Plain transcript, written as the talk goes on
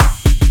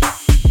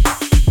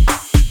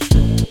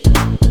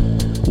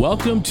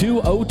Welcome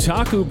to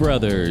Otaku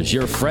Brothers,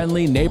 your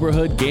friendly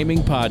neighborhood gaming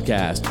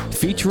podcast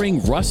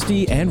featuring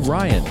Rusty and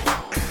Ryan.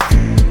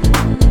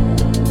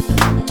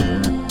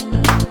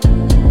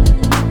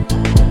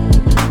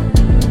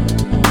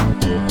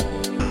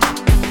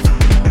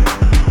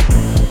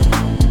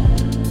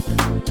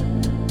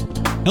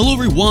 Hello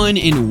everyone,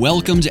 and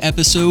welcome to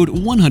episode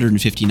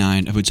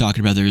 159 of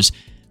Otaku Brothers.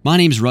 My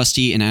name's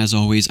Rusty, and as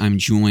always, I'm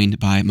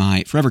joined by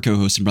my forever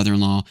co-host and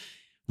brother-in-law,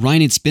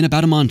 Ryan. It's been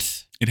about a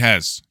month. It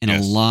has. And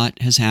yes. A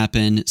lot has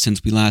happened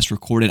since we last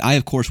recorded. I,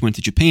 of course, went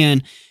to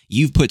Japan.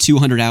 You've put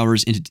 200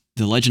 hours into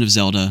The Legend of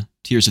Zelda,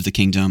 Tears of the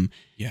Kingdom.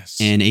 Yes.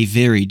 And a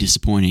very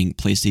disappointing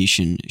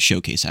PlayStation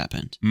showcase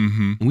happened.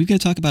 Mm-hmm. And we've got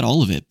to talk about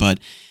all of it. But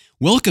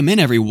welcome in,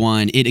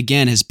 everyone. It,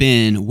 again, has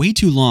been way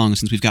too long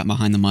since we've got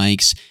behind the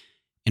mics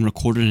and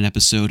recorded an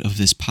episode of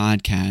this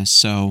podcast.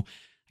 So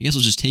I guess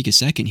I'll just take a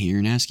second here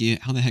and ask you,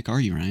 how the heck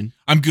are you, Ryan?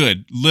 I'm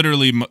good.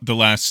 Literally, the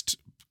last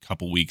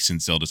couple weeks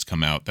since Zelda's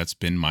come out, that's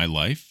been my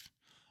life.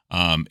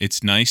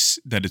 It's nice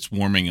that it's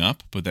warming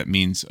up, but that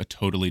means a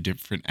totally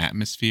different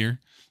atmosphere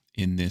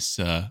in this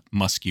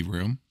musky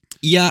room.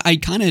 Yeah, I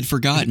kind of had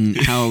forgotten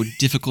how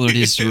difficult it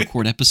is to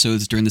record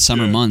episodes during the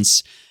summer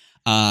months.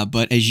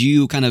 But as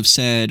you kind of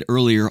said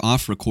earlier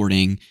off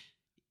recording,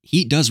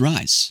 heat does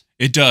rise.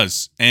 It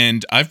does.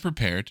 And I've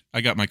prepared.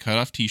 I got my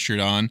cutoff t-shirt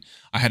on.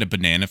 I had a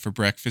banana for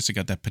breakfast. I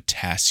got that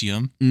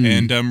potassium.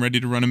 And I'm ready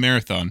to run a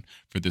marathon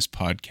for this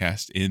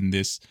podcast in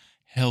this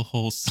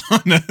hellhole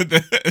sauna.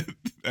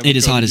 It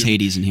is hot as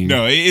Hades in here.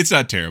 No, it's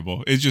not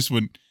terrible. It's just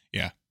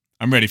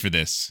I'm ready for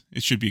this.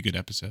 It should be a good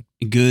episode.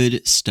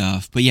 Good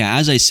stuff. But yeah,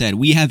 as I said,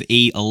 we have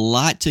a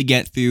lot to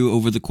get through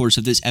over the course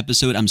of this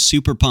episode. I'm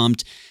super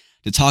pumped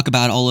to talk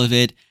about all of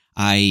it.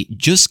 I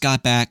just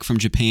got back from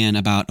Japan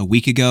about a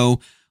week ago.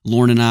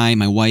 Lauren and I,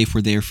 my wife,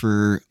 were there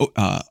for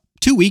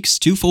 2 weeks,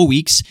 2 full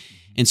weeks.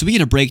 And so we get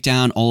to break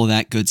down all of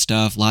that good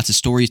stuff. Lots of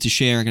stories to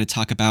share. I'm going to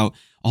talk about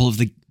all of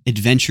the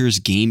adventures,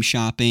 game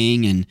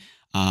shopping. And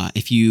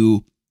if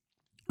you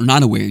are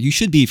not aware, you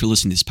should be if you're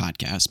listening to this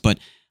podcast. But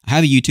I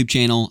have a YouTube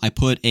channel. I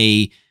put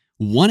a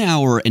 1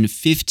 hour and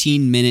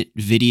 15-minute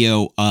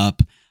video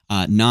up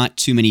not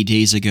too many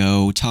days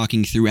ago,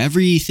 talking through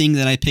everything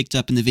that I picked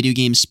up in the video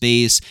game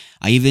space.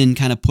 I even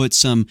kind of put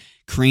some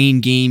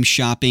Crane Game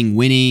shopping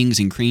winnings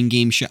and Crane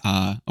Game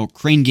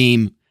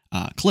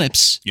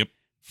clips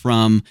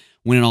from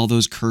winning all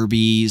those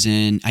Kirby's.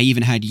 And I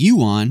even had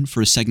you on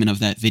for a segment of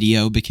that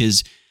video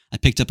because I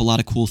picked up a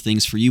lot of cool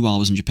things for you while I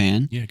was in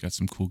Japan. Yeah, got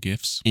some cool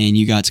gifts. And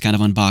you got to kind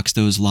of unbox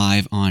those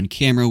live on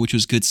camera, which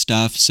was good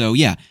stuff. So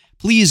yeah,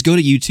 please go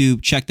to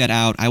YouTube, check that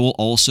out. I will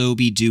also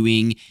be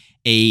doing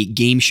a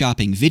game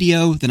shopping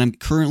video that I'm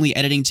currently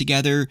editing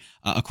together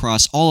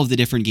across all of the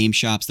different game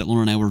shops that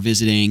Lauren and I were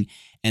visiting.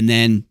 And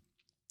then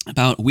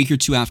about a week or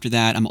two after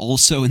that, I'm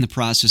also in the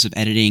process of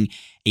editing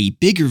a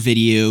bigger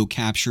video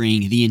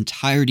capturing the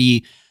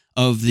entirety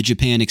of the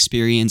Japan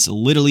experience,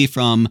 literally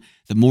from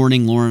the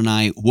morning Lauren and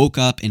I woke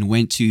up and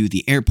went to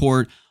the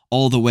airport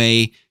all the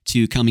way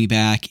to coming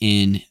back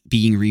and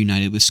being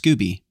reunited with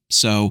Scooby.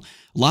 So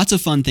lots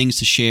of fun things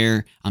to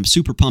share. I'm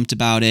super pumped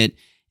about it.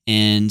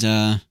 And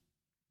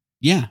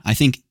yeah, I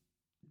think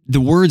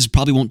the words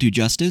probably won't do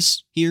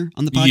justice here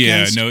on the podcast.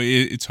 Yeah, no,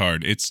 it's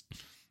hard. It's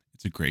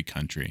a great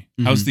country.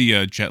 Mm-hmm. How's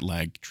the jet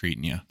lag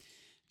treating you?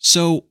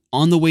 So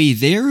on the way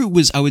there, it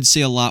was, I would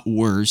say, a lot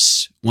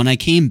worse. When I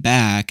came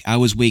back, I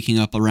was waking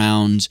up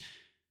around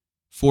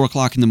 4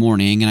 o'clock in the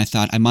morning, and I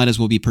thought I might as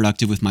well be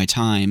productive with my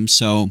time.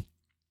 So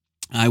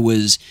I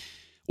was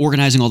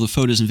organizing all the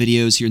photos and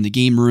videos here in the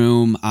game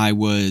room. I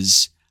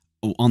was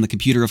on the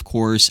computer, of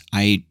course.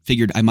 I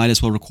figured I might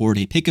as well record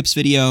a pickups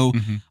video.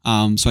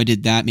 Mm-hmm. So I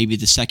did that maybe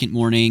the second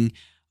morning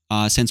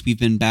since we've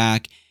been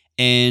back.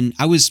 And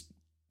I was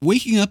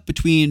waking up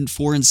between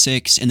 4 and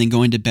 6 and then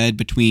going to bed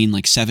between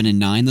like 7 and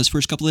 9 those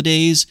first couple of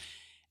days.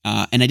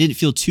 And I didn't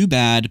feel too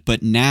bad,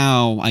 but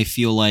now I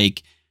feel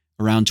like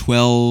around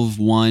 12,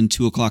 1,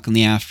 2 o'clock in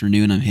the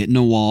afternoon, I'm hitting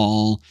a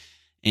wall.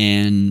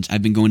 And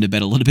I've been going to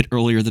bed a little bit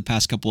earlier the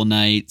past couple of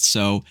nights.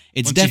 So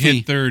it's once definitely... you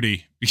hit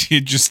 30,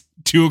 it just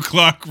 2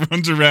 o'clock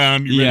runs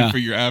around. You're ready for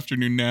your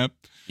afternoon nap.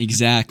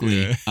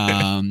 Exactly.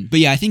 Yeah. But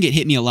yeah, I think it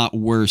hit me a lot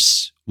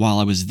worse while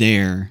I was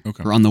there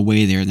or on the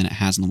way there than it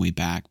has on the way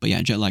back. But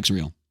yeah, jet lag's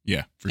real.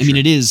 Yeah, for sure. I mean,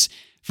 it is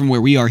from where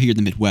we are here in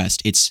the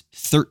Midwest. It's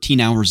 13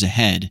 hours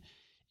ahead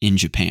in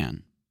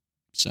Japan.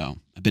 So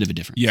a bit of a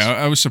difference. Yeah,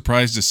 I was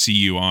surprised to see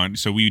you on.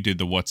 So we did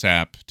the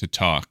WhatsApp to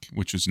talk,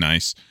 which was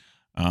nice.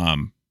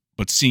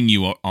 But seeing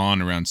you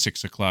on around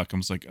 6 o'clock, I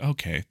was like,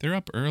 okay, they're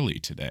up early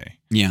today.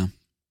 Yeah.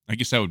 I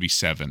guess that would be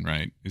 7,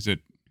 right? Is it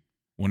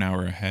 1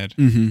 hour ahead?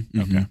 Mm-hmm,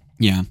 mm-hmm. Okay.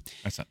 Yeah.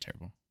 That's not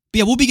terrible. But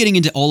yeah, we'll be getting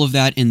into all of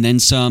that and then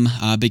some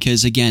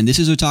because, again, this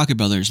is Otaku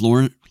Brothers.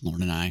 Lauren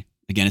and I.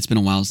 Again, it's been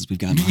a while since we've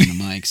gotten behind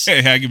the mics.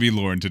 Hey, I could be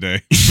Lauren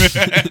today.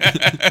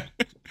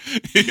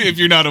 If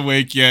you're not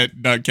awake yet,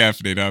 not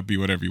caffeinated, I'll be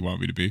whatever you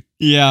want me to be.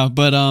 Yeah,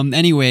 but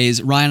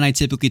anyways, Ryan and I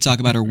typically talk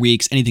about our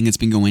weeks, anything that's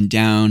been going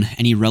down,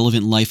 any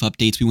relevant life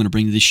updates we want to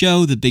bring to the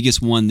show. The biggest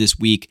one this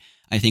week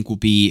I think will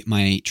be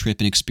my trip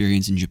and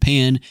experience in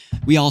Japan.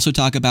 We also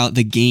talk about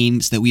the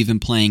games that we've been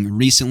playing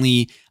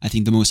recently. I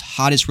think the most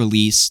hottest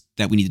release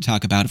that we need to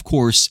talk about, of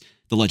course,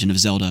 The Legend of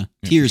Zelda,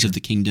 Tears of the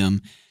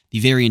Kingdom, the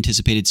very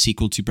anticipated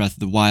sequel to Breath of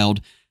the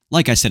Wild.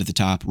 Like I said at the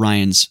top,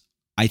 Ryan's,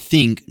 I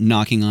think,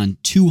 knocking on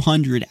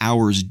 200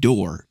 hours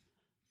door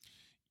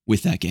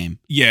with that game.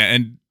 Yeah,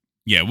 and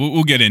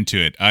we'll get into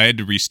it. I had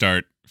to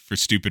restart for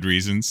stupid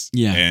reasons.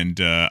 Yeah. And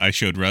I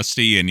showed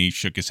Rusty, and he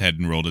shook his head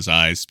and rolled his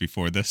eyes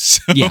before this.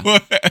 So Yeah,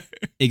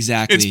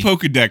 exactly. It's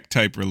Pokedex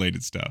type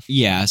related stuff.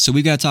 Yeah, so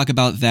we've got to talk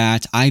about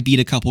that. I beat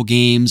a couple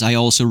games. I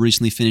also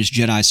recently finished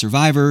Jedi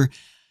Survivor,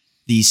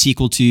 the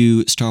sequel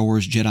to Star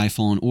Wars Jedi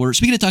Fallen Order.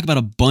 So we're going to talk about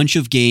a bunch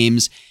of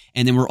games,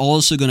 and then we're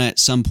also going to at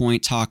some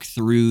point talk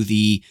through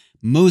the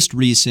most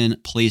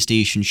recent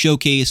PlayStation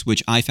Showcase,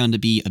 which I found to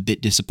be a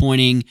bit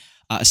disappointing,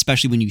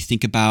 especially when you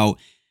think about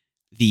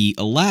the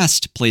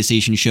last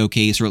PlayStation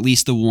Showcase, or at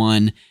least the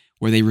one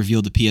where they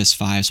revealed the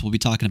PS5. So we'll be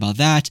talking about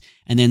that,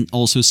 and then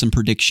also some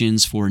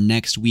predictions for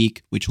next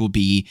week, which will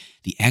be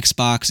the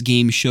Xbox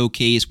Game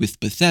Showcase with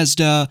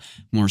Bethesda,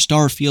 more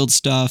Starfield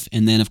stuff,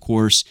 and then, of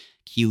course,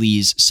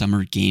 Keighley's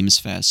Summer Games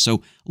Fest.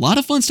 So a lot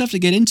of fun stuff to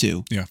get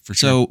into. Yeah, for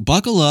sure. So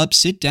buckle up,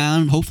 sit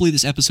down. Hopefully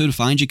this episode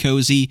finds you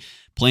cozy,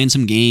 playing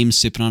some games,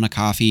 sipping on a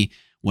coffee,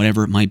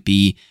 whatever it might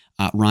be.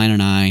 Ryan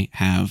and I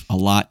have a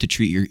lot to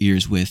treat your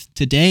ears with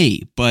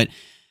today. But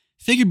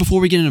figured before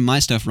we get into my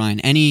stuff, Ryan,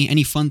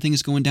 any fun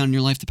things going down in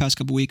your life the past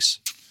couple weeks?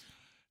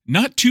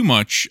 Not too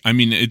much. I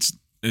mean, it's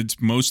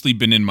mostly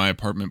been in my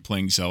apartment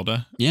playing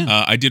Zelda.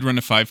 Yeah. I did run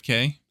a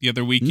 5K the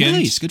other weekend.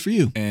 Nice, good for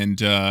you. And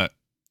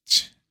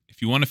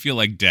if you want to feel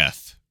like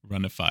death,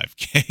 run a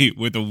 5K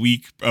with a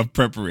week of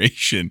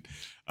preparation.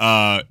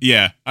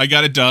 Yeah, I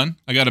got it done.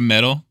 I got a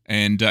medal,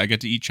 and I got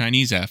to eat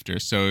Chinese after.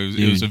 So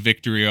it was a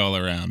victory all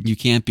around. You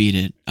can't beat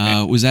it.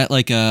 Was that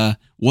like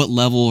what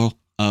level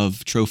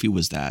of trophy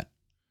was that?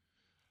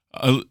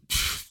 I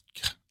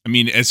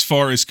mean, as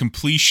far as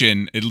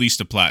completion, at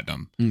least a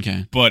platinum.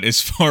 Okay. But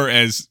as far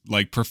as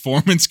like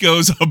performance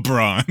goes, a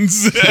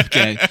bronze.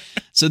 Okay.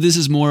 So this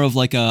is more of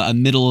like a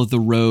middle of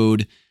the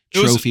road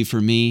trophy for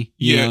me.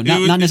 You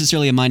know, not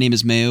necessarily a My Name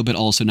is Mayo, but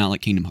also not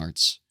like Kingdom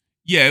Hearts.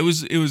 Yeah, it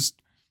was.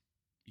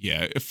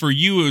 Yeah, for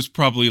you, it was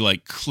probably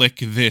like click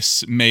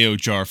this mayo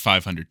jar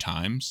 500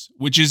 times,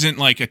 which isn't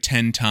like a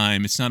 10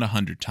 time. It's not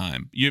 100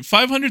 time.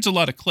 500's a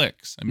lot of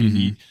clicks. I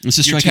mean,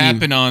 you're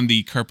tapping on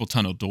the carpal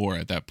tunnel door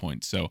at that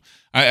point. So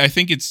I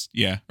think it's,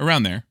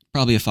 around there.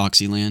 Probably a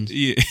Foxyland.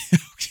 Yeah.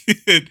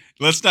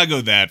 Let's not go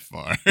that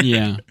far.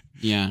 Yeah.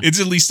 It's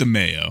at least a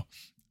mayo.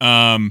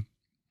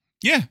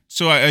 Yeah,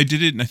 so I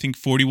did it in, I think,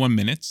 41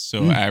 minutes.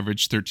 So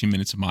average 13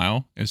 minutes a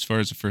mile. As far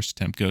as the first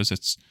attempt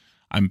goes,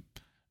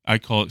 I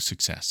call it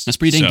success. That's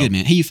pretty dang good,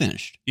 man. Hey, you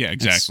finished. Yeah,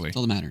 exactly. That's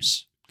all that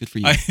matters. Good for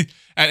you.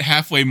 At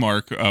halfway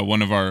mark,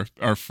 one of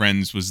our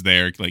friends was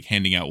there, like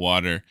handing out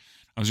water.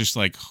 I was just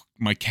like,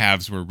 my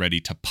calves were ready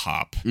to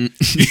pop. And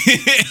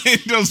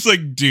I was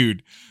like,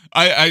 dude,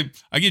 I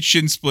get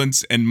shin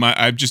splints, and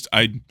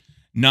I'm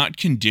not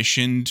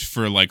conditioned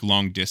for like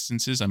long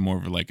distances. I'm more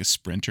of like a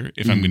sprinter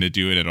if I'm going to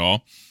do it at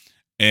all.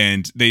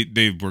 And they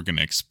were going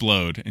to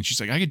explode. And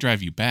she's like, I could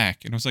drive you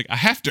back. And I was like, I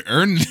have to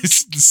earn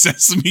this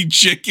sesame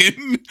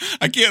chicken.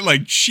 I can't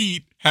like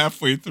cheat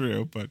halfway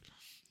through, but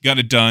got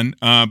it done.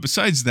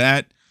 Besides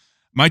that,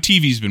 my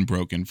TV's been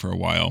broken for a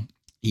while.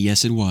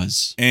 Yes, it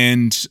was.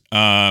 And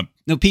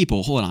no,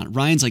 people, hold on.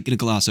 Ryan's like going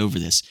to gloss over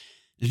this.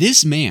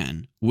 This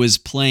man was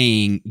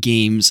playing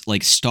games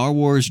like Star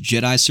Wars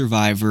Jedi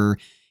Survivor.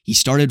 He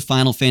started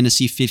Final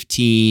Fantasy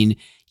 15.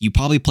 You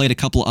probably played a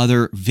couple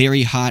other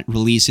very hot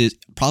releases,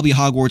 probably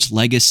Hogwarts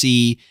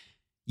Legacy.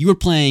 You were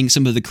playing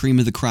some of the cream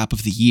of the crop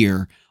of the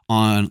year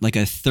on like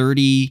a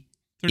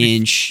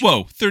 30-inch.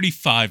 Whoa,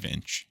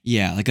 35-inch.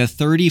 Yeah, like a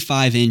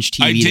 35-inch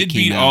TV. I did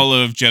beat all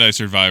of Jedi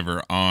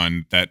Survivor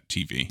on that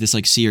TV. This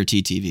like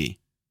CRT TV.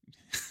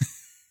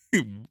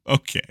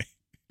 Okay.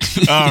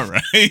 All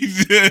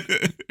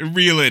right.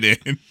 Reel it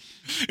in.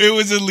 It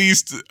was at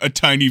least a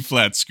tiny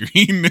flat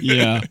screen.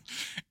 Yeah.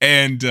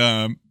 And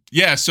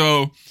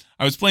so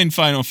I was playing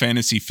Final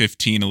Fantasy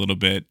 15 a little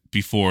bit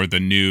before the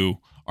new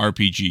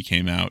RPG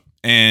came out,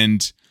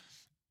 and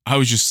I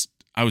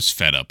was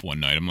fed up one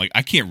night. I'm like,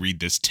 I can't read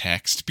this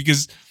text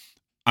because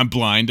I'm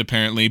blind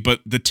apparently,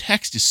 but the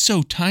text is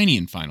so tiny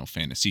in Final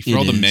Fantasy for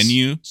all the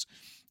menus.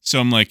 So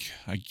I'm like,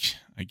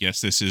 I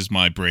guess this is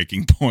my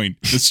breaking point,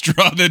 the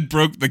straw that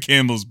broke the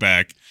camel's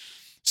back.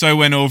 So I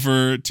went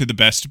over to the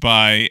Best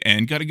Buy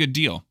and got a good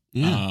deal.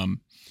 Yeah.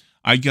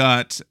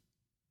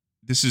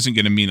 This isn't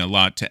going to mean a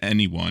lot to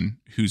anyone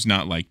who's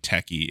not like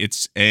techie.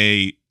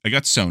 I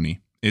got Sony.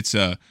 It's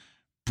a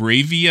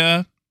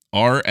Bravia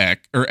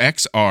RX or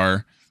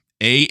XR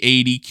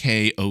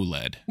A80K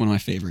OLED. One of my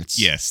favorites.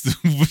 Yes,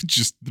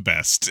 just the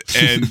best.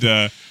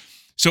 And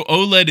so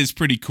OLED is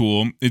pretty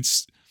cool.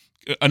 It's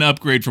an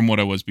upgrade from what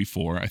I was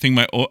before. I think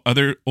my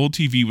other old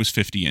TV was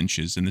 50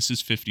 inches, and this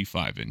is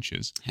 55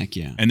 inches. Heck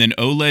yeah. And then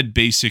OLED,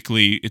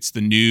 basically, it's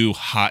the new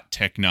hot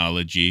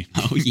technology.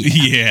 Oh,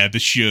 yeah. Yeah, the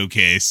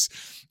showcase.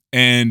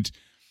 And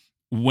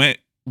when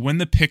when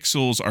the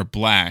pixels are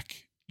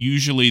black,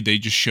 usually they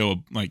just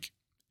show like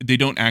they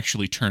don't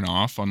actually turn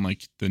off on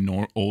like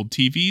the old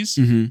TVs.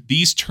 Mm-hmm.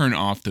 These turn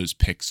off those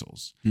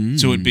pixels.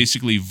 So it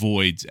basically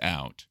voids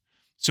out.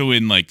 So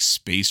in like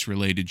space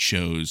related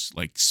shows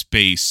like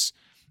Space,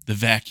 the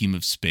vacuum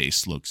of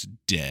space looks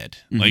dead.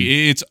 Like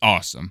it's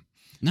awesome.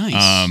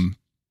 Nice.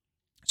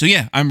 So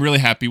yeah, I'm really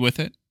happy with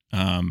it.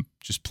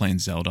 Just playing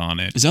Zelda on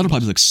it. Zelda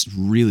probably looks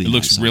really nice. It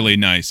looks really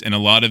nice. And a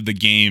lot of the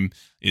game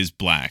is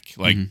black,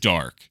 like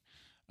dark,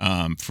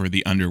 for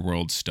the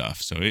underworld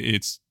stuff. So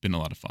it's been a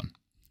lot of fun.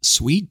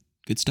 Sweet.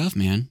 Good stuff,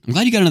 man. I'm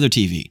glad you got another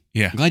TV.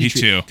 Yeah, I'm glad me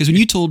too. Because when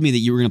you told me that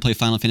you were going to play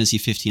Final Fantasy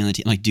 15 on the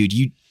TV, I'm like, dude,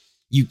 you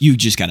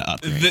just got to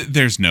upgrade.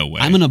 There's no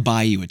way. I'm going to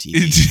buy you a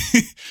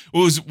TV.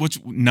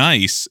 What's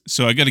nice,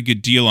 so I got a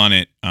good deal on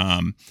it.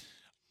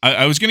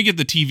 I was going to get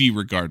the TV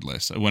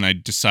regardless. When I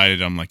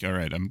decided, I'm like, all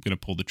right, I'm going to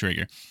pull the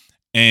trigger.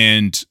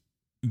 And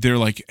they're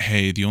like,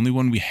 hey, the only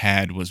one we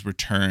had was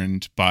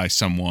returned by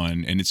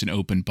someone, and it's an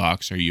open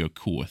box. Are you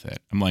cool with it?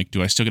 I'm like,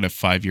 do I still get a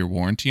 5-year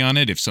warranty on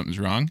it if something's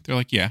wrong? They're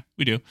like, yeah,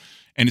 we do.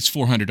 And it's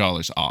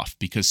 $400 off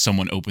because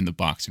someone opened the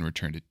box and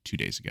returned it 2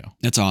 days ago.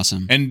 That's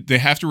awesome. And they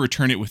have to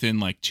return it within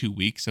like 2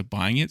 weeks of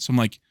buying it. So I'm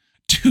like,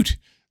 dude,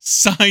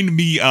 sign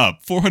me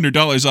up.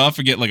 $400 off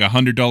and get like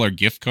 $100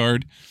 gift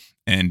card.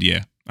 And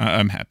yeah,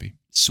 I'm happy.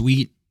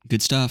 Sweet.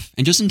 Good stuff.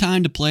 And just in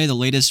time to play the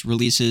latest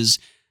releases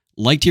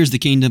like Tears of the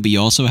Kingdom, but you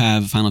also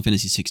have Final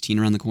Fantasy 16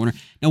 around the corner.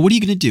 Now, what are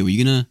you going to do?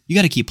 You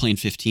got to keep playing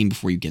 15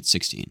 before you get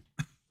 16.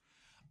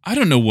 I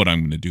don't know what I'm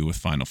going to do with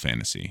Final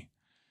Fantasy.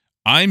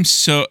 I'm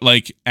so,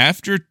 like,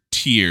 after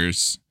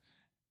Tears,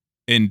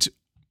 and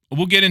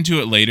we'll get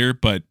into it later,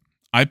 but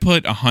I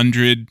put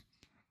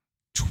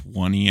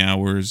 120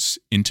 hours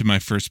into my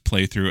first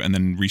playthrough and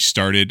then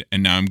restarted,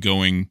 and now I'm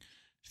going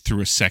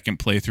through a second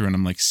playthrough, and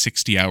I'm like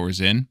 60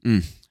 hours in.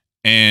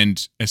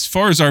 And as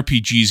far as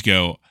RPGs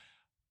go,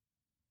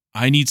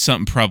 I need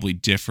something probably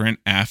different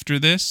after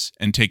this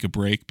and take a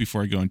break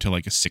before I go into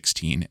like a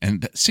 16.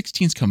 And that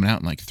 16's coming out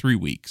in like 3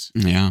 weeks.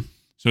 Yeah.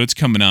 So it's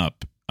coming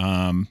up.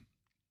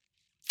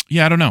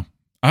 Yeah, I don't know.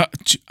 I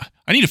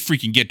need to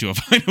freaking get to a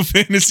Final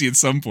Fantasy at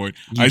some point.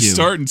 You do.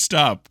 Start and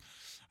stop.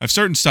 I've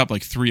started and stopped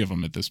like 3 of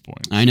them at this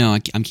point. I know.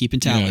 I'm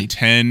keeping tally.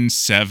 10,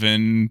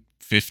 7,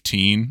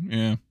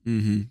 15.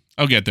 Yeah.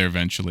 I'll get there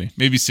eventually.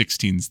 Maybe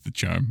 16's the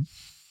charm.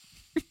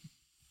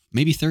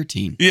 Maybe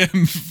 13. Yeah,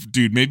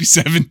 dude, maybe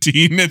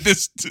 17 at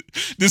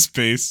this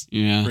pace.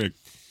 Yeah. Rick.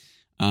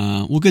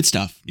 Well, good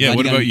stuff. Yeah,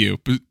 what about you?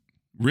 But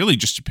really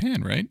just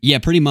Japan, right? Yeah,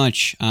 pretty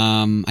much.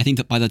 I think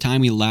that by the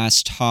time we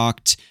last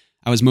talked,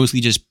 I was mostly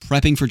just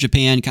prepping for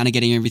Japan, kind of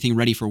getting everything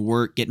ready for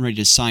work, getting ready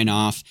to sign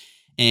off.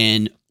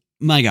 And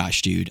my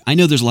gosh, dude, I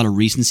know there's a lot of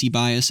recency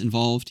bias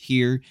involved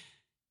here,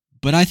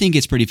 but I think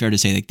it's pretty fair to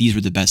say like these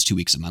were the best 2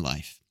 weeks of my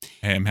life.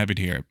 Hey, I'm happy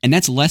to hear it. And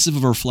that's less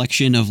of a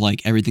reflection of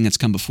like everything that's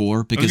come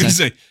before. Because I was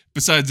going to say,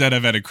 besides that,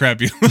 I've had a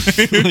crappy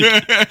life.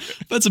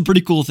 I've had some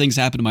pretty cool things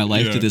happen in my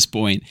life to this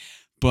point.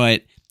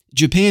 But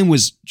Japan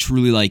was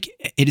truly like,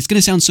 it's going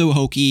to sound so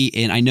hokey,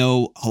 and I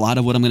know a lot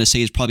of what I'm going to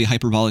say is probably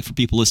hyperbolic for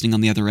people listening on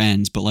the other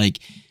ends, but like,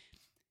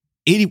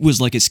 it was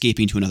like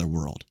escaping to another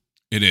world.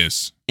 It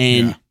is.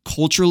 And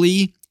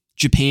culturally,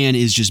 Japan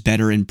is just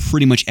better in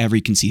pretty much every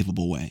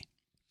conceivable way.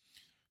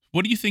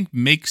 What do you think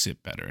makes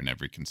it better in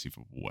every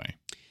conceivable way?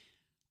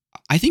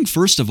 I think,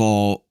 first of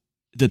all,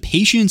 the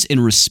patience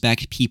and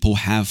respect people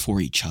have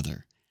for each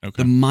other.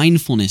 Okay. The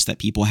mindfulness that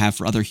people have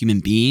for other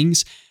human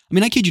beings. I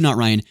mean, I kid you not,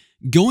 Ryan,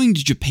 going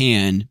to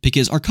Japan,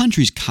 because our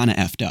country's kind of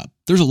effed up.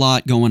 There's a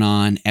lot going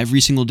on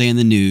every single day in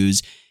the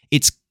news.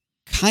 It's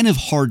kind of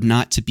hard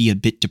not to be a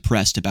bit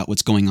depressed about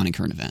what's going on in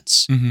current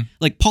events.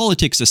 Like,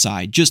 politics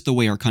aside, just the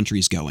way our country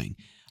is going.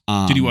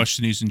 Did you watch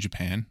the news in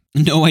Japan?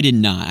 No, I did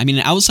not. I mean,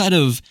 outside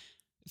of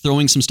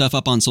throwing some stuff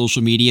up on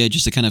social media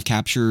just to kind of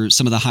capture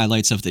some of the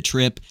highlights of the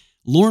trip,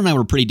 Lauren and I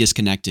were pretty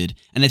disconnected.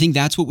 And I think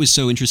that's what was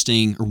so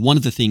interesting, or one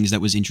of the things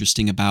that was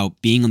interesting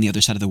about being on the other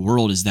side of the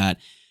world, is that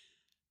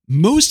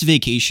most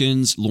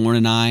vacations, Lauren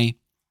and I,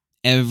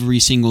 every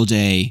single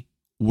day,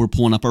 we're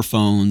pulling up our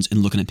phones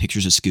and looking at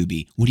pictures of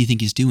Scooby. What do you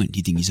think he's doing? Do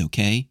you think he's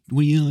okay?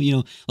 What do you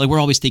know, like we're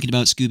always thinking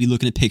about Scooby,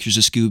 looking at pictures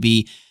of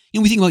Scooby. You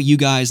know, we think about you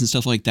guys and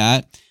stuff like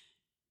that.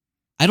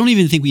 I don't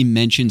even think we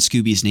mentioned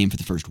Scooby's name for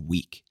the first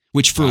week,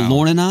 which for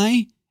Lauren and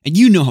I, and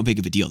you know how big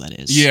of a deal that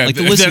is. Yeah, like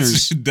the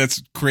listeners,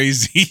 that's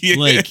crazy.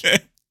 Like,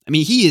 I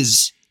mean, he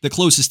is the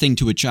closest thing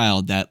to a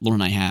child that Lauren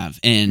and I have.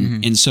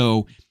 And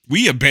so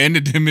we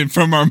abandoned him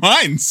from our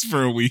minds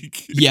for a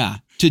week. Yeah,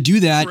 to do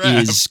that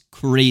is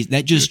crazy.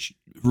 That just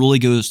really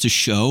goes to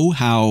show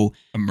how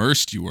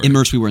immersed we were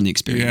in the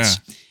experience.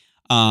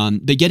 Yeah.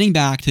 But getting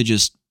back to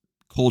just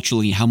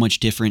culturally how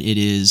much different it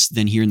is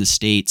than here in the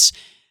States.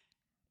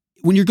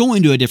 When you're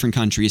going to a different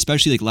country,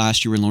 especially like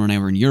last year when Lauren and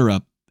I were in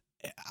Europe,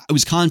 I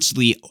was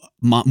constantly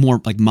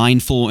more like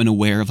mindful and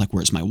aware of like,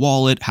 where's my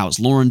wallet? How's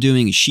Lauren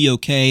doing? Is she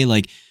okay?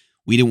 Like,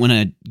 we didn't want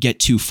to get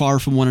too far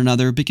from one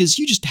another because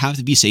you just have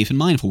to be safe and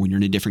mindful when you're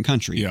in a different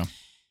country. Yeah.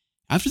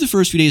 After the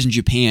first few days in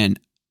Japan,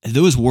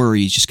 those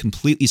worries just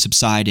completely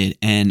subsided,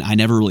 and I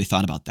never really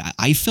thought about that.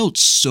 I felt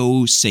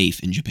so safe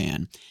in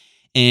Japan.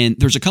 And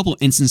there's a couple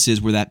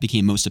instances where that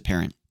became most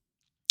apparent.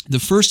 The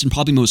first and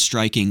probably most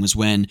striking was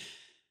when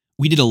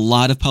we did a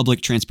lot of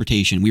public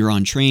transportation. We were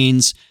on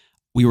trains,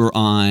 we were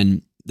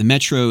on the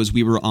metros,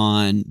 we were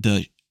on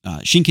the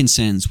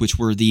Shinkansens, which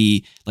were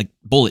the like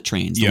bullet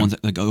trains, the ones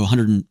that like, go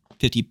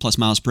 150 plus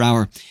miles per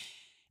hour.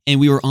 And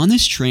we were on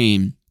this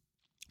train.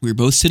 We were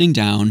both sitting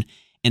down,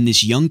 and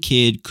this young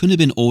kid, couldn't have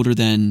been older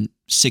than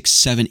 6,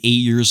 7, 8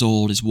 years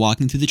old, is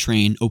walking through the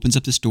train, opens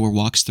up this door,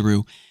 walks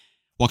through,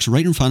 walks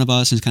right in front of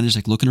us, and is kind of just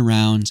like looking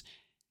around.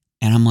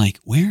 And I'm like,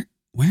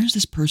 where's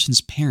this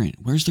person's parent?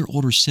 Where's their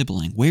older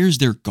sibling? Where's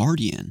their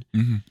guardian?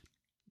 Mm-hmm.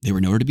 They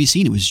were nowhere to be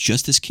seen. It was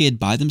just this kid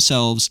by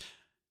themselves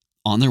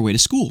on their way to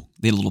school.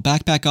 They had a little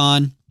backpack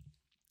on,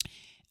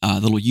 a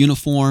little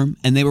uniform,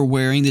 and they were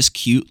wearing this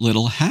cute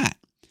little hat.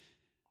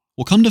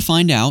 Well, come to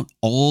find out,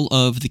 all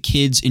of the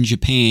kids in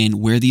Japan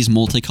wear these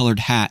multicolored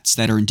hats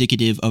that are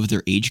indicative of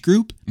their age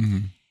group. Mm-hmm.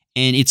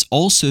 And it's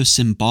also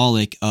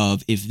symbolic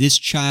of if this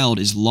child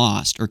is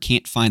lost or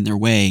can't find their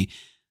way,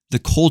 the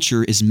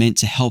culture is meant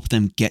to help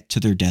them get to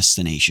their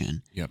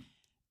destination. Yep.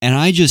 And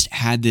I just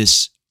had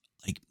this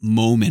like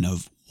moment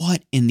of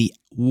what in the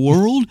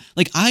world?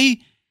 Like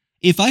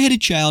if I had a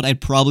child, I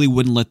probably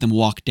wouldn't let them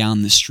walk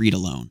down the street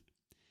alone,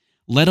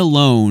 let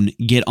alone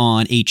get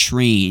on a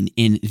train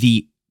in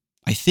the,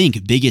 I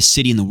think, biggest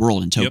city in the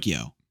world in Tokyo.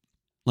 Yep.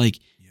 Like,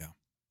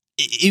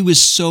 it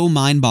was so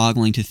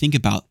mind-boggling to think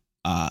about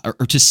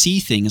or to see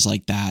things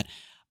like that.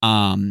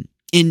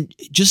 And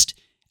just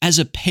as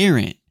a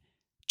parent,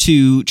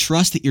 to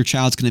trust that your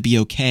child's going to be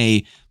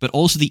okay, but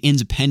also the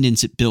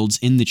independence it builds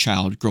in the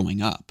child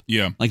growing up.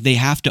 Yeah. Like, they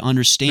have to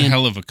understand. A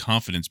hell of a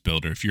confidence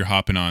builder if you're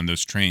hopping on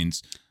those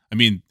trains. I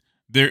mean,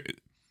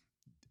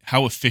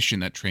 how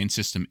efficient that train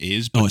system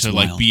is, but to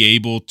like be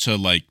able to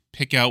like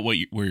pick out where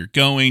you're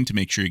going, to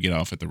make sure you get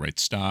off at the right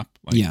stop.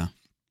 Like, yeah.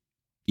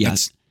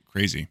 That's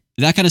crazy.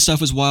 That kind of stuff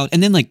was wild.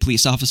 And then like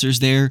police officers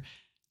there,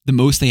 the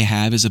most they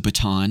have is a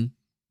baton.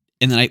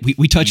 And then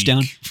we touched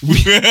down.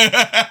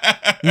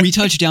 We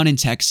touched down in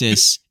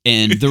Texas,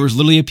 and there was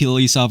literally a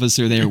police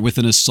officer there with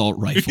an assault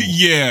rifle.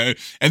 Yeah,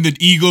 and then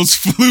eagles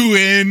flew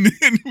in,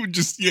 and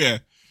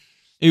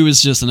it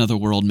was just another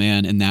world,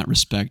 man, in that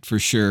respect, for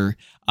sure.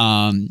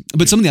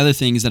 But some of the other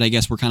things that I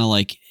guess were kind of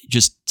like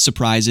just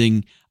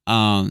surprising.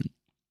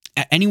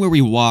 Anywhere we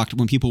walked,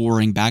 when people were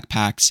wearing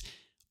backpacks,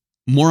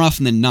 more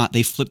often than not,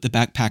 they flipped the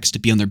backpacks to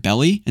be on their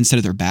belly instead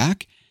of their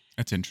back.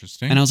 That's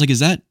interesting. And I was like,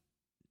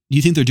 do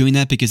you think they're doing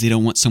that because they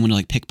don't want someone to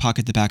like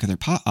pickpocket the back of their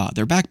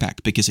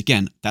backpack? Because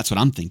again, that's what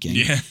I'm thinking.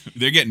 Yeah,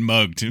 they're getting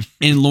mugged.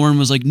 And Lauren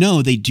was like,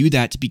 no, they do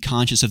that to be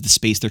conscious of the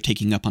space they're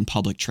taking up on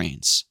public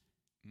trains.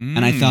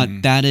 And I thought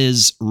that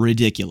is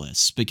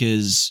ridiculous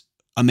because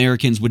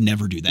Americans would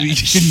never do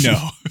that.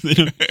 No.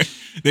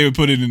 They would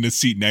put it in a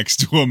seat next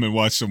to them and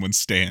watch someone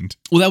stand.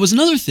 Well, that was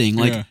another thing.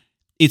 Like,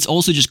 it's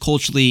also just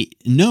culturally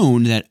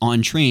known that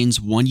on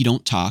trains, one, you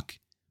don't talk,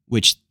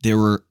 which there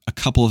were a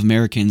couple of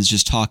Americans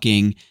just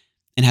talking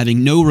and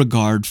having no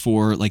regard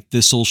for like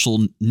the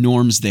social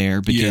norms there,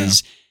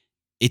 because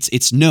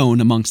it's known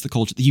amongst the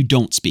culture that you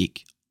don't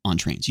speak on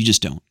trains. You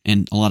just don't.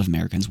 And a lot of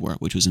Americans were,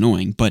 which was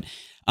annoying. But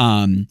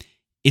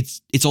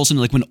it's also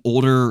like when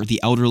the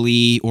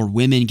elderly or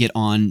women get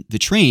on the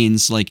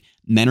trains, like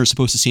men are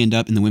supposed to stand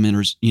up and the women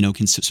are,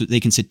 so they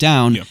can sit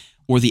down,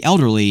 or the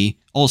elderly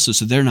also,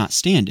 so they're not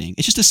standing.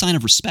 It's just a sign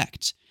of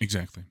respect.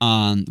 Exactly.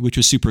 Which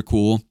was super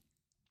cool.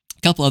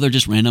 A couple other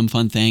just random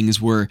fun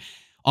things were,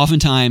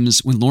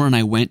 oftentimes when Laura and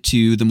I went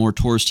to the more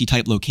touristy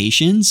type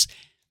locations,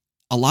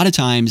 a lot of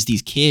times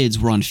these kids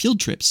were on field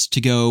trips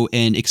to go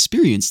and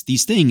experience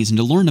these things and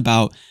to learn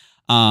about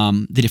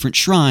the different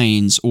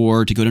shrines,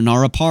 or to go to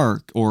Nara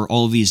Park, or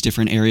all of these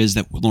different areas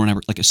that Lauren and I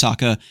were, like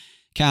Osaka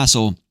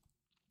Castle.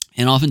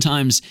 And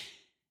oftentimes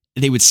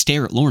they would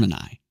stare at Lauren and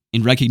I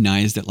and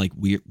recognize that like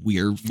we're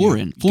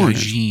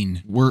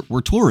foreigners.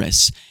 We're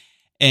tourists.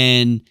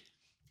 And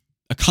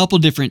a couple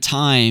different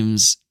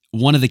times,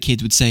 one of the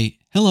kids would say,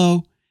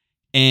 hello.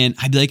 And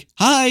I'd be like,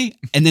 hi.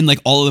 And then like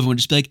all of them would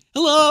just be like,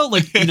 hello.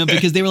 Like,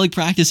 because they were like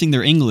practicing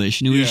their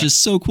English, and it was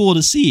just so cool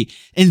to see.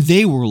 And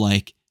they were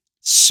like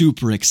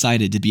super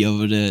excited to be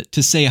able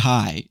to say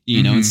hi,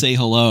 and say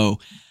hello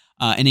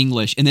in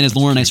English. And then as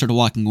Lauren and I started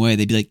walking away,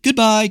 they'd be like,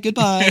 goodbye.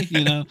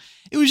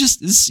 It was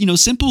just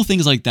this, simple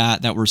things like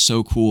that were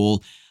so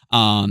cool.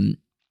 And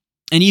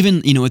even,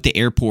 at the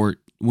airport,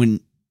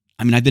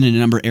 I've been in a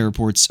number of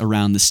airports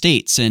around the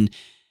States, and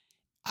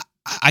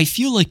I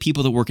feel like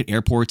people that work at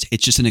airports,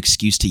 it's just an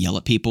excuse to yell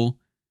at people.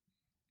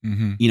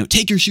 Mm-hmm.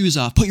 Take your shoes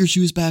off, put your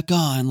shoes back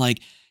on, like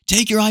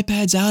take your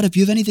iPads out if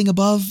you have anything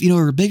above,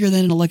 or bigger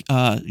than a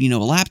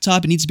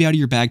laptop, it needs to be out of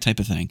your bag type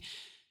of thing.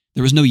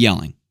 There was no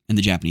yelling in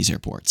the Japanese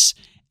airports.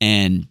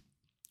 And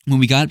when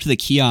we got up to the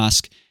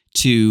kiosk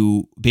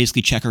to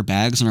basically check our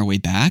bags on our way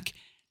back,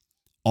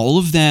 all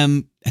of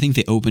them, I think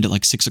they opened at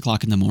like 6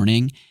 o'clock in the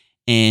morning,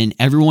 and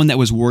everyone that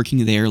was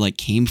working there like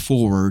came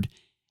forward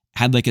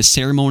had like a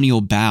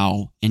ceremonial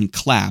bow and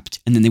clapped,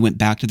 and then they went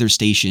back to their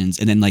stations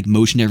and then like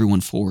motioned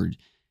everyone forward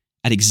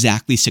at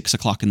exactly 6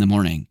 o'clock in the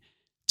morning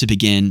to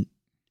begin,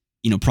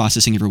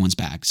 processing everyone's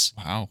bags.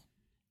 Wow.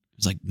 It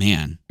was like,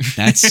 man,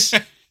 that's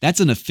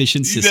an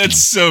efficient system.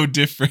 That's so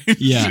different.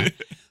 Yeah.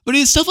 But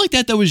it's stuff like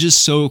that that was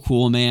just so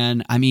cool,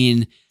 man. I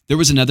mean, there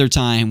was another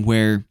time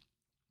where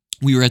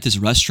we were at this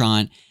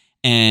restaurant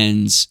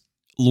and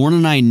Lauren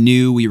and I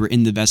knew we were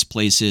in the best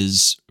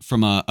places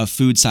from a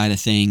food side of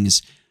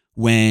things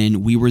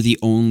when we were the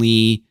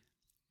only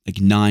like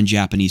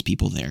non-Japanese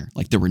people there.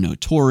 Like there were no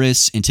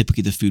tourists, and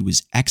typically the food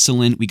was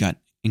excellent. We got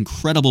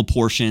incredible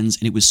portions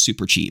and it was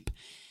super cheap.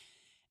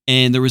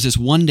 And there was this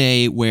one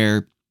day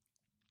where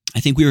I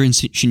think we were in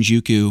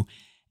Shinjuku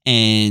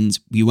and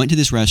we went to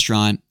this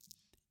restaurant,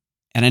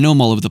 and I know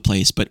I'm all over the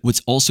place, but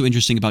what's also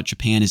interesting about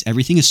Japan is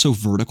everything is so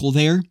vertical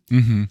there.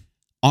 Mm-hmm.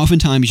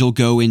 Oftentimes you'll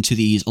go into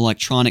these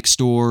electronic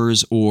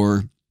stores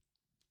or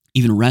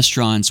even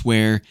restaurants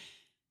where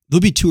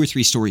they'll be 2 or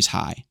 3 stories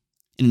high.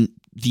 And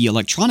the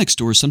electronic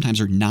stores sometimes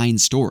are 9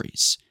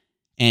 stories.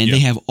 And they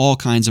have all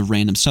kinds of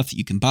random stuff that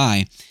you can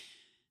buy.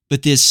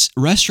 But this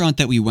restaurant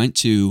that we went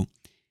to,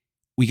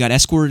 we got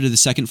escorted to the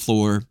second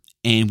floor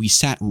and we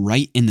sat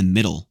right in the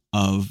middle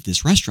of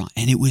this restaurant.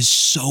 And it was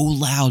so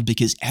loud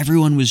because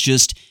everyone was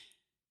just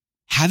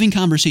having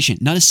conversation.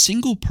 Not a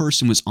single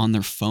person was on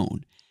their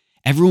phone.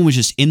 Everyone was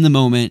just in the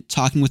moment,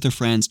 talking with their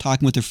friends,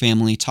 talking with their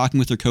family, talking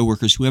with their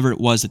coworkers, whoever it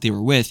was that they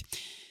were with.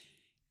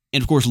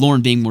 And of course,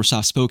 Lauren being more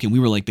soft-spoken, we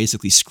were like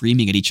basically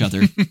screaming at each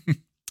other,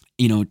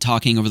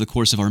 talking over the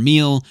course of our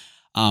meal,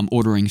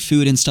 ordering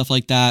food and stuff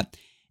like that.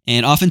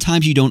 And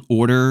oftentimes you don't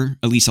order,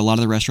 at least a lot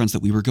of the restaurants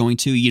that we were going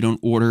to, you don't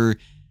order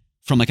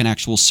from like an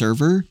actual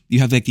server.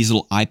 You have like these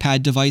little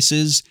iPad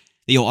devices.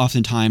 You'll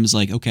oftentimes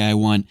like, okay, I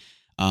want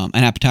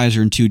an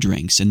appetizer and 2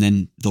 drinks, and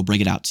then they'll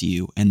bring it out to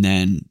you. And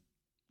then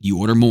you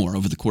order more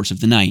over the course of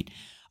the night,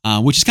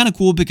 which is kind of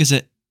cool because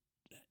it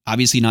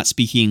obviously not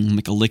speaking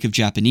like a lick of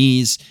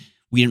Japanese,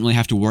 we didn't really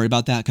have to worry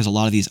about that because a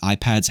lot of these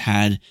iPads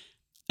had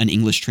an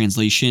English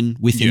translation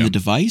within the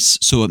device.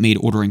 So it made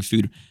ordering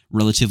food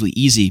relatively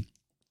easy.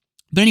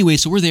 But anyway,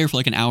 so we're there for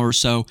like an hour or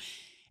so.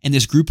 And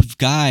this group of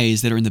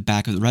guys that are in the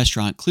back of the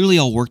restaurant clearly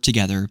all work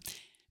together.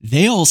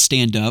 They all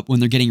stand up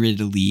when they're getting ready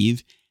to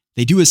leave.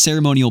 They do a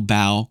ceremonial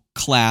bow,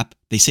 clap,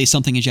 they say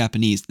something in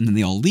Japanese, and then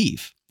they all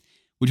leave,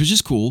 which was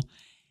just cool.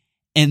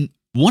 And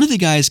one of the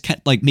guys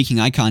kept like making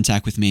eye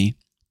contact with me.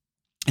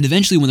 And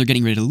eventually when they're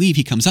getting ready to leave,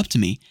 he comes up to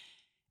me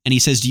and he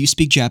says, "Do you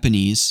speak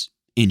Japanese?"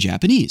 in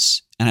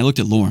Japanese. And I looked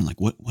at Lauren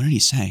like, what did he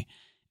say?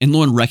 And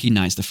Lauren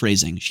recognized the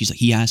phrasing. She's like,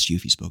 "He asked you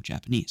if you spoke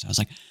Japanese." I was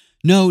like,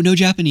 no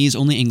Japanese,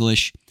 only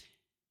English.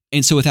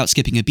 And so without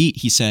skipping a beat,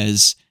 he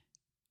says,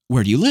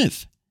 "Where do you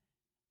live?"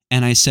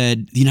 And I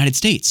said, "The United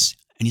States."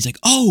 And he's like,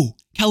 "Oh,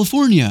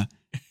 California."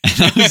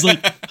 And I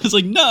was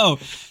like, no,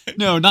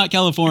 not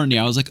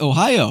California. I was like,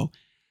 "Ohio."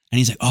 And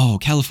he's like, "Oh,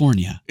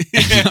 California."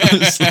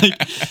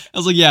 I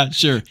was like, "Yeah,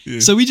 sure." Yeah.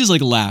 So we just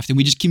like laughed and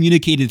we just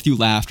communicated through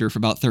laughter for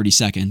about 30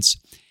 seconds.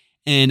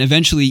 And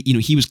eventually,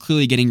 he was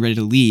clearly getting ready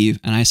to leave.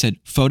 And I said,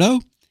 "Photo?"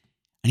 And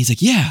he's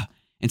like, "Yeah."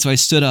 And so I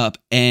stood up,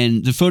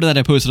 and the photo that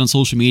I posted on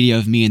social media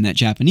of me and that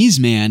Japanese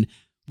man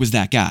was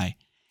that guy.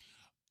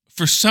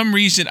 For some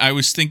reason, I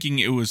was thinking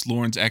it was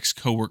Lauren's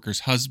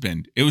ex-coworker's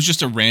husband. It was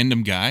just a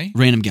random guy?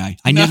 Random guy.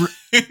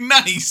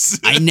 Nice.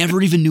 I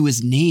never even knew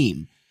his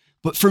name.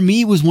 But for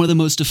me, it was one of the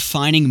most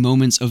defining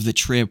moments of the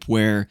trip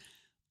where,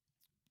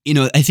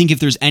 I think if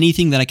there's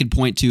anything that I could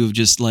point to of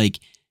just like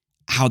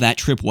how that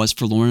trip was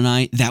for Lauren and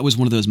I, that was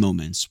one of those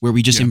moments where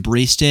we just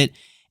embraced it.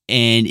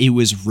 And it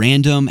was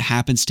random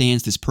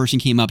happenstance. This person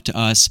came up to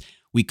us.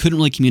 We couldn't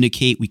really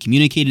communicate. We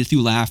communicated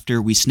through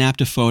laughter. We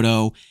snapped a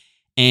photo.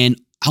 And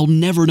I'll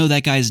never know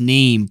that guy's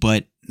name,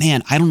 but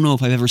man, I don't know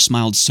if I've ever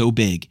smiled so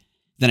big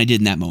than I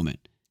did in that moment.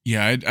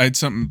 Yeah, I had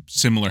something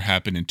similar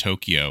happen in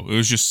Tokyo. It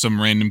was just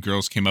some random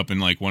girls came up and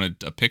like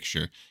wanted a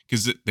picture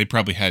because they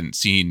probably hadn't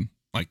seen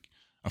like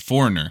a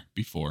foreigner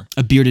before.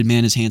 A bearded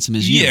man as handsome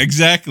as you. Yeah,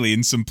 exactly.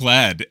 In some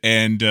plaid.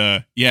 And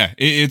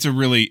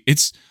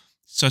it's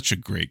such a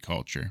great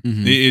culture.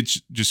 Mm-hmm.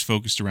 It's just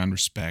focused around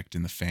respect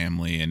and the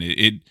family, and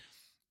it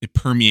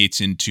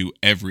permeates into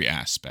every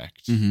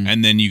aspect. Mm-hmm.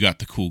 And then you got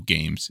the cool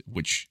games,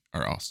 which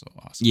are also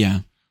awesome. Yeah.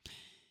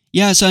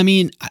 Yeah. So, I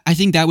mean, I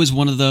think that was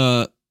one of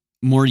the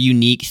more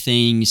unique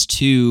things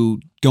to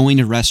going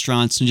to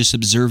restaurants and just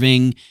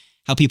observing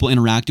how people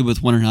interacted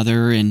with one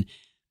another. And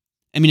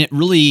I mean, it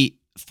really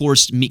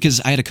forced me, because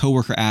I had a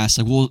coworker ask,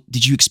 like, "Well,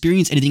 did you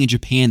experience anything in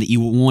Japan that you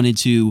wanted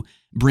to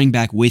bring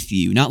back with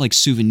you? Not like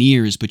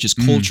souvenirs, but just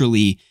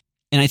culturally."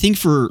 And I think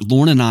for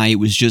Lauren and I, it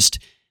was just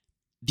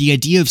the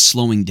idea of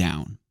slowing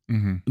down,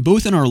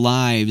 both in our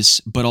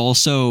lives, but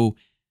also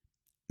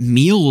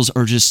meals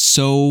are just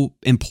so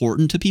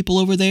important to people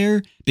over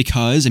there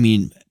because, I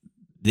mean,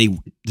 the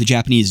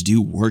Japanese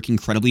do work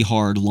incredibly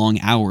hard, long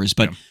hours,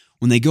 but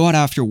when they go out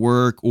after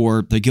work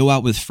or they go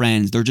out with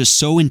friends, they're just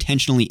so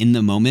intentionally in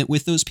the moment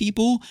with those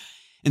people.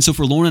 And so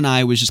for Lauren and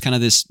I, it was just kind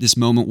of this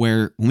moment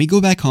where when we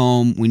go back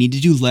home, we need to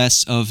do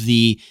less of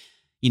the,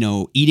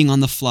 eating on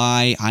the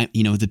fly,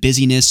 the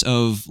busyness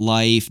of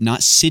life,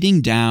 not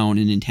sitting down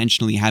and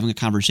intentionally having a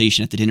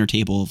conversation at the dinner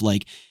table of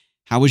like,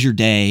 how was your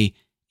day?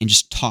 And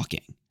just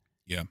talking.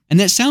 Yeah. And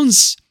that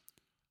sounds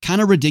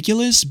kind of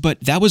ridiculous, but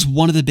that was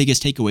one of the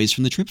biggest takeaways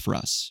from the trip for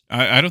us.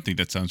 I don't think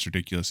that sounds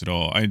ridiculous at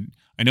all.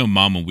 I know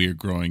Mom, when we were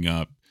growing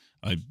up,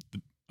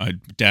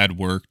 Dad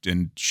worked,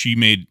 and she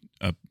made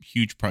a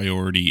huge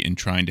priority in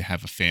trying to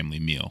have a family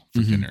meal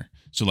for dinner.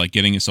 So like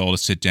getting us all to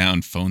sit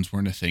down, phones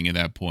weren't a thing at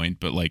that point,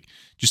 but like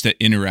just that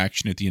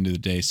interaction at the end of the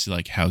day. So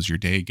like, how's your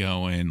day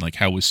going? Like,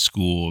 how was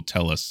school?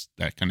 Tell us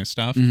that kind of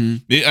stuff.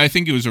 I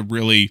think it was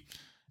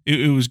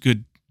it was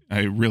good.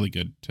 Really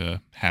good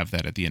to have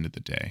that at the end of the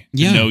day.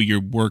 To know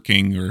you're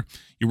working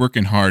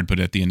hard,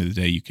 but at the end of the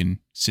day, you can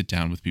sit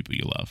down with people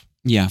you love.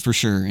 Yeah, for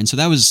sure. And so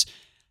that was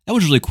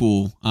really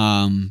cool.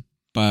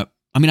 But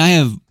I mean, I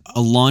have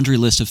a laundry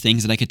list of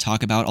things that I could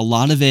talk about. A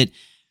lot of it,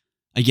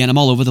 again, I'm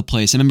all over the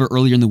place. I remember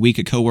earlier in the week,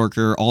 a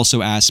coworker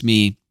also asked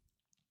me,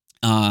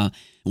 well,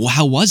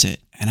 how was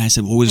it? And I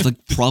said, well, it was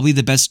like probably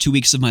the best 2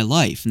 weeks of my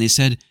life. And they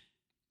said,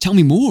 tell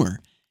me more.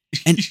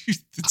 And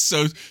it's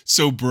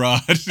so broad.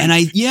 And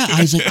I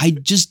was like, I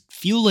just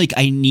feel like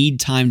I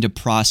need time to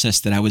process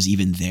that I was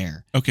even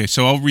there. Okay,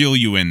 so I'll reel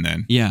you in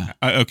then. Yeah.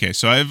 Okay,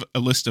 so I have a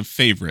list of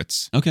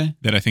favorites. Okay.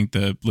 That I think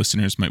the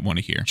listeners might want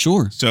to hear.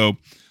 Sure. So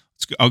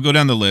I'll go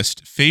down the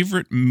list.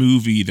 Favorite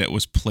movie that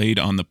was played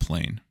on the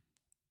plane?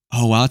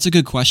 Oh, wow, that's a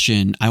good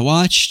question. I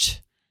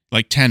watched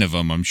like 10 of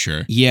them, I'm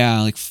sure.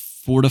 Yeah, like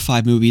 4 to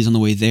 5 movies on the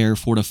way there,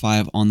 4 to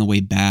 5 on the way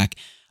back.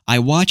 I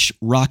watched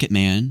Rocket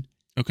Man.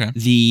 Okay.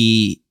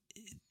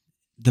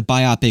 The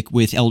biopic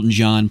with Elton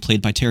John, played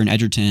by Taron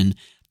Egerton.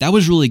 That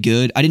was really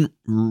good. I didn't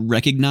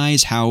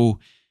recognize how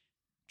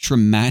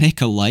traumatic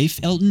a life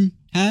Elton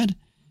had.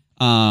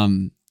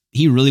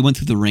 He really went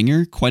through the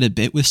ringer quite a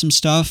bit with some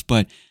stuff,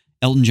 but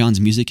Elton John's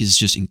music is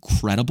just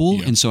incredible.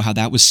 Yeah. And so how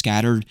that was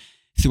scattered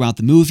throughout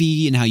the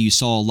movie and how you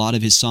saw a lot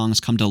of his songs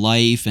come to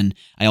life. And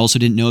I also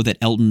didn't know that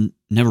Elton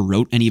never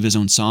wrote any of his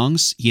own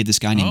songs. He had this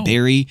guy named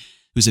Barry,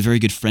 who was a very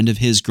good friend of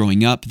his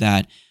growing up,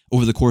 that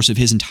over the course of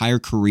his entire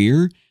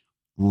career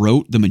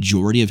wrote the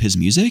majority of his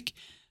music.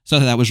 So I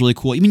thought that was really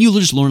cool. I mean, you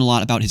just learn a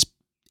lot about him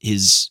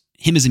as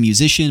a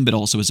musician, but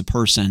also as a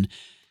person.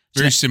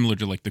 Very similar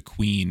to like the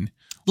Queen.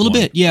 A little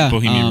bit, yeah.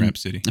 Bohemian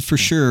Rhapsody. For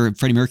sure,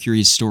 Freddie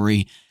Mercury's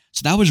story.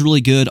 So that was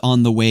really good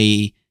on the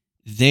way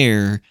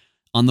there.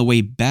 On the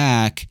way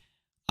back,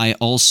 I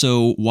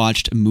also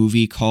watched a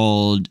movie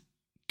called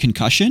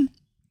Concussion,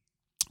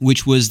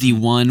 which was the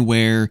one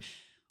where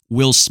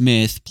Will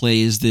Smith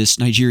plays this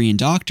Nigerian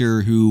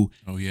doctor who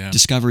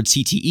discovered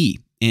CTE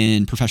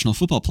in professional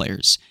football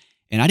players.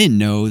 And I didn't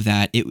know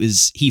that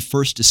he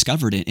first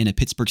discovered it in a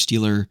Pittsburgh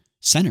Steelers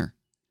center.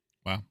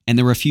 Wow. And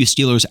there were a few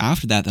Steelers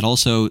after that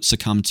also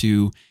succumbed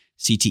to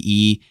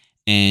CTE.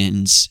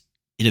 And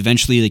it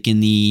eventually, like in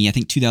the, I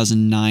think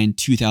 2009,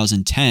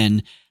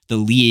 2010, the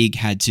league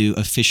had to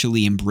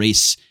officially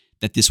embrace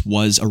that this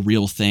was a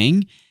real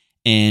thing.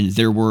 And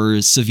there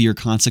were severe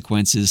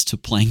consequences to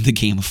playing the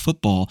game of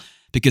football,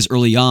 because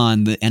early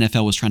on, the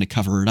NFL was trying to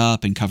cover it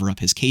up and cover up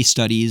his case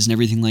studies and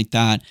everything like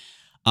that.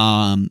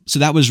 So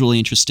that was really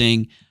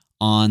interesting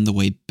on the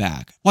way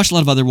back. Watched a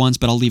lot of other ones,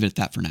 but I'll leave it at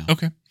that for now.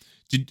 Okay.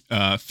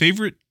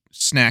 Favorite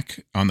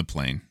snack on the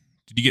plane?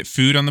 Did you get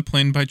food on the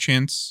plane by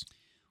chance?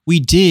 We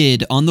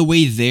did. On the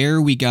way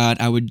there, we got,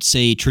 I would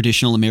say,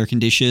 traditional American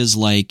dishes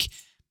like,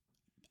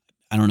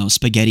 I don't know,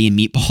 spaghetti and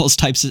meatballs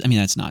types of, I mean,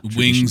 that's not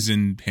wings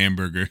and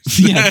hamburgers.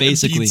 Yeah,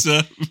 basically.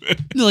 Pizza.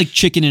 Like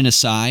chicken and a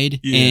side.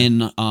 Yeah.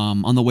 And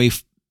on the way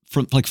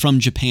from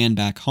Japan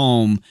back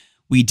home,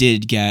 we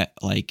did get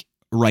like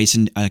rice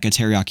and like a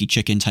teriyaki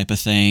chicken type of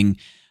thing.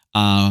 So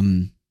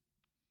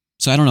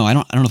I don't know. I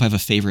don't know if I have a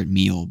favorite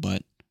meal,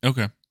 but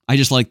okay. I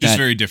just like that. It's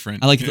very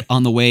different. I like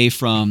on the way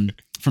from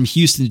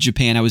Houston to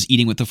Japan, I was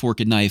eating with a fork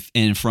and knife,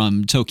 and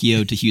from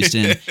Tokyo to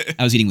Houston,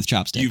 I was eating with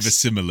chopsticks. You've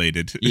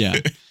assimilated. Yeah.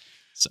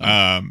 So.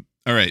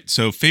 All right.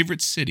 So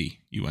favorite city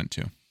you went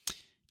to?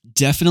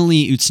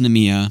 Definitely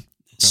Utsunomiya. Okay.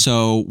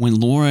 So when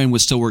Lauren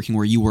was still working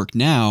where you work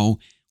now,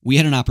 we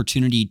had an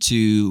opportunity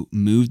to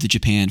move to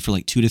Japan for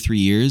like 2 to 3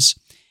 years,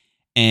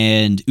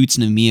 and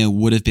Utsunomiya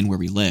would have been where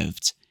we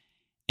lived.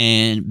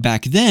 And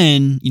back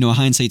then,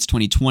 hindsight's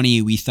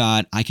 2020, we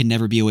thought I could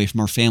never be away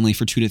from our family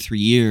for 2 to 3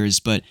 years.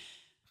 But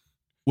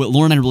what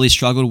Lauren and I really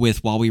struggled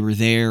with while we were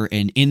there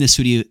and in the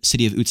city of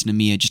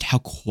Utsunomiya, just how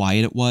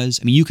quiet it was.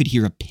 I mean, you could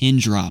hear a pin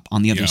drop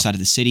on the other side of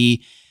the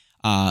city.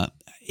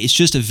 It's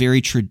just a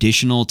very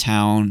traditional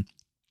town.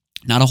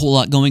 Not a whole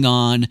lot going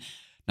on.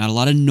 Not a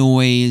lot of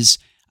noise.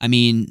 I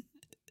mean,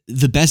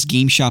 the best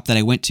game shop that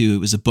I went to, it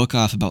was a book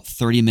off about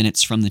 30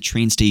 minutes from the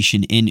train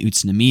station in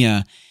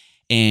Utsunomiya.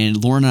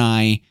 And Lauren and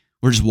I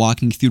were just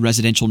walking through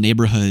residential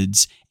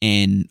neighborhoods.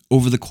 And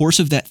over the course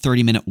of that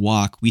 30-minute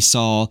walk, we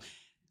saw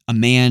a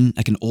man,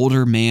 like an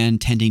older man,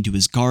 tending to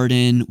his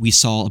garden. We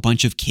saw a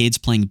bunch of kids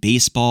playing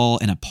baseball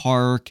in a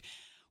park.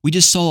 We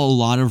just saw a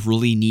lot of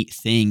really neat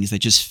things that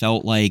just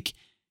felt like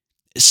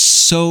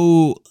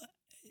so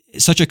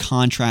such a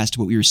contrast to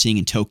what we were seeing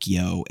in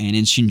Tokyo and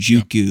in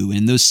Shinjuku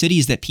and those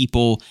cities that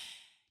people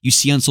you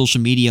see on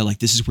social media, like,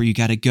 this is where you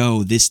got to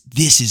go. This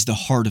is the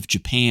heart of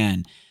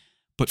Japan.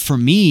 But for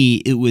me,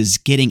 it was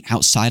getting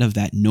outside of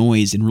that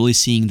noise and really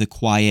seeing the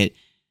quiet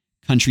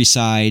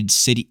countryside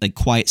city, like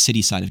quiet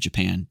city side of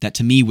Japan. That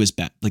to me was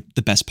like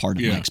the best part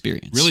of my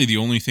experience. Really, the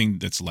only thing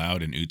that's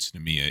loud in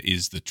Utsunomiya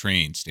is the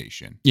train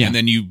station. Yeah. And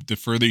then the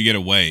further you get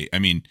away, I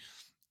mean,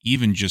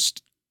 even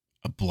just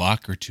a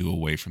block or two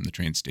away from the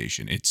train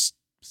station, it's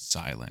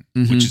silent,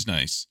 which is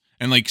nice.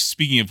 And like,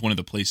 speaking of one of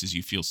the places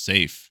you feel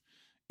safe,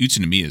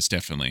 Utsunomiya is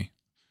definitely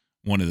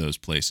one of those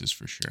places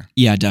for sure.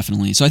 Yeah,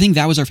 definitely. So I think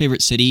that was our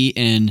favorite city.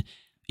 And,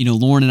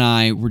 Lauren and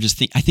I were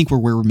just I think we're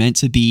where we're meant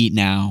to be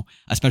now,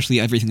 especially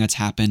everything that's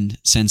happened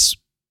since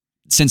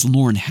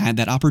Lauren had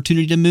that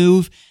opportunity to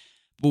move.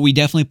 But we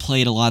definitely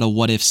played a lot of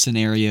what if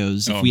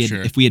scenarios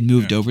if we had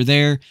moved over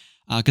there,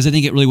 because I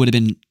think it really would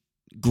have been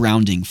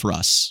grounding for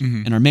us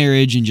in our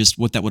marriage and just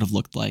what that would have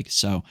looked like.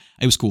 So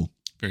it was cool.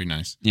 Very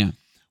nice. Yeah.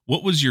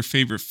 What was your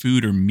favorite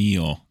food or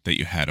meal that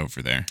you had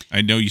over there?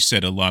 I know you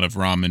said a lot of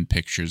ramen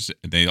pictures.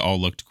 They all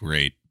looked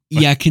great.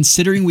 Yeah,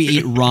 considering we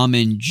ate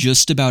ramen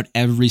just about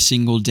every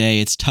single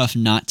day, it's tough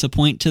not to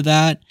point to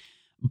that.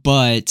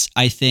 But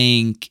I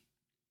think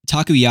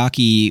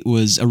takoyaki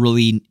was a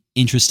really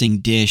interesting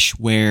dish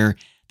where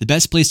the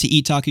best place to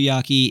eat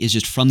takoyaki is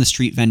just from the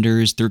street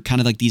vendors. They're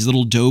kind of like these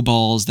little dough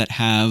balls that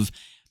have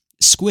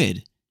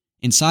squid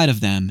inside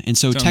of them. And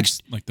so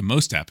sounds like the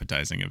most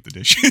appetizing of the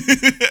dish.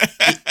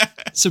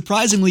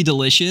 Surprisingly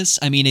delicious.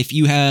 I mean, if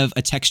you have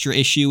a texture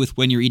issue with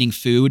when you're eating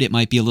food, it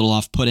might be a little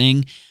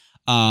off-putting.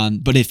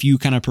 But if you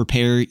kind of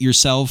prepare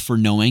yourself for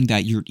knowing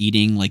that you're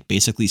eating like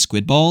basically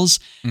squid balls,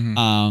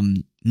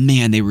 man,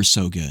 they were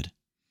so good.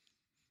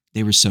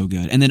 They were so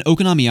good. And then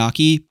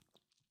okonomiyaki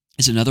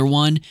is another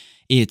one.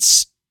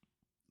 It's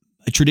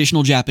a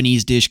traditional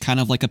Japanese dish, kind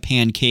of like a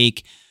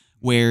pancake,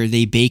 where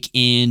they bake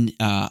in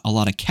a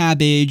lot of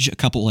cabbage, a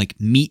couple like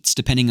meats,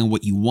 depending on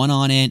what you want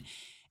on it,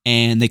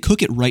 and they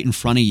cook it right in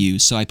front of you.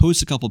 So I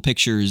posted a couple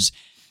pictures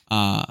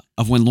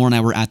of when Lauren and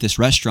I were at this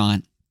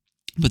restaurant,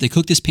 but they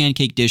cook this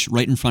pancake dish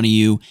right in front of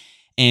you,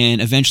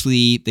 and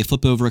eventually they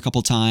flip over a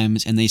couple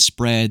times and they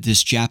spread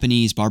this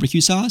Japanese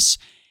barbecue sauce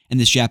and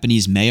this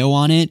Japanese mayo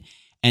on it.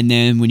 And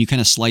then when you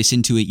kind of slice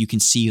into it, you can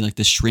see like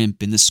the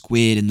shrimp and the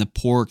squid and the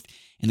pork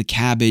and the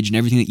cabbage and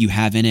everything that you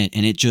have in it.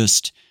 And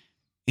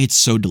it's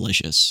so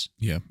delicious.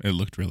 Yeah, it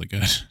looked really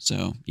good.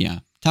 So yeah,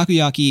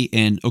 takoyaki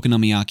and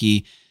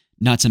okonomiyaki,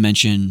 not to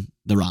mention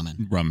the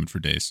ramen. Ramen for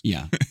days.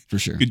 Yeah, for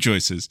sure. Good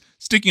choices.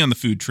 Sticking on the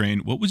food train,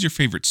 what was your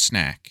favorite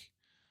snack?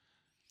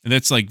 And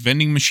that's like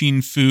vending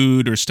machine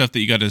food or stuff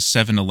that you got at a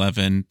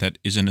 7-Eleven that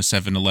isn't a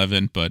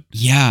 7-Eleven, but...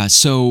 Yeah,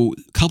 so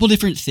a couple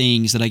different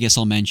things that I guess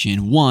I'll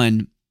mention.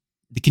 One,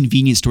 the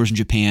convenience stores in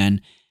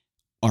Japan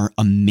are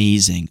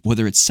amazing.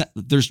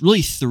 There's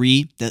really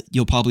three that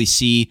you'll probably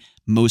see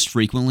most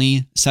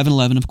frequently.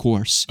 7-Eleven, of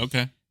course.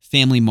 Okay.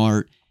 Family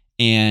Mart,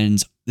 and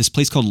this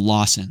place called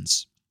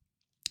Lawson's.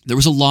 There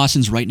was a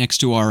Lawson's right next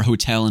to our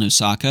hotel in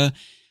Osaka.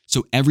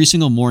 So every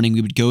single morning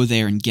we would go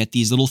there and get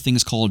these little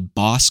things called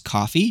Boss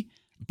coffee.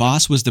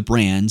 Boss was the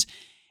brand,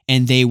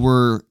 and they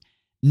were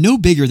no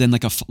bigger than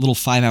like a little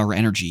 5-hour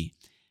energy,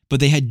 but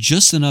they had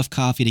just enough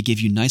coffee to give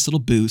you a nice little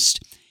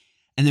boost.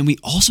 And then we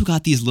also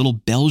got these little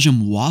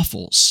Belgium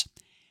waffles.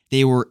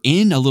 They were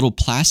in a little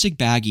plastic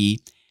baggie.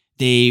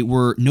 They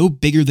were no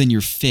bigger than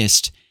your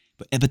fist,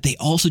 but they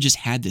also just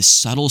had this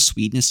subtle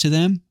sweetness to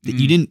them that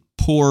you didn't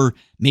pour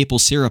maple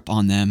syrup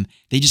on them.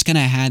 They just kind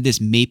of had this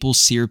maple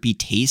syrupy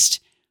taste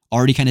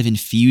already kind of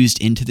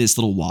infused into this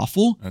little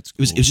waffle. That's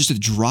cool. It was just a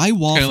dry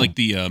waffle. Kind of like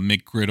the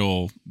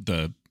McGriddle,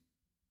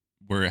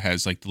 where it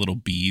has like the little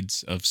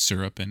beads of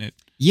syrup in it.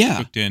 Yeah.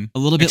 Cooked in. A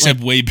little bit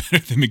except way better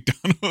than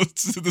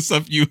McDonald's, the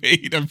stuff you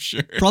ate, I'm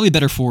sure. Probably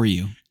better for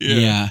you.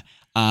 Yeah.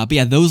 But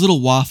yeah, those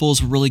little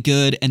waffles were really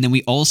good. And then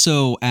we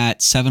also at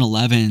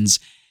 7-Elevens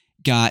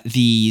got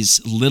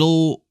these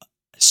little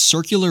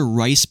circular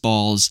rice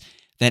balls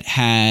that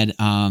had,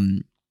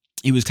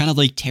 it was kind of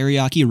like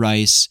teriyaki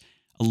rice,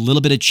 a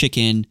little bit of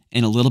chicken,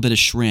 and a little bit of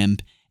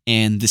shrimp,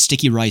 and the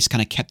sticky rice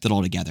kind of kept it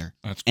all together.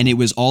 That's cool. And it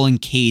was all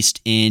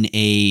encased in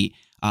a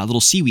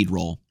little seaweed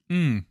roll.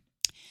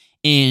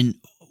 And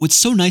what's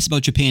so nice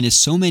about Japan is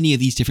so many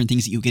of these different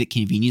things that you get at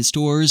convenience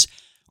stores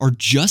are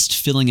just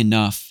filling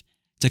enough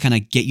to kind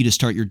of get you to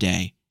start your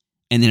day.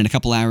 And then in a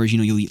couple hours,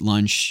 you'll eat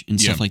lunch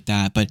and stuff like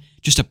that. But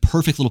just a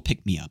perfect little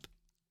pick-me-up.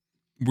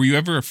 Were you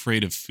ever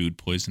afraid of food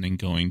poisoning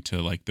going to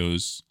like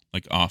those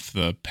like off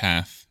the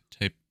path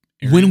type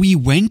areas? When we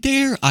went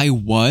there, I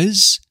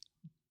was.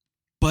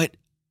 But,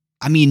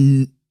 I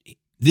mean,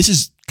 this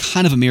is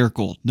kind of a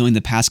miracle knowing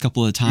the past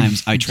couple of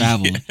times I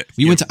traveled.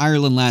 We went to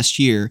Ireland last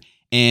year,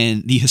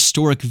 and the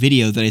historic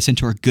video that I sent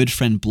to our good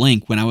friend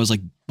Blink when I was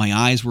like, my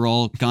eyes were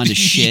all gone to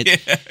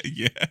shit.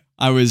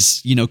 I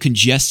was,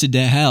 congested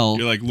to hell.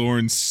 You're like,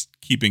 Lauren's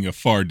keeping a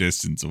far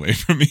distance away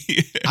from me.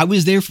 I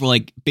was there for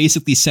like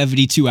basically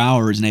 72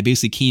 hours, and I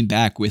basically came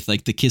back with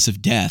like the kiss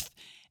of death.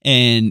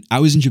 And I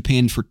was in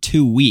Japan for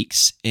 2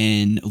 weeks,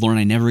 and Lauren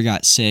and I never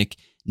got sick,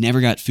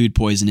 never got food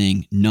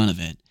poisoning, none of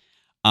it.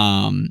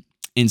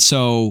 And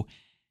so,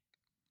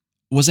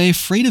 was I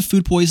afraid of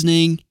food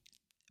poisoning?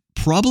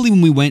 Probably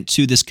when we went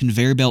to this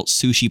conveyor belt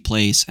sushi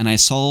place, and I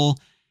saw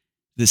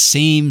the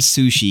same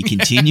sushi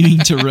continuing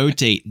to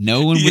rotate.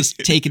 No one was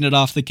taking it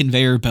off the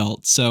conveyor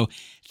belt. So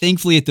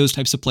thankfully at those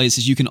types of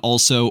places, you can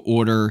also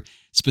order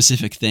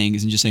specific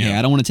things and just say, hey,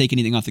 I don't want to take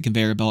anything off the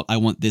conveyor belt. I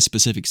want this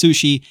specific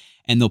sushi.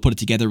 And they'll put it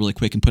together really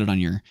quick and put it on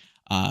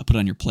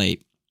your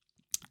plate.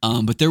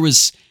 But there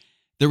was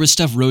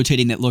stuff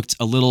rotating that looked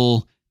a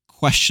little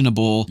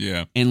questionable.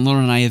 Yeah. And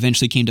Lauren and I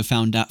eventually came to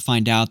find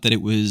out that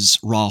it was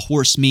raw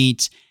horse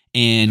meat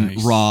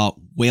and raw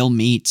whale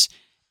meat.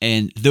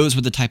 And those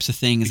were the types of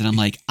things that I'm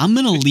like, I'm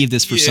going to leave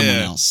this for someone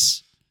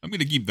else. I'm going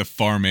to keep the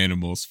farm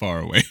animals far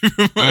away.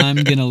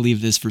 I'm going to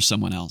leave this for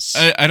someone else.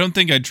 I don't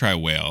think I'd try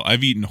whale.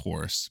 I've eaten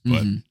horse,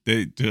 but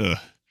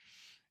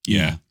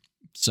yeah.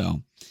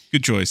 So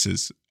good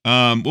choices.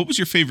 What was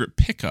your favorite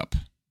pickup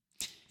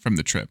from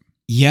the trip?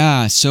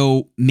 Yeah,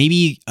 so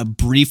maybe a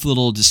brief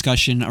little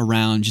discussion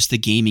around just the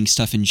gaming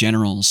stuff in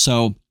general.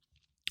 So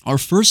our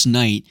first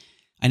night,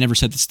 I never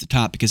said this at the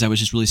top because I was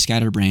just really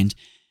scatterbrained.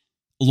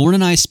 Lauren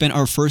and I spent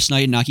our first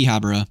night in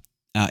Akihabara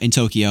in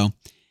Tokyo,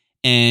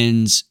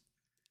 and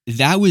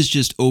that was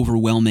just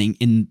overwhelming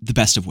in the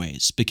best of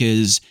ways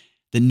because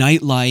the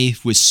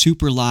nightlife was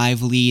super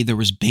lively. There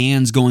was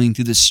bands going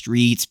through the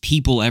streets,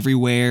 people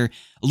everywhere.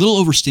 A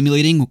little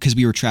overstimulating because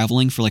we were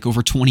traveling for like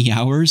over 20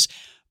 hours,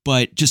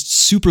 but just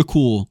super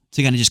cool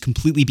to kind of just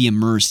completely be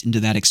immersed into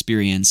that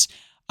experience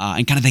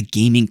and kind of that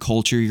gaming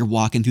culture. You're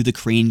walking through the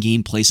crane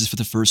game places for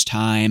the first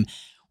time.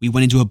 We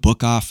went into a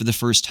book off for the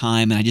first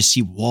time, and I just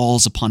see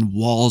walls upon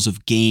walls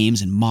of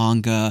games and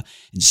manga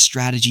and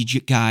strategy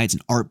guides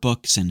and art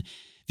books and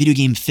video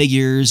game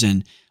figures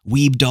and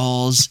weeb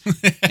dolls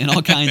and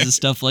all kinds of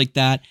stuff like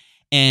that.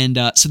 And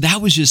so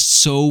that was just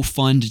so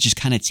fun to just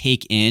kind of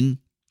take in.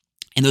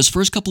 And those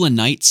first couple of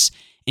nights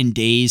and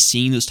days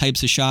seeing those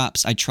types of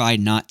shops, I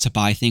tried not to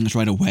buy things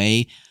right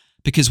away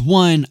because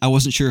one, I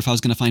wasn't sure if I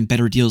was going to find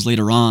better deals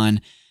later on,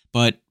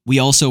 but we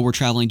also were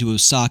traveling to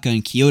Osaka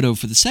and Kyoto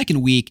for the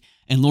second week,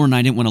 and Lauren and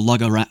I didn't want to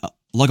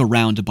lug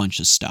around a bunch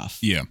of stuff.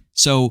 Yeah.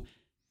 So,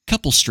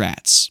 couple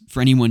strats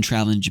for anyone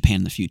traveling to Japan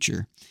in the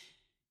future.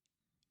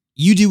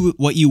 You do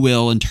what you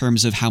will in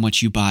terms of how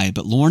much you buy,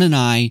 but Lauren and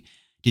I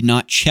did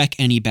not check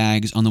any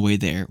bags on the way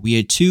there. We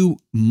had 2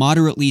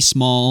 moderately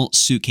small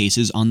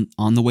suitcases on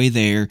the way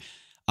there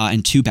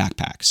and 2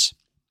 backpacks.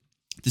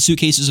 The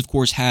suitcases, of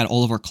course, had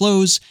all of our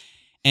clothes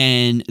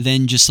and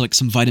then just like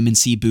some vitamin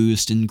C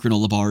boost and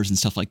granola bars and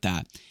stuff like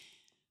that.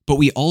 But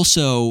we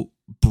also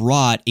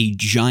brought a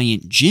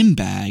giant gym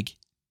bag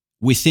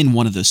within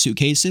one of those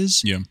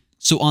suitcases. Yeah.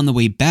 So on the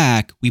way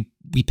back, we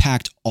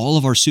packed all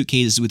of our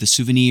suitcases with the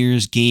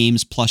souvenirs,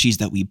 games, plushies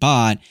that we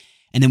bought,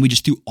 and then we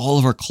just threw all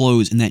of our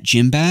clothes in that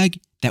gym bag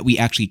that we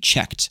actually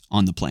checked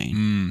on the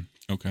plane.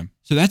 Okay.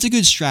 So that's a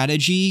good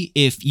strategy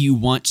if you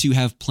want to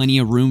have plenty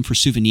of room for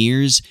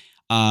souvenirs.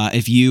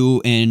 If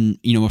you and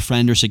a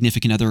friend or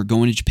significant other are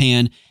going to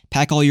Japan,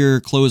 pack all your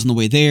clothes on the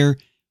way there,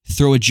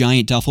 throw a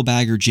giant duffel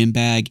bag or gym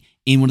bag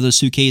in one of those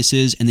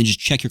suitcases, and then just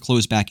check your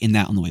clothes back in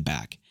that on the way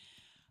back.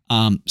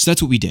 So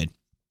that's what we did.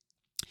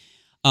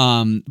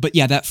 But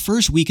yeah, that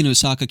first week in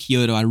Osaka,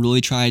 Kyoto, I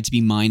really tried to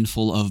be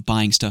mindful of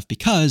buying stuff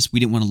because we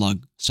didn't want to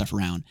lug stuff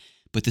around.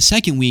 But the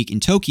second week in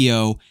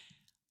Tokyo,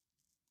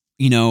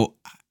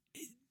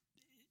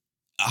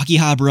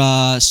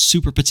 Akihabara,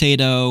 Super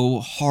Potato,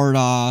 Hard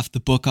Off, the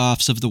book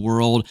offs of the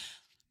world,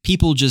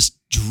 people just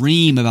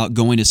dream about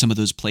going to some of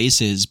those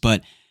places.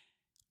 But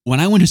when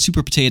I went to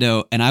Super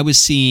Potato and I was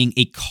seeing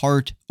a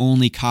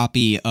cart-only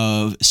copy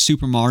of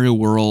Super Mario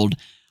World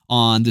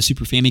on the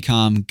Super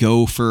Famicom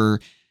go for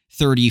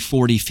 $30,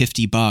 $40,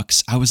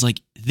 $50, I was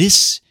like,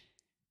 this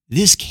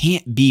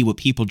can't be what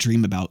people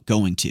dream about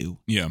going to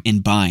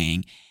and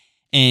buying.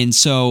 And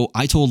so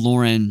I told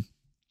Lauren,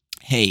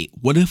 hey,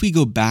 what if we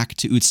go back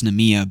to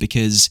Utsunomiya?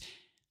 Because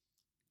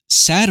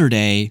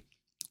Saturday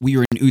we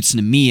were in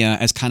Utsunomiya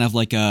as kind of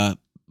like a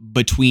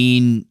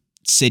between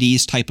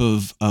cities type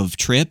of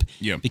trip.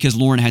 Yeah. Because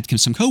Lauren had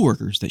some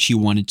coworkers that she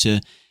wanted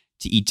to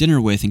eat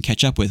dinner with and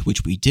catch up with,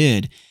 which we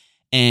did.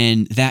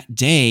 And that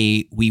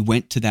day we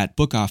went to that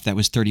book off that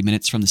was 30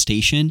 minutes from the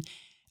station.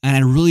 And I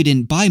really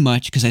didn't buy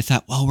much because I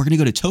thought, well, we're going to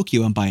go to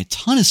Tokyo and buy a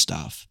ton of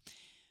stuff.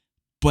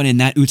 But in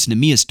that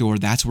Utsunomiya store,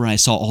 that's where I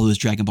saw all those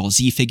Dragon Ball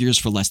Z figures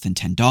for less than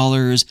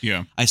 $10.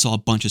 Yeah. I saw a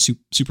bunch of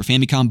Super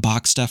Famicom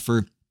box stuff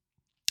for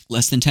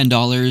less than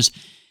 $10.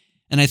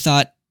 And I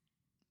thought,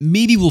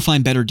 maybe we'll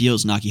find better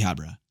deals in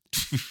Akihabara,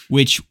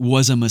 which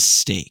was a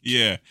mistake.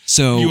 Yeah.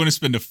 So you want to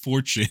spend a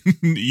fortune.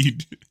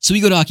 So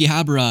we go to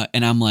Akihabara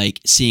and I'm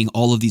like seeing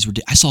all of these.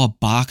 I saw a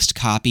boxed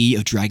copy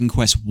of Dragon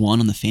Quest 1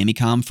 on the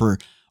Famicom for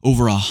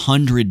over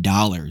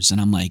 $100.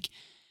 And I'm like,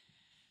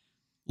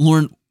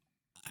 Lauren,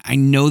 I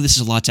know this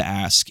is a lot to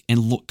ask,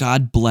 and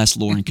God bless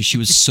Lauren because she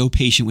was so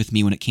patient with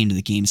me when it came to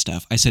the game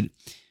stuff. I said,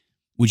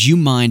 would you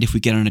mind if we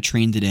get on a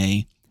train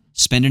today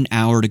spend an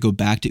hour to go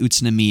back to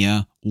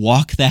Utsunomiya,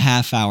 walk the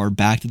half hour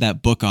back to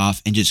that book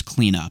off, and just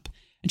clean up.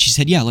 And she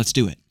said, yeah, let's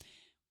do it.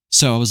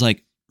 So I was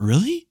like,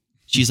 really?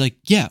 She's like,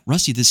 yeah,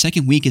 Rusty, the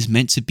second week is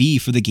meant to be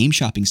for the game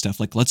shopping stuff.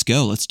 Like, let's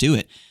go. Let's do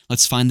it.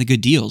 Let's find the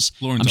good deals.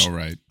 Lauren's all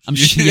right. I'm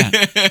sure, yeah.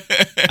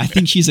 I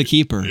think she's a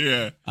keeper.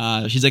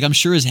 Yeah. She's like, I'm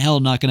sure as hell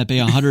not going to pay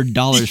 $100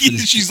 for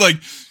this. She's like,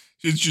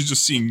 she's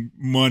just seeing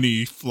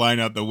money flying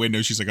out the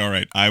window. She's like, all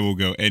right, I will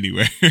go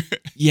anywhere.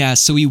 Yeah,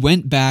 so we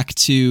went back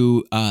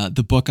to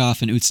the book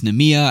off in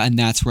Utsunomiya, and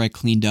that's where I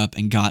cleaned up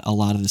and got a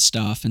lot of the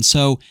stuff. And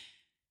so,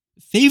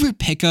 favorite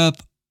pickup,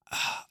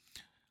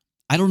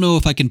 I don't know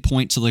if I can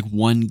point to like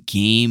one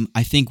game.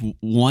 I think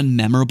one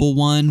memorable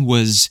one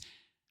was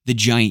the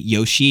giant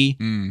Yoshi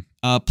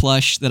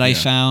plush that I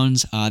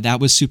found. That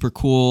was super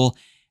cool.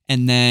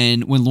 And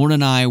then when Lauren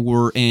and I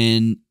were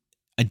in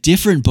a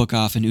different book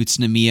off in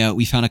Utsunomiya,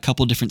 we found a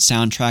couple different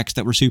soundtracks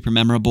that were super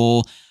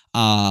memorable,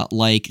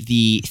 like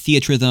the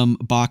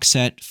Theatrhythm box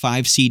set,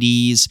 5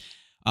 CDs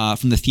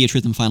from the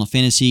Theatrhythm Final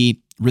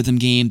Fantasy rhythm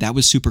game. That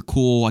was super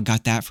cool. I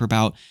got that for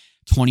about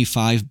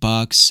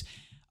 $25.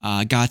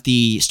 Got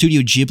the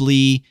Studio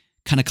Ghibli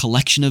kind of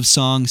collection of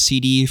songs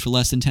CD for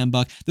less than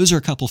 $10. Those are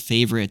a couple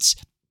favorites.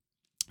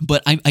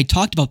 But I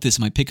talked about this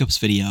in my pickups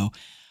video,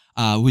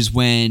 was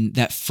when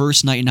that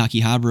first night in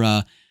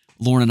Akihabara,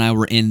 Lauren and I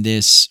were in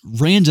this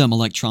random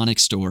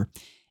electronics store,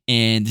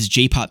 and this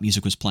J-pop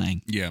music was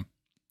playing. Yeah.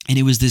 And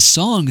it was this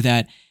song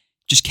that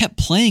just kept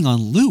playing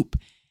on loop,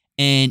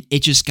 and it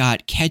just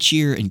got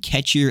catchier and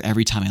catchier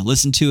every time I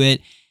listened to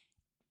it.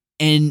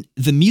 And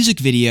the music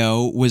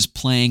video was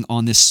playing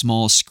on this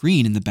small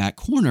screen in the back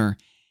corner,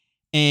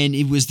 and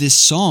it was this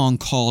song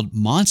called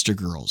Monster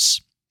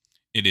Girls.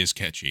 It is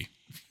catchy.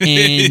 And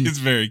it is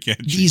very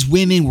catchy. These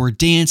women were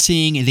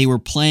dancing, and they were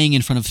playing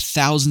in front of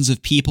thousands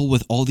of people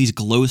with all these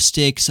glow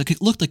sticks. Like,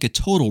 it looked like a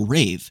total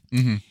rave.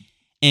 Mm-hmm.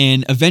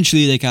 And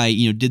eventually, like, I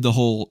did the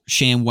whole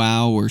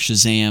ShamWow or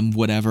Shazam,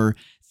 whatever,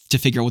 to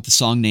figure out what the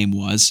song name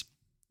was.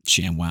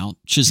 ShamWow,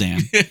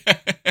 Shazam.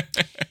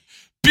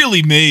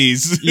 Billy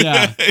Mays.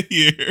 Yeah.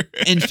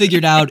 And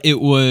figured out it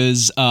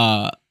was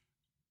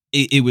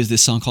it was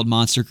this song called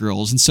Monster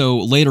Girls. And so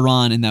later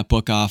on in that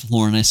book off,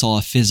 Lauren and I saw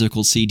a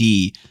physical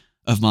CD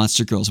of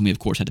Monster Girls, and we of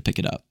course had to pick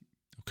it up.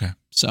 Okay.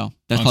 So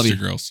that's Monster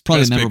probably Girls. a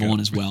Best memorable pickup. one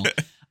as well.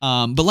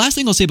 But last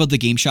thing I'll say about the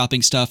game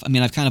shopping stuff, I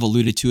mean, I've kind of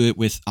alluded to it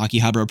with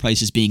Akihabara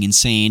prices being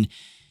insane.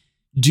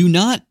 Do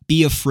not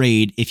be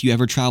afraid if you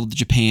ever travel to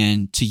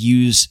Japan to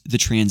use the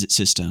transit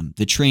system,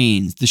 the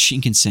trains, the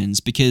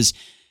Shinkansens, because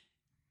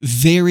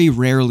very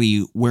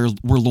rarely were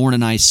Lauren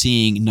and I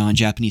seeing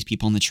non-Japanese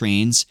people on the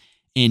trains,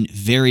 and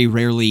very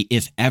rarely,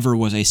 if ever,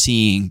 was I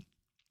seeing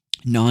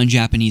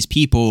non-Japanese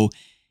people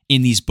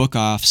in these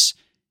book-offs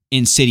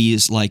in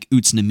cities like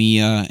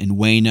Utsunomiya and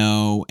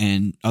Ueno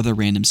and other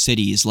random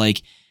cities.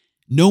 Like,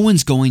 no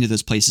one's going to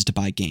those places to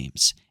buy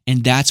games.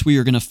 And that's where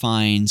you're going to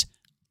find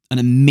an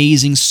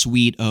amazing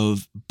suite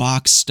of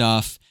box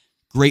stuff,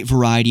 great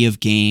variety of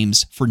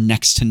games for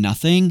next to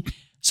nothing.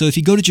 So if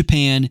you go to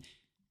Japan,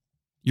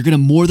 you're going to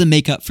more than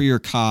make up for your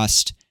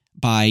cost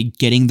by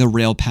getting the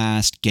rail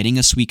pass, getting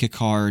a Suica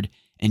card,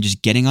 and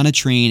just getting on a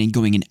train and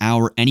going an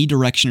hour any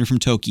direction from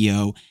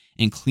Tokyo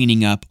and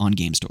cleaning up on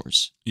game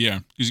stores. Yeah,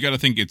 because you got to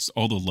think it's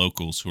all the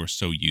locals who are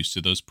so used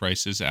to those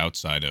prices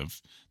outside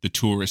of the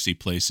touristy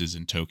places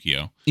in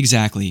Tokyo.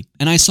 Exactly.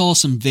 And I saw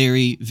some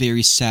very,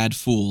 very sad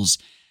fools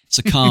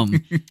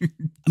succumb.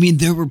 I mean,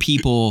 there were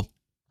people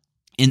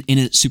in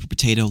a Super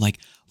Potato like,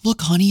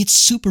 look, honey, it's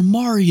Super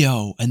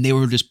Mario. And they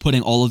were just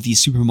putting all of these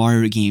Super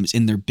Mario games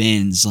in their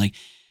bins, like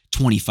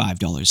 $25,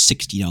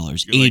 $60,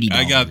 $80.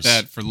 I got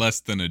that for less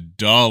than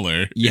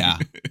 $1. Yeah,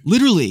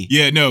 literally.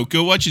 Yeah, no,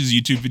 go watch his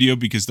YouTube video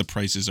because the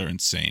prices are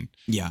insane.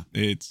 Yeah.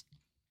 It's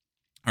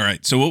all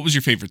right. So what was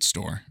your favorite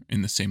store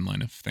in the same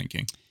line of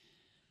thinking?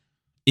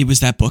 It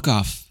was that book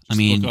off. I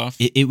mean, Book Off?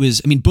 it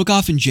was, I mean, book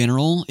off in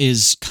general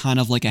is kind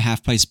of like a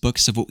half price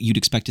books of what you'd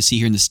expect to see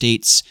here in the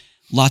States.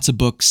 Lots of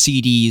books,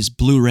 CDs,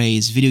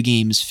 Blu-rays, video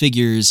games,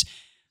 figures,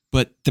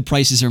 but the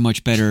prices are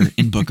much better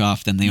in book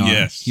off than they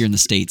are here in the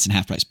States in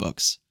half price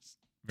books.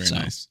 Very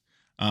nice.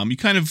 You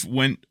kind of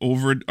went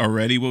over it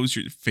already. What was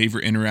your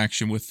favorite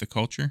interaction with the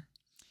culture?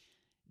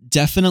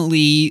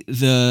 Definitely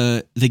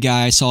the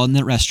guy I saw in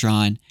that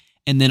restaurant,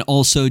 and then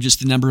also just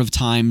the number of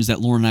times that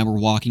Lauren and I were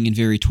walking in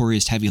very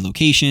tourist-heavy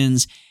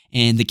locations,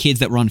 and the kids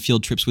that were on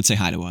field trips would say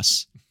hi to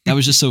us. That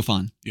was just so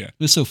fun. Yeah. It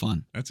was so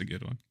fun. That's a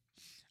good one.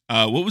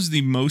 What was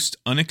the most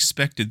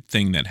unexpected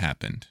thing that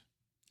happened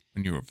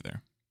when you were over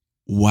there?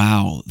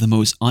 Wow, the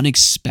most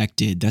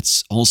unexpected.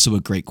 That's also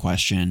a great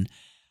question.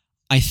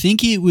 I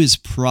think it was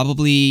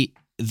probably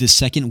the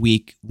second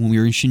week when we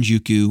were in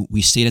Shinjuku.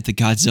 We stayed at the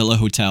Godzilla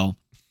Hotel.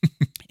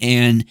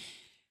 And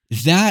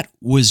that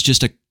was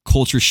just a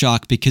culture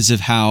shock because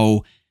of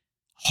how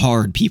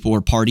hard people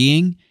were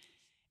partying.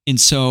 And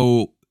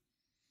so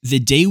the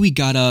day we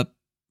got up,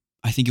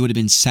 I think it would have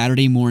been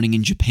Saturday morning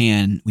in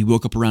Japan. We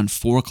woke up around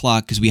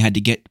 4:00 because we had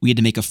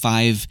to make a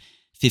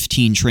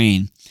 5:15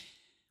 train.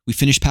 We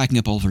finish packing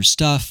up all of our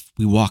stuff.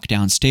 We walk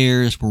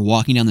downstairs. We're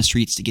walking down the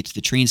streets to get to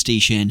the train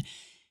station.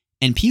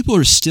 And people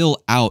are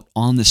still out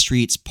on the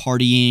streets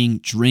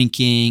partying,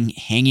 drinking,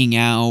 hanging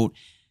out,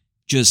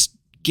 just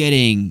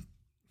getting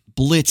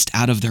blitzed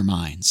out of their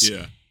minds.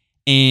 Yeah.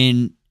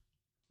 And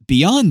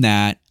beyond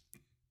that,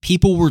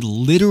 people were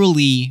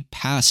literally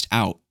passed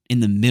out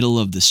in the middle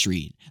of the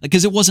street.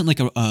 Because it wasn't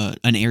like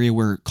an area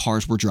where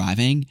cars were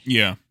driving.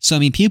 Yeah. So, I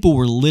mean, people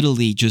were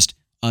literally just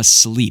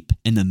asleep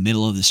in the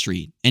middle of the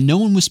street. And no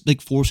one was like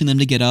forcing them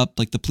to get up.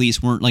 Like the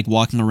police weren't like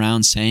walking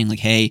around saying like,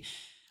 hey,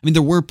 I mean,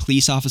 there were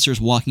police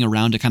officers walking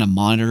around to kind of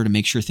monitor to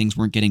make sure things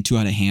weren't getting too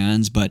out of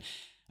hands. But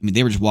I mean,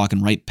 they were just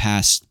walking right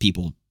past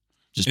people.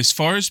 Just as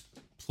far as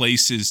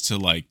places to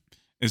like,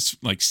 as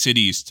like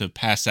cities to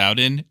pass out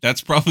in,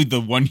 that's probably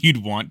the one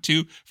you'd want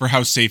to for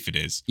how safe it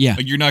is. Yeah.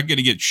 Like you're not going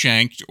to get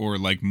shanked or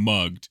like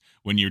mugged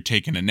when you're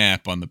taking a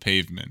nap on the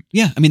pavement.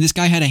 Yeah. I mean, this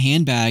guy had a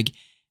handbag,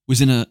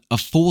 was in a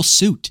full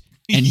suit,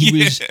 and he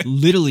was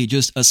literally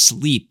just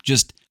asleep,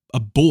 just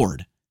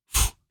bored,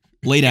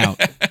 laid out,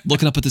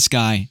 looking up at the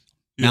sky,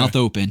 mouth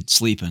open,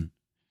 sleeping.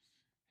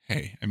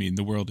 Hey, I mean,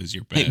 the world is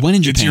your bed. Hey, when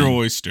in Japan. It's your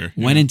oyster.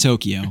 When in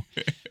Tokyo.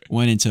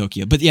 When in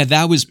Tokyo. But yeah,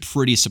 that was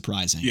pretty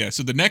surprising. Yeah,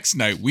 so the next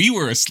night we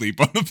were asleep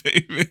on the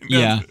pavement.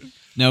 Yeah.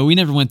 No, we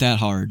never went that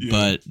hard, Yeah.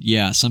 but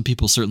yeah, some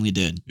people certainly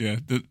did. Yeah,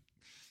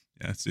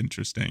 that's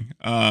interesting.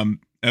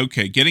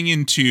 Okay, getting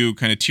into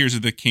kind of Tears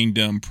of the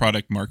Kingdom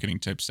product marketing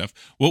type stuff.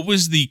 What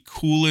was the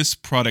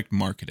coolest product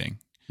marketing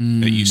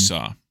that you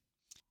saw?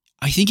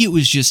 I think it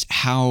was just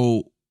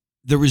how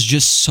there was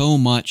just so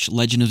much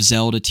Legend of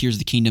Zelda, Tears of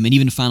the Kingdom, and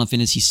even Final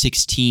Fantasy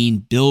 16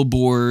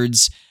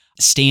 billboards,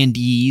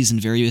 standees, and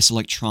various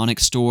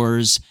electronic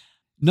stores.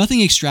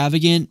 Nothing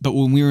extravagant, but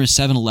when we were in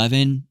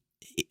 7-Eleven,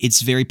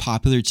 it's very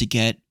popular to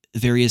get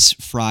various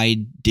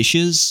fried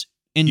dishes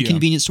in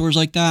convenience stores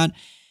like that.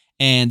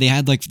 And they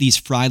had like these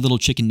fried little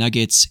chicken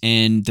nuggets,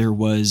 and there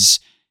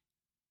was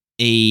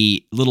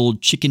a little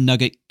chicken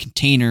nugget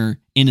container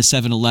in a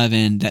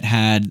 7-Eleven that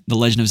had The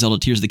Legend of Zelda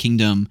Tears of the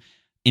Kingdom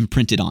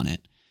imprinted on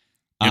it.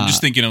 I'm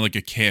just thinking of like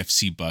a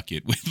KFC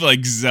bucket with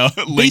like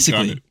Zelda link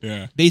on it.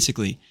 Yeah.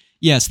 Basically.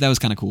 Yeah, so that was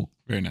kind of cool.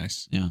 Very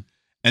nice. Yeah.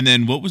 And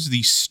then what was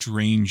the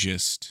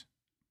strangest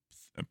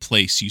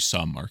place you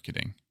saw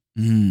marketing?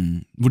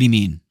 What do you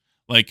mean?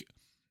 Like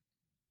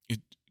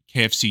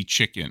KFC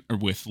chicken or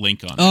with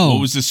link on it. Oh. What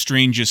was the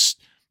strangest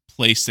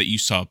place that you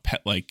saw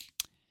like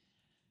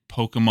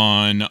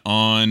Pokemon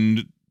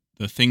on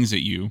the things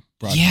that you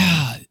brought?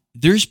 Yeah,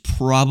 there's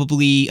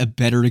probably a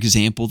better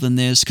example than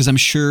this, because I'm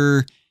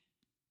sure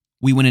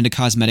we went into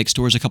cosmetic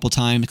stores a couple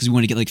times because we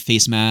wanted to get like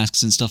face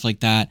masks and stuff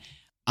like that.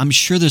 I'm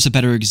sure there's a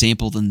better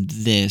example than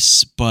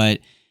this, but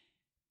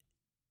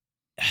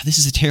this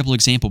is a terrible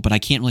example, but I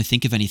can't really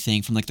think of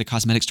anything from like the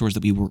cosmetic stores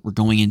that we were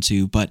going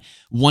into. But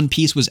One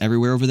Piece was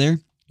everywhere over there.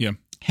 Yeah.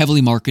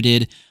 Heavily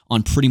marketed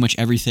on pretty much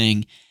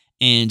everything.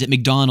 And at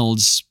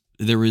McDonald's,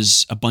 there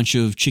was a bunch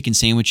of chicken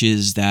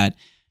sandwiches that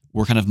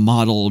were kind of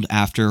modeled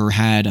after, or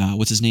had,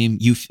 what's his name?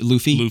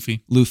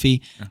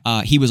 Luffy.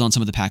 Yeah. He was on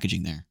some of the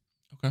packaging there.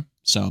 Okay.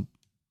 So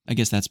I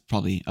guess that's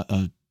probably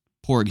a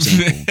poor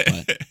example.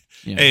 But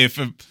yeah. Hey,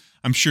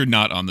 I'm sure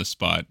not on the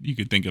spot. You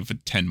could think of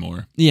 10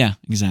 more. Yeah,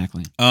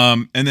 exactly.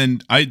 And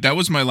then that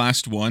was my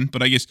last one,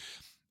 but I guess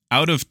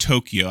out of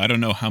Tokyo, I don't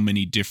know how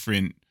many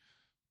different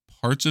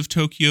parts of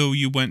Tokyo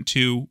you went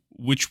to.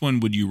 Which one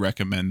would you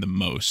recommend the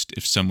most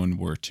if someone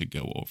were to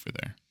go over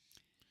there?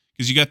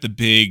 Because you got the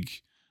big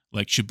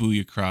like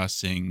Shibuya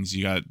crossings,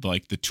 you got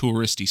like the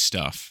touristy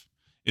stuff.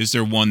 Is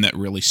there one that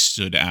really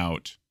stood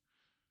out?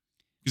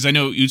 Because I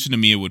know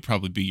Utsunomiya would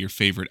probably be your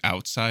favorite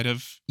outside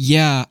of.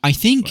 Yeah, I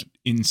think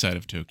inside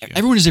of Tokyo.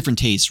 Everyone has different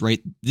tastes,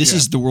 right? This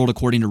is the world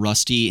according to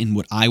Rusty, and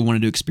what I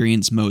wanted to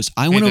experience most.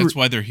 That's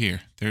why they're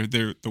here. They're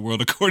the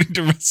world according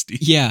to Rusty.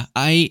 Yeah,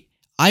 I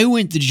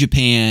went to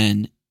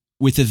Japan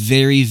with a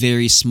very,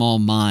 very small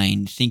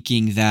mind,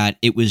 thinking that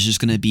it was just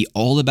going to be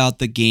all about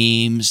the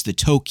games, the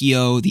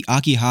Tokyo, the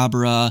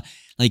Akihabara.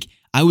 Like,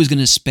 I was going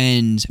to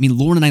spend,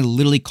 Lauren and I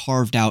literally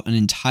carved out an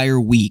entire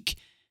week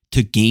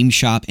to game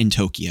shop in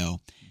Tokyo.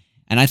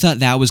 And I thought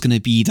that was going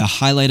to be the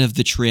highlight of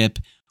the trip,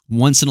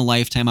 once in a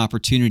lifetime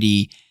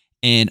opportunity.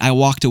 And I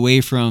walked away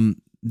from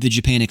the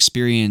Japan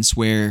experience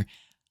where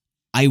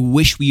I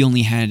wish we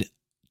only had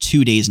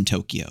 2 days in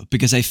Tokyo,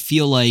 because I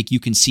feel like you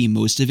can see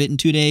most of it in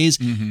 2 days.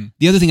 Mm-hmm.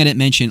 The other thing I didn't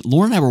mention,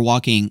 Lauren and I were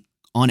walking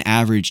on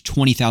average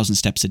 20,000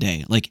 steps a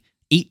day, like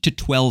 8 to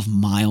 12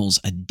 miles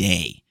a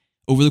day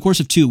over the course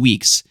of 2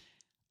 weeks.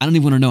 I don't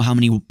even want to know how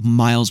many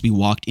miles we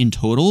walked in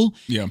total.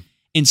 Yeah.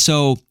 And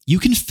so you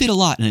can fit a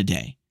lot in a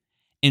day.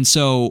 And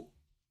so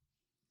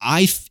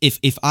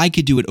if I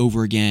could do it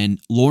over again,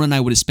 Lauren and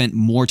I would have spent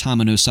more time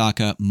in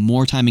Osaka,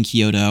 more time in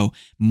Kyoto,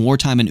 more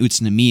time in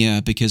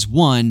Utsunomiya, because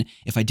one,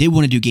 if I did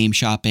want to do game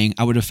shopping,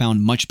 I would have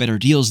found much better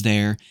deals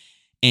there.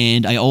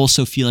 And I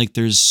also feel like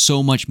there's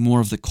so much more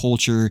of the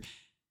culture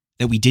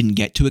that we didn't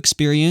get to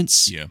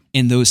experience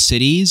in those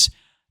cities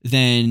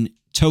than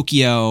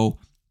Tokyo.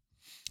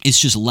 It's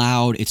just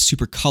loud. It's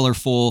super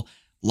colorful.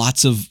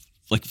 Lots of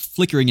like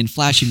flickering and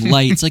flashing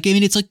lights. Like, I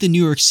mean, it's like the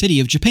New York City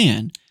of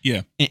Japan.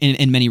 Yeah.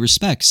 In many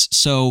respects.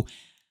 So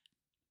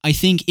I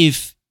think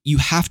if you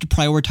have to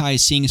prioritize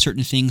seeing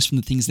certain things from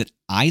the things that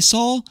I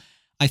saw,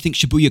 I think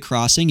Shibuya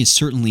Crossing is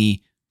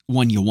certainly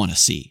one you want to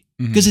see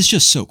because it's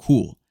just so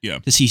cool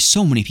to see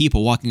so many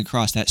people walking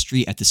across that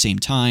street at the same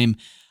time.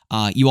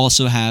 You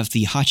also have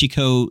the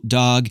Hachiko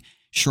dog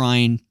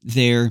shrine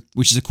there,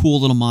 which is a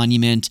cool little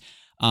monument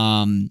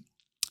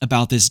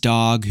about this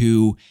dog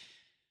who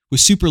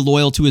was super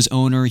loyal to his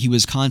owner. He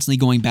was constantly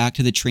going back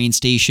to the train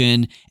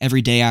station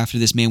every day after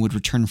this man would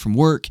return from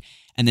work.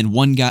 And then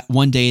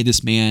one day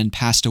this man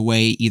passed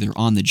away either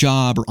on the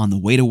job or on the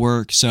way to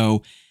work.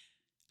 So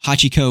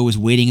Hachiko was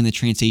waiting in the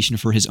train station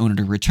for his owner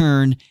to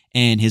return,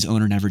 and his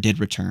owner never did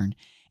return.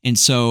 And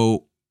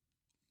so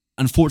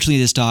unfortunately,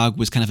 this dog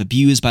was kind of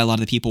abused by a lot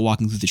of the people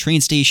walking through the train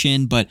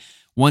station. But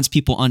once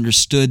people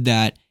understood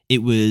that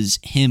it was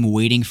him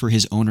waiting for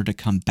his owner to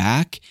come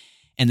back,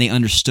 and they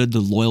understood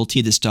the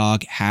loyalty this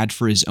dog had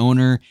for his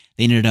owner,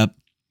 they ended up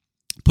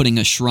putting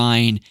a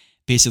shrine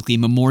basically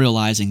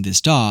memorializing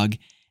this dog.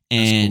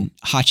 And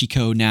cool.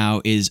 Hachiko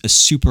now is a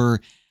super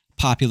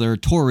popular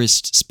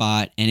tourist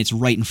spot, and it's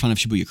right in front of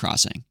Shibuya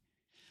Crossing.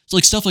 So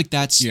like stuff like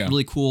that's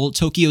really cool.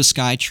 Tokyo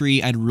Sky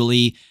Tree, I'd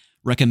really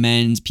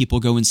recommend people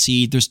go and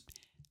see. There's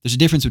a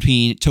difference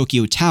between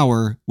Tokyo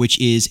Tower, which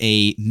is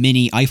a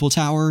mini Eiffel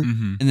Tower,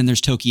 and then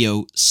there's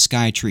Tokyo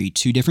Sky Tree,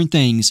 two different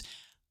things.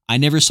 I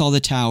never saw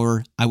the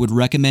tower. I would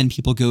recommend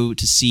people go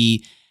to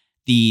see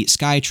the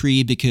Sky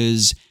Tree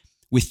because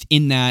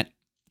within that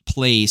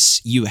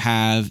place, you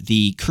have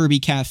the Kirby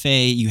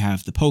Cafe, you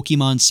have the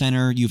Pokemon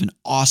Center, you have an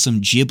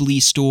awesome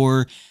Ghibli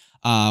store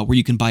where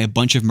you can buy a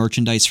bunch of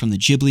merchandise from the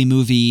Ghibli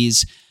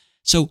movies.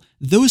 So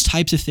those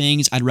types of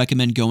things I'd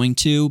recommend going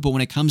to, but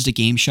when it comes to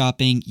game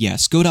shopping,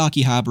 yes, go to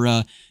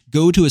Akihabara,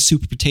 go to a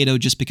Super Potato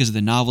just because of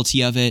the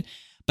novelty of it,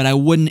 but I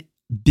wouldn't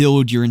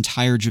build your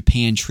entire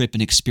Japan trip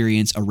and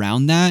experience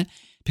around that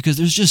because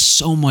there's just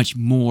so much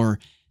more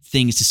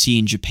things to see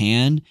in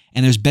Japan,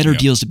 and there's better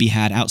deals to be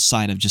had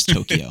outside of just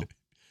Tokyo.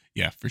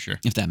 Yeah, for sure.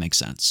 If that makes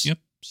sense. Yep.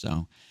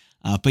 So,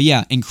 but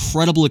yeah,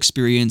 incredible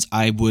experience.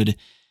 I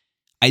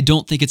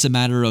don't think it's a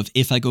matter of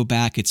if I go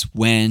back, it's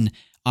when.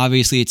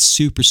 Obviously, it's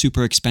super,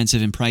 super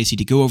expensive and pricey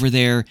to go over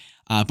there.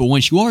 But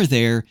once you are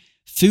there,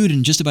 food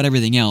and just about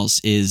everything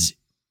else is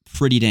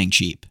pretty dang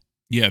cheap.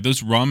 Yeah,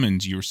 those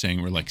ramens you were saying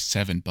were like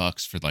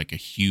 $7 for like a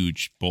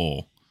huge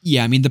bowl.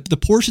 Yeah, I mean, the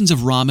portions of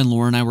ramen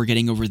Laura and I were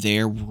getting over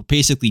there were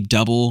basically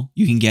double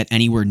you can get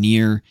anywhere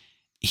near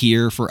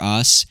here for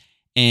us.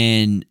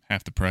 And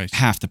half the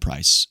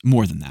price,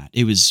 more than that.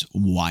 It was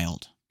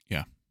wild.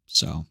 Yeah.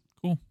 So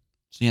cool.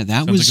 So yeah,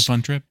 Sounds like a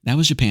fun trip. That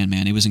was Japan,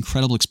 man. It was an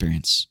incredible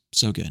experience.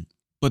 So good.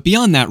 But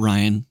beyond that,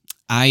 Ryan,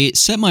 I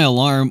set my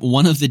alarm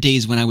one of the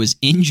days when I was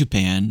in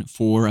Japan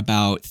for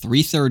about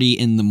 3:30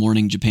 in the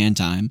morning Japan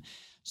time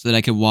so that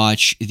I could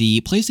watch the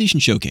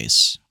PlayStation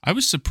Showcase. I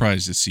was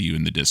surprised to see you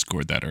in the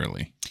Discord that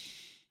early.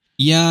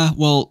 Yeah,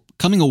 well,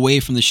 coming away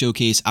from the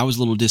showcase, I was a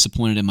little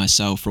disappointed in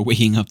myself for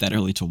waking up that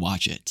early to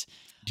watch it.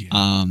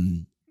 Yeah.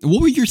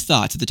 What were your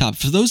thoughts at the top?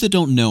 For those that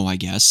don't know, I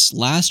guess,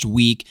 last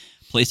week,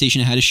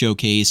 PlayStation had a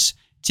showcase.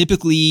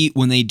 Typically,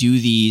 when they do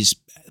these,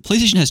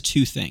 PlayStation has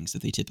two things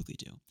that they typically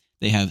do.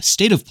 They have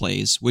State of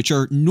Plays, which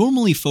are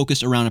normally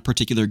focused around a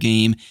particular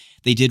game.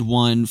 They did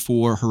one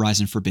for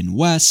Horizon Forbidden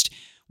West,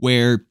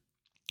 where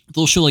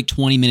they'll show like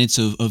 20 minutes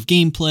of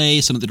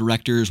gameplay. Some of the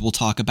directors will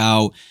talk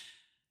about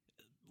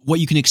what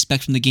you can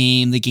expect from the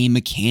game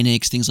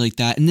mechanics, things like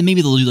that. And then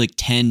maybe they'll do like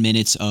 10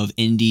 minutes of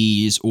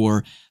indies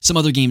or some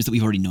other games that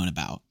we've already known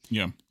about.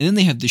 Yeah. And then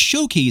they have the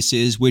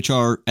showcases, which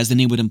are, as the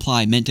name would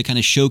imply, meant to kind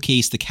of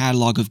showcase the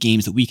catalog of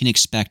games that we can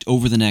expect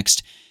over the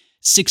next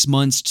 6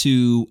 months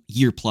to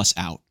year plus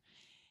out.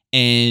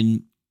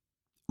 And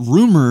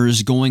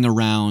rumors going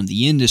around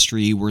the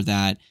industry were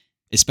that,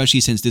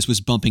 especially since this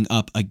was bumping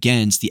up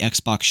against the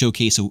Xbox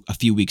showcase a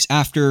few weeks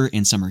after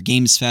and Summer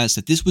Games Fest,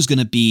 that this was going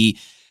to be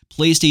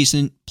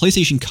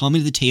PlayStation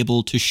coming to the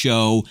table to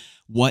show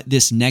what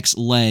this next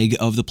leg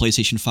of the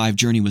PlayStation 5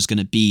 journey was going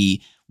to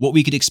be, what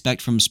we could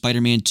expect from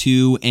Spider-Man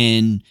 2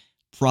 and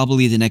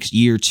probably the next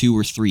year, 2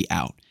 or 3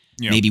 out.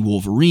 Yeah. Maybe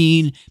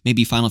Wolverine,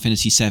 maybe Final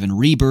Fantasy VII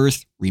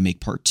Rebirth,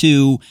 Remake Part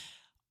 2,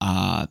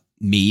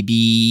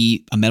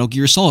 maybe a Metal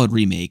Gear Solid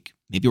remake.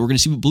 Maybe we're going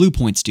to see what Blue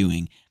Point's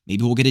doing.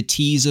 Maybe we'll get a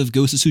tease of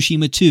Ghost of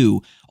Tsushima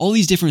 2. All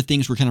these different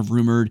things were kind of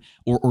rumored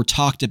or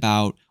talked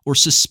about or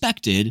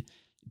suspected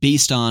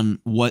based on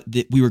what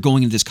we were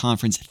going into this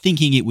conference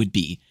thinking it would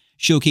be,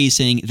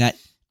 showcasing that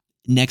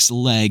next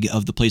leg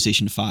of the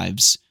PlayStation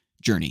 5's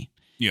journey.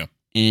 Yeah.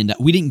 And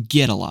we didn't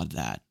get a lot of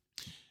that.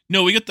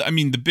 No, we got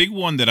the big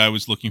one that I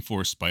was looking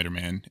for is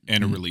Spider-Man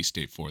and a release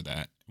date for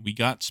that. We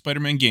got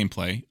Spider-Man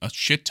gameplay, a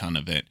shit ton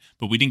of it,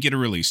 but we didn't get a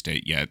release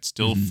date yet.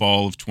 Still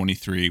fall of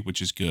 23,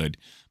 which is good.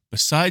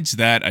 Besides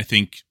that, I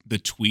think the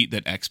tweet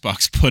that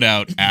Xbox put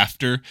out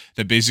after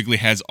that basically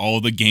has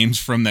all the games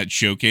from that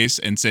showcase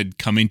and said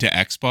coming to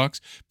Xbox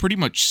pretty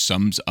much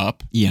sums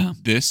up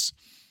this.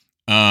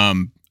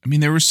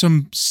 There were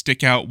some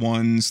stick out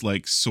ones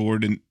like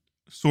Sword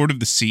Sword of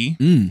the Sea,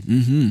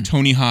 Mm-hmm.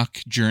 Tony Hawk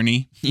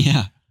Journey.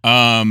 Yeah.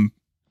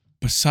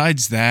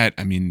 Besides that,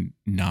 I mean,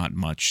 not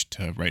much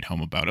to write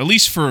home about. At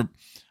least for,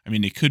 I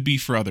mean, it could be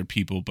for other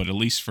people, but at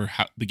least for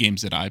the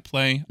games that I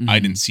play, I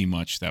didn't see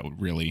much that would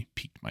really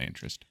pique my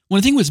interest.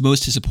 One thing was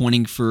most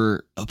disappointing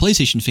for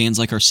PlayStation fans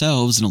like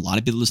ourselves, and a lot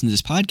of people listen to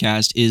this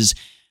podcast, is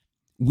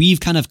we've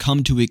kind of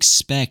come to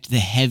expect the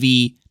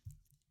heavy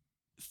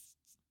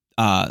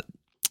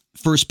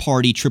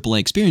first-party AAA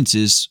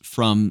experiences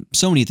from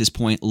Sony at this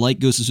point, like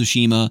Ghost of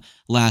Tsushima,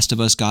 Last of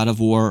Us, God of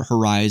War,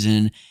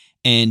 Horizon,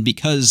 and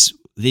because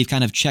they've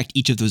kind of checked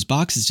each of those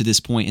boxes to this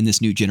point in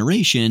this new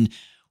generation,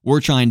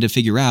 we're trying to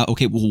figure out,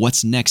 okay, well,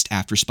 what's next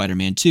after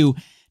Spider-Man 2?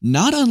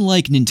 Not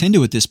unlike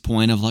Nintendo at this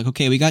point of like,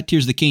 okay, we got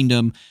Tears of the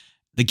Kingdom,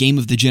 the game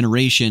of the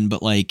generation,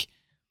 but like,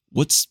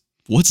 what's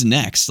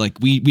next? Like,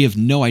 we have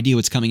no idea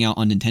what's coming out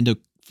on Nintendo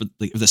for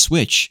the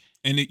Switch.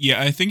 And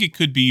I think it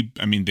could be,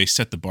 I mean, they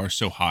set the bar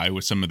so high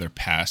with some of their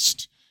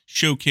past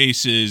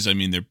showcases. I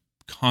mean, they're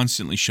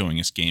constantly showing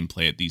us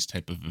gameplay at these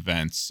type of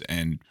events.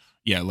 And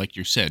yeah, like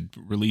you said,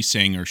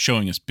 releasing or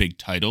showing us big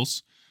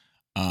titles.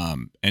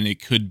 And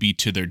it could be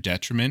to their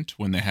detriment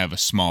when they have a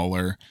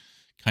smaller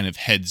kind of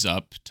heads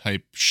up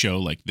type show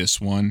like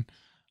this one,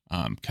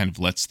 kind of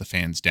lets the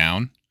fans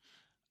down.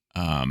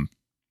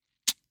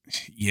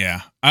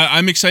 Yeah,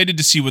 I'm excited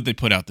to see what they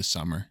put out this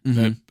summer.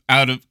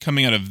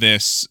 Coming out of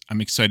this,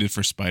 I'm excited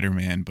for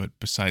Spider-Man, but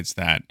besides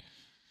that,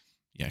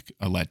 yeah,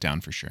 a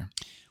letdown for sure.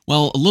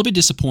 Well, a little bit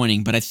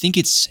disappointing, but I think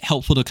it's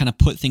helpful to kind of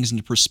put things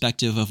into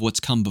perspective of what's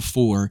come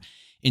before.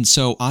 And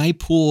so I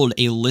pulled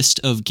a list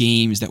of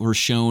games that were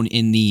shown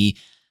in the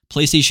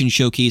PlayStation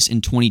Showcase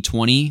in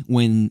 2020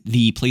 when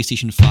the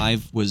PlayStation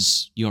 5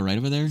 was... You all right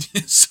over there?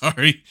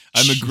 Sorry,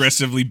 I'm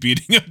aggressively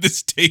beating up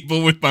this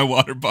table with my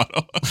water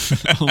bottle.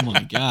 Oh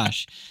my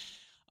gosh.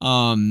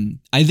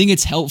 I think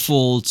it's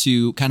helpful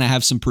to kind of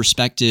have some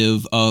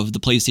perspective of the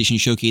PlayStation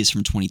Showcase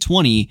from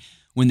 2020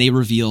 when they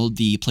revealed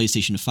the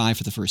PlayStation 5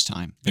 for the first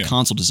time, the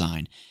console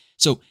design.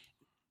 So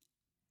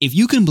if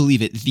you can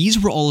believe it,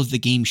 these were all of the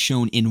games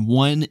shown in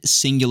one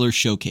singular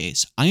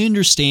showcase. I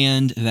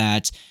understand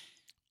that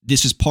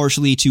this was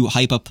partially to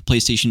hype up the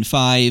PlayStation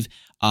 5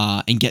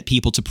 and get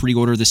people to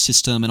pre-order the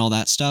system and all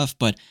that stuff,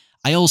 but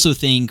I also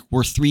think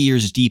we're 3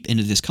 years deep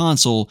into this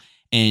console,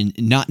 and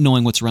not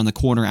knowing what's around the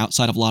corner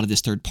outside of a lot of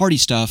this third-party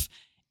stuff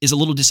is a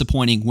little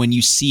disappointing when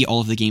you see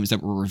all of the games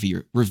that were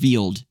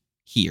revealed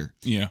here.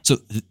 Yeah. So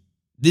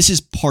this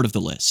is part of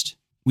the list.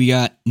 We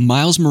got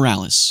Miles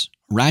Morales,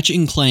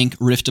 Ratchet & Clank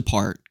Rift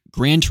Apart,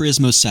 Gran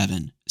Turismo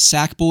 7,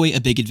 Sackboy: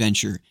 A Big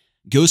Adventure,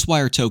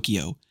 Ghostwire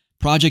Tokyo,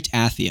 Project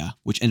Athia,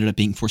 which ended up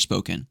being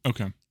Forspoken,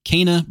 Okay.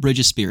 Kena: Bridge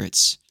of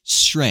Spirits,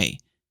 Stray,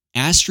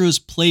 Astro's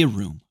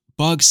Playroom,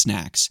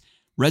 Bugsnax,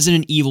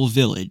 Resident Evil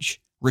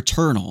Village,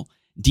 Returnal,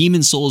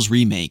 Demon's Souls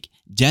Remake,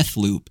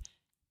 Deathloop,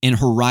 and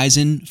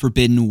Horizon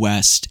Forbidden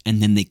West,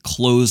 and then they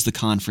close the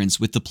conference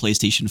with the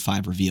PlayStation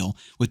 5 reveal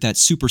with that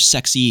super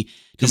sexy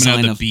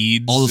design of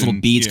beads all those little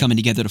beads coming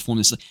together to form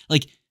this.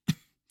 Like,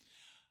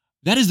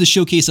 that is the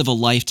showcase of a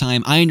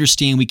lifetime. I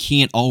understand we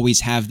can't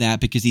always have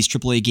that because these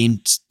AAA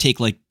games take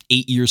like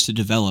 8 years to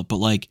develop, but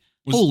like,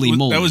 holy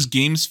moly. That was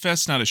Games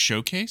Fest, not a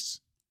showcase?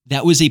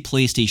 That was a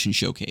PlayStation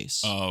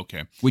showcase. Oh,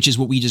 okay. Which is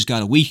what we just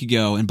got a week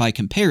ago, and by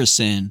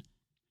comparison,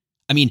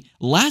 I mean,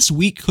 last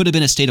week could have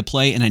been a state of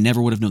play, and I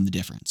never would have known the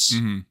difference.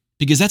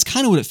 Because that's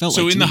kind of what it felt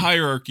like. So in the me.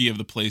 hierarchy of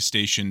the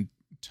PlayStation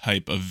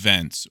type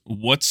events,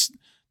 what's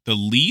the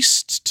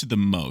least to the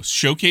most?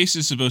 Showcase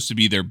is supposed to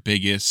be their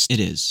biggest. It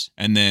is.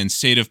 And then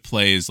state of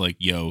play is like,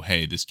 yo,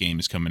 hey, this game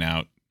is coming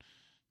out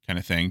kind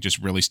of thing. Just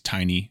really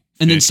tiny.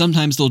 And then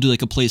sometimes they'll do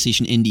like a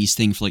PlayStation Indies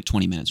thing for like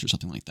 20 minutes or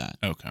something like that.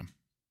 Okay.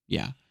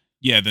 Yeah.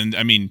 Yeah, then,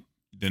 I mean,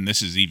 then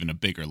this is even a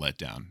bigger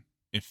letdown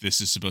if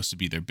this is supposed to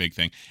be their big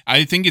thing.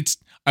 I think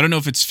I don't know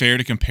if it's fair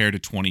to compare to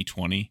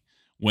 2020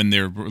 when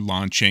they're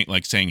launching,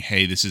 like saying,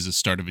 hey, this is the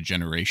start of a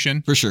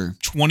generation. For sure.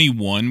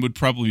 21 would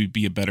probably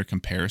be a better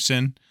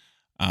comparison.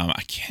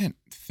 I can't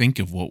think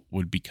of what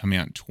would be coming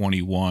out in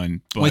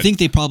 21. But Well, I think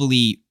they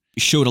probably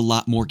showed a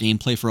lot more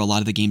gameplay for a lot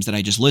of the games that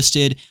I just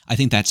listed. I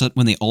think that's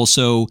when they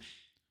also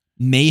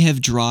may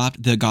have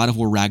dropped the God of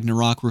War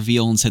Ragnarok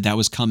reveal and said that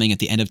was coming at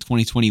the end of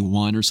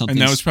 2021 or something.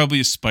 And that was probably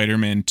a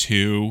Spider-Man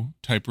 2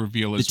 type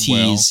reveal as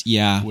well. The tease,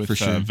 yeah, with for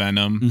sure.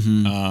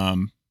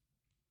 Venom.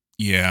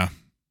 Yeah.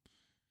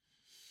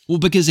 Well,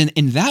 because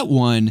in that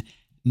one,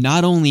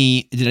 not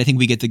only did I think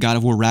we get the God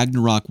of War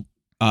Ragnarok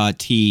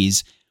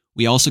tease,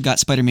 we also got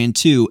Spider-Man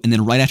 2, and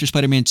then right after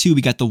Spider-Man 2,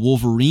 we got the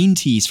Wolverine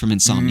tease from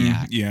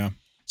Insomniac. Yeah.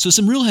 So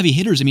some real heavy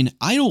hitters. I mean,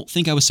 I don't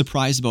think I was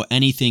surprised about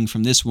anything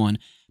from this one,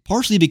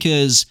 partially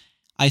because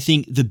I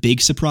think the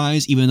big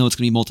surprise, even though it's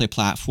going to be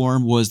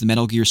multi-platform, was the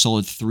Metal Gear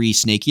Solid 3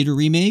 Snake Eater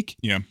remake.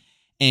 Yeah.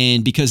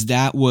 And because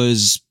that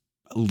was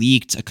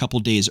leaked a couple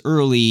days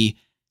early,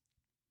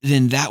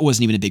 then that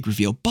wasn't even a big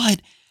reveal.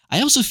 But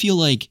I also feel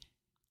like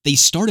they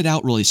started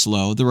out really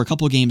slow. There were a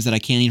couple of games that I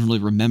can't even really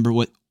remember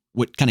what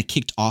kind of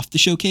kicked off the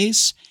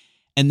showcase.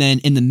 And then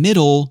in the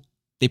middle,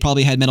 they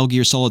probably had Metal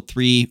Gear Solid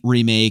 3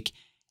 remake.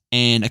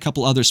 and a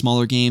couple other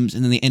smaller games,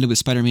 and then they ended with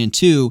Spider-Man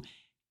 2.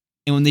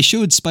 And when they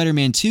showed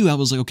Spider-Man 2, I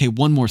was like, okay,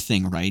 one more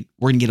thing, right?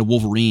 We're going to get a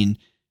Wolverine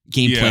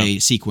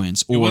gameplay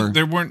sequence.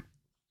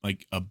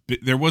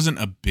 There wasn't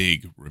a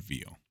big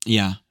reveal.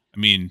 Yeah. I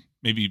mean,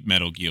 maybe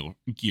Metal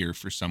Gear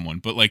for someone,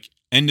 but like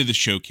end of the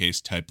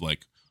showcase type,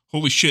 like,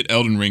 holy shit,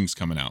 Elden Ring's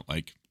coming out.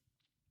 Like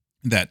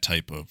that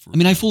type of reveal. I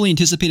mean, I fully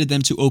anticipated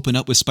them to open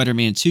up with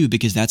Spider-Man 2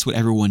 because that's what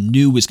everyone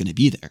knew was going to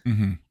be there.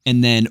 Mm-hmm.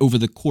 And then over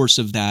the course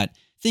of that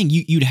thing,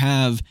 you'd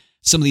have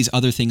some of these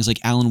other things like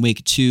Alan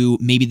Wake 2,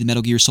 maybe the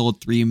Metal Gear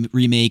Solid 3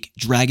 remake,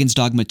 Dragon's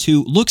Dogma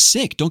 2. Looks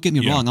sick, don't get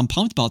me wrong. I'm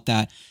pumped about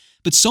that.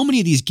 But so many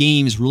of these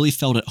games really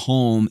felt at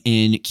home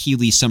in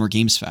Keighley's Summer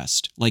Games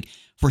Fest. Like,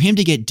 for him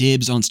to get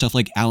dibs on stuff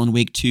like Alan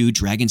Wake 2,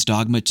 Dragon's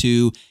Dogma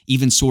 2,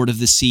 even Sword of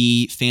the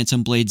Sea,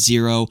 Phantom Blade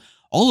 0,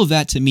 all of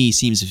that to me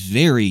seems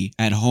very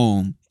at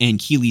home in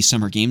Keighley's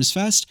Summer Games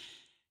Fest.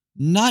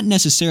 Not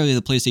necessarily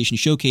the PlayStation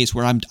Showcase,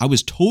 where I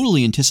was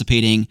totally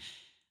anticipating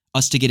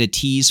us to get a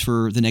tease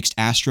for the next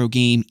Astro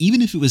game.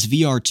 Even if it was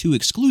VR2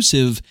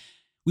 exclusive,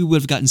 we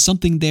would have gotten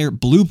something there.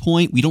 Blue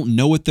Point, we don't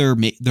know what they're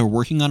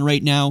working on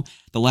right now.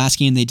 The last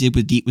game they did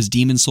was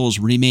Demon's Souls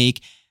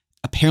Remake.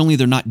 Apparently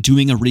they're not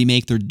doing a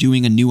remake, they're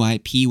doing a new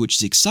IP, which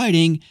is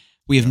exciting.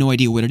 We have no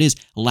idea what it is.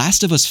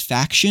 Last of Us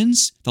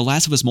Factions, the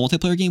Last of Us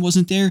multiplayer game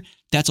wasn't there.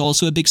 That's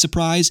also a big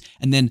surprise.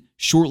 And then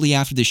shortly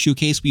after the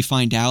showcase, we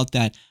find out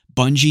that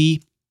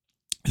Bungie,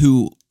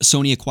 who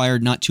Sony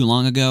acquired not too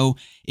long ago,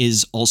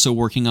 is also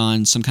working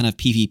on some kind of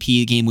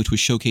PvP game, which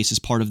was showcased as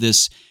part of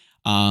this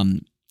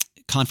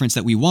conference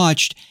that we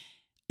watched.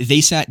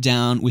 They sat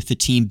down with the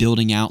team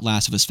building out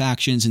Last of Us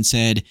Factions and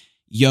said,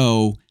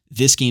 yo,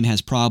 this game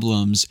has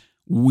problems.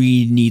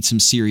 We need some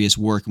serious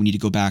work. We need to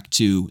go back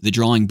to the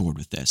drawing board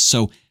with this.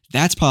 So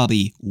that's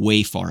probably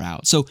way far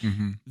out. So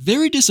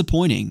very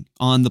disappointing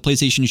on the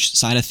PlayStation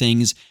side of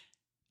things,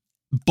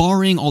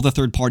 barring all the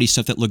third-party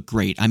stuff that looked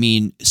great. I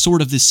mean,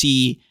 Sword of the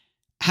Sea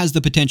has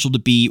the potential to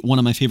be one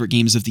of my favorite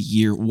games of the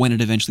year when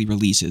it eventually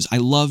releases. I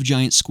love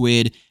Giant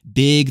Squid,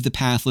 big The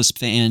Pathless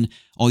fan.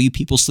 All you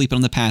people sleeping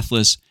on The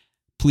Pathless,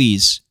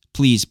 please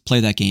play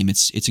that game.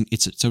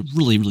 It's a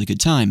really, really good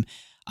time.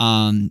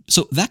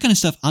 So that kind of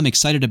stuff I'm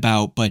excited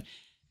about, but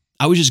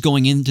I was just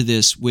going into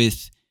this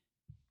with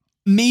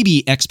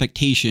maybe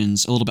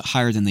expectations a little bit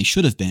higher than they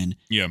should have been.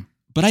 Yeah.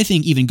 But I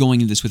think even going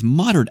into this with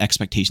moderate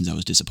expectations, I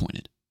was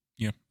disappointed.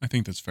 Yeah, I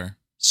think that's fair.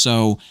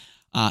 So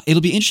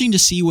it'll be interesting to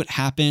see what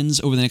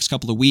happens over the next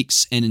couple of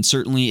weeks. And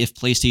certainly if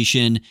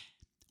PlayStation,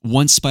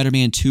 once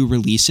Spider-Man 2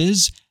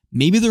 releases,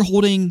 maybe they're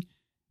holding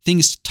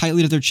things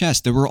tightly to their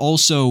chest. There were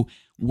also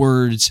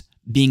words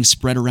being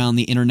spread around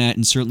the internet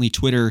and certainly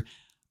Twitter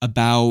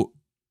about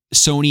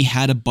Sony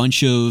had a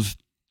bunch of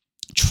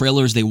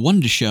trailers they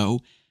wanted to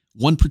show.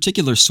 One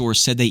particular source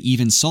said they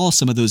even saw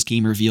some of those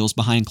game reveals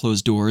behind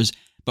closed doors,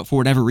 but for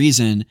whatever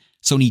reason,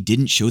 Sony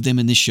didn't show them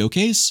in this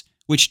showcase,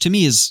 which to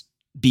me is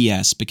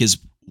BS because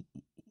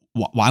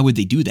why would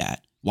they do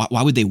that?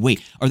 Why would they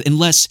wait? Or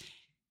unless,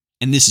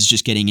 and this is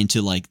just getting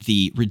into like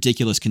the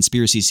ridiculous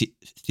conspiracy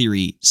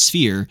theory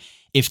sphere,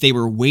 if they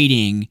were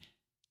waiting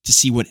to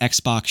see what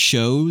Xbox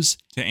shows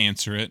to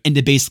answer it and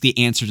to basically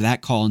answer to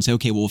that call and say,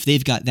 okay, well, if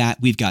they've got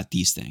that, we've got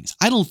these things.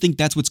 I don't think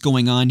that's what's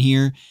going on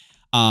here.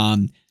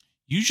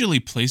 Usually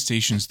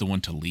PlayStation's the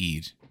one to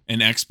lead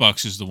and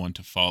Xbox is the one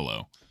to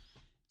follow.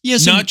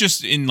 Yes, not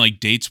just in like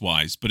dates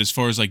wise, but as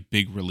far as like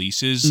big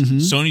releases,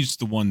 Sony's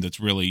the one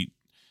that's really,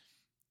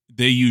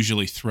 they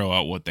usually throw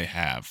out what they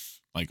have,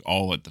 like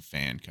all at the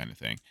fan kind of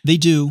thing. They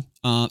do.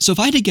 So if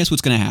I had to guess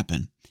what's going to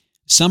happen,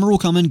 summer will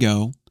come and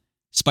go.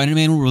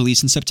 Spider-Man will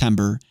release in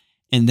September,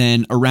 and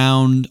then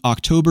around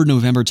October,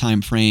 November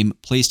timeframe,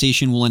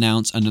 PlayStation will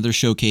announce another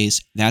showcase.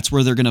 That's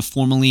where they're going to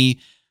formally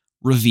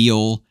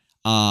reveal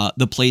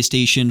the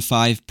PlayStation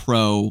 5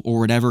 Pro or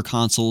whatever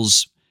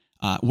consoles,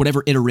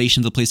 whatever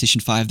iteration of the PlayStation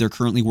 5 they're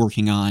currently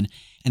working on.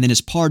 And then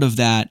as part of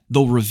that,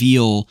 they'll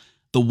reveal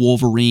the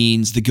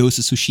Wolverines, the Ghost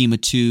of Tsushima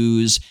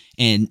 2s,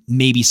 and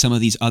maybe some of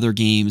these other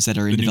games that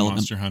are in development.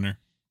 Monster Hunter.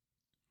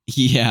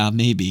 Yeah,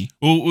 maybe.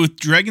 Well, with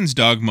Dragon's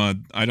Dogma,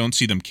 I don't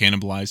see them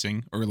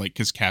cannibalizing, or like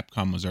because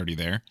Capcom was already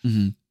there.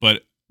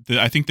 But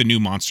I think the new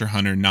Monster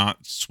Hunter,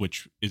 not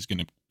Switch, is going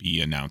to be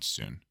announced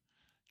soon.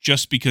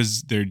 Just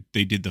because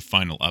they did the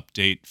final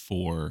update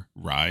for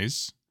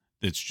Rise,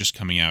 that's just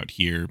coming out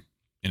here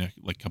in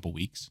a couple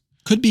weeks.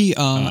 Could be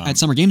at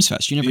Summer Games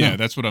Fest. You never know. Yeah,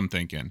 that's what I'm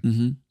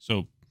thinking.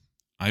 So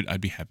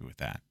I'd be happy with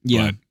that.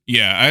 Yeah, but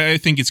yeah, I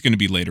think it's going to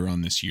be later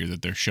on this year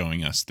that they're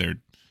showing us their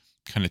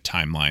kind of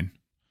timeline.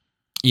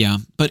 Yeah,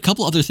 but a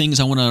couple other things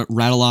I want to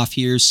rattle off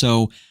here.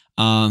 So,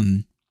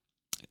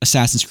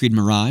 Assassin's Creed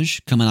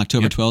Mirage coming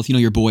October 12th. You know,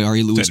 your boy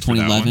Ari Lewis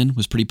 2011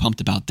 was pretty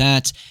pumped about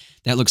that.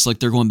 That looks like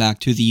they're going back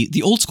to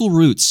the old school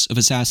roots of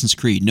Assassin's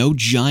Creed. No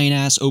giant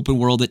ass open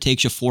world that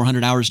takes you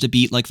 400 hours to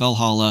beat like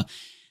Valhalla.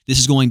 This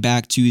is going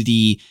back to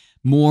the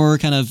more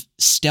kind of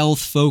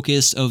stealth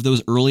focused of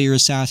those earlier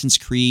Assassin's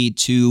Creed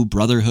 2,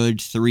 Brotherhood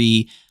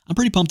 3. I'm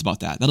pretty pumped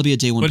about that. That'll be a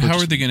day one. But how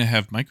are they going to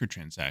have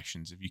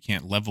microtransactions if you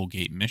can't level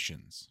gate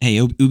missions? Hey,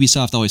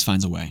 Ubisoft always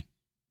finds a way.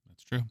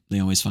 That's True. They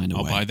always find a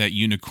I'll way. buy that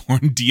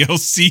unicorn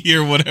DLC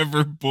or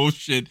whatever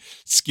bullshit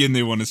skin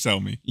they want to sell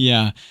me.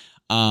 Yeah.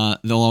 They'll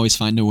always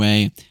find a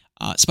way.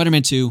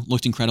 Spider-Man 2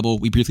 looked incredible.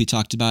 We briefly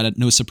talked about it.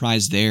 No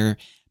surprise there.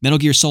 Metal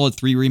Gear Solid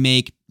 3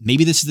 Remake.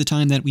 Maybe this is the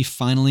time that we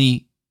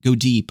finally go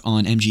deep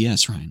on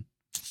MGS, Ryan.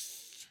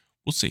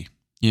 We'll see.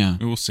 Yeah.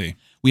 We'll see.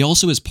 We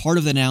also, as part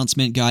of the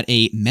announcement, got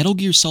a Metal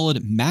Gear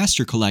Solid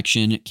Master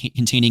Collection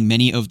containing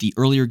many of the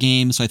earlier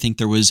games. So I think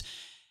there was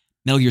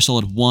Metal Gear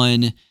Solid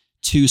 1,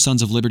 2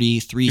 Sons of Liberty,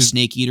 3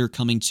 Snake Eater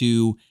coming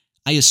to,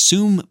 I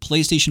assume,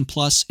 PlayStation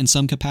Plus in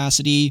some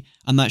capacity.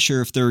 I'm not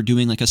sure if they're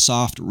doing like a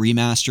soft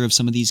remaster of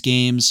some of these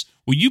games.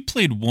 Well, you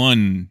played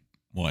one,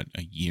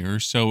 a year or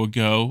so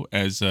ago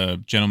as a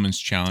Gentleman's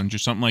Challenge or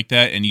something like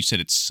that, and you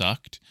said it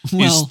sucked.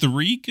 Well, Is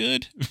 3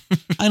 good?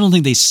 I don't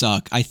think they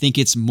suck. I think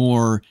it's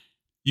more...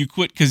 You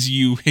quit because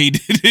you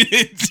hated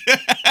it.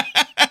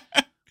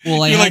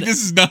 Well, You're like,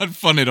 this is not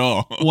fun at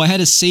all. Well, I had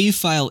a save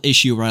file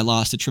issue where I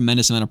lost a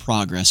tremendous amount of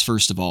progress,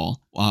 first of all,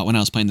 when I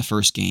was playing the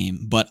first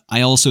game. But I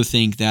also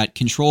think that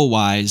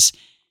control-wise,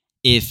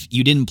 if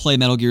you didn't play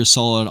Metal Gear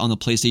Solid on the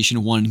PlayStation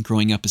 1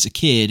 growing up as a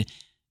kid,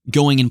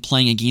 going and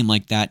playing a game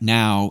like that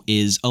now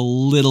is a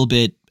little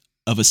bit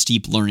of a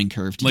steep learning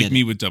curve to like get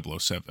me it. with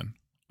 007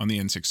 on the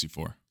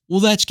N64. Well,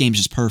 that game's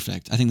just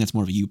perfect. I think that's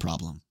more of a you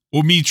problem.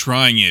 Well, me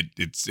trying it,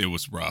 it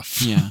was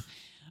rough. Yeah.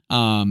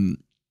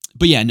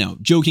 But yeah, no,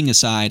 joking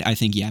aside, I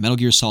think, Metal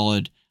Gear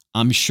Solid,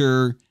 I'm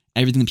sure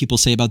everything that people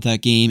say about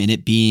that game and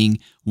it being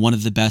one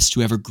of the best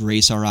to ever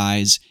grace our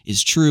eyes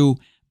is true.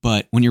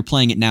 But when you're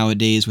playing it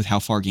nowadays with how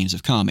far games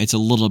have come, it's a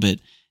little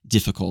bit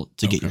difficult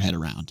to get your head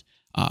around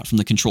from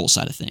the control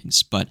side of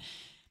things. But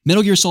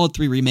Metal Gear Solid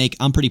 3 Remake,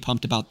 I'm pretty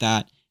pumped about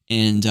that.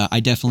 And I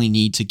definitely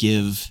need to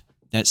give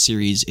that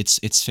series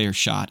its fair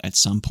shot at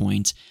some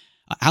point.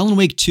 Alan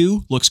Wake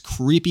 2 looks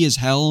creepy as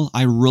hell.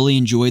 I really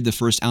enjoyed the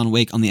first Alan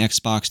Wake on the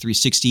Xbox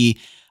 360,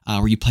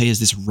 where you play as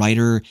this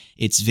writer.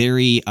 It's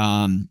very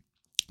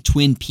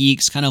Twin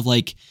Peaks, kind of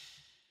like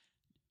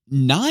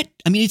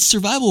it's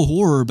survival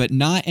horror, but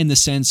not in the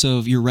sense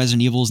of your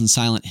Resident Evils and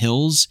Silent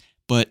Hills.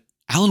 But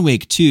Alan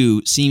Wake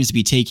 2 seems to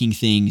be taking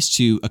things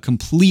to a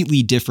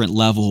completely different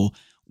level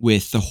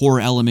with the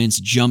horror elements,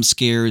 jump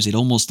scares. It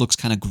almost looks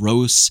kind of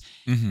gross,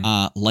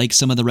 like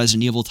some of the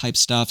Resident Evil type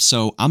stuff.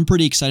 So I'm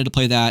pretty excited to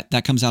play that.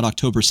 That comes out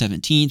October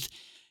 17th,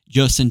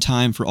 just in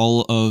time for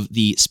all of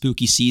the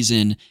spooky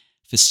season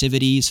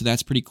festivities. So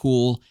that's pretty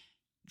cool.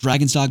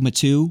 Dragon's Dogma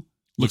 2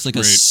 looks like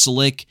great. a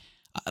slick...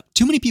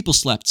 too many people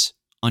slept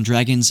on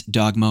Dragon's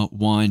Dogma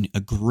 1, a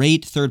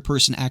great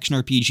third-person action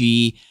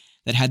RPG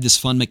that had this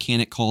fun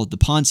mechanic called the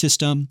Pawn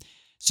System.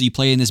 So you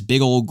play in this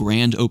big old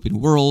grand open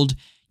world.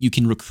 You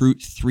can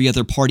recruit 3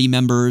 other party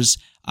members.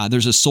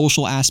 There's a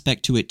social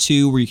aspect to it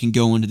too, where you can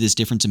go into this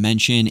different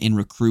dimension and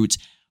recruit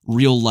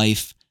real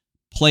life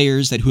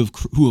players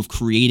who have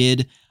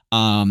created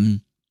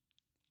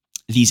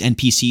these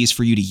NPCs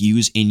for you to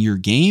use in your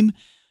game,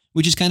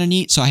 which is kind of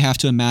neat. So I have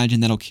to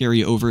imagine that'll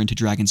carry over into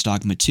Dragon's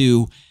Dogma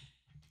 2.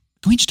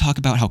 Can we just talk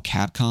about how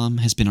Capcom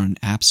has been on an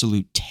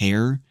absolute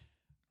tear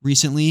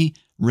recently?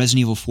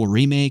 Resident Evil 4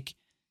 Remake.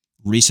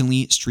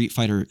 Recently, Street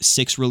Fighter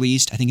 6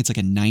 released. I think it's like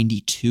a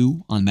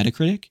 92 on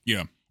Metacritic.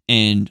 Yeah.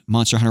 And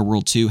Monster Hunter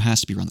World 2 has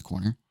to be around the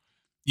corner.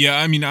 Yeah,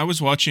 I mean, I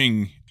was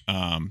watching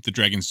the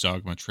Dragon's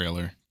Dogma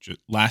trailer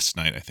last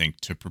night, I think,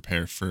 to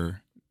prepare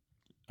for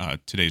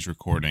today's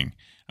recording.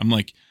 I'm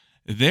like,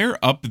 they're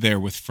up there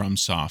with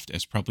FromSoft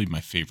as probably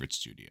my favorite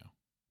studio.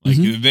 Like,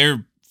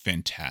 they're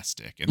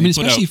fantastic. And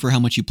especially for how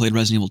much you played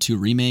Resident Evil 2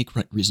 Remake.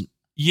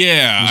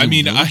 Yeah, I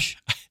mean, I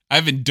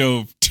haven't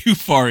dove too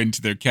far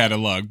into their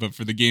catalog, but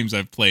for the games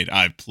I've played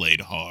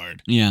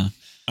hard. Yeah.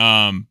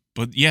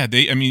 But yeah,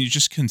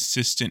 just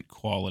consistent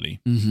quality.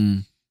 Mm-hmm.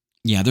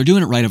 Yeah, they're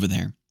doing it right over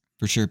there,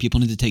 for sure. People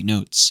need to take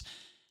notes.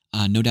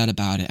 No doubt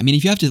about it. I mean,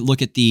 if you have to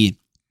look at the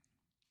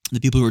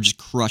people who are just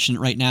crushing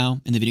it right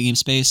now in the video game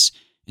space,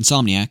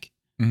 Insomniac.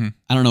 Mm-hmm.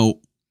 I don't know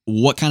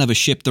what kind of a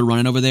ship they're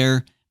running over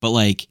there, but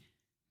like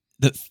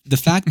the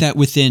fact that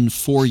within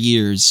 4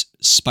 years,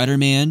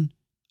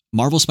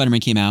 Marvel Spider-Man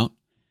came out,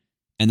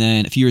 and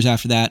then a few years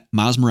after that,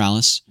 Miles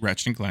Morales,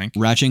 Ratchet and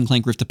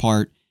Clank Rift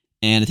Apart,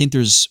 and I think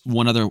there's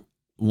one other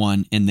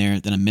one in there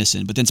that I'm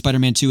missing. But then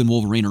Spider-Man 2 and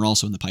Wolverine are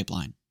also in the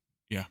pipeline.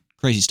 Yeah.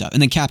 Crazy stuff.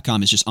 And then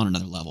Capcom is just on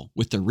another level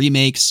with their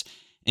remakes.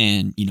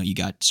 And, you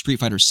got Street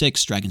Fighter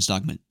 6, Dragon's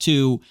Dogma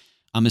 2.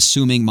 I'm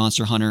assuming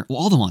Monster Hunter. Well,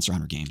 all the Monster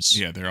Hunter games.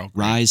 Yeah, they're all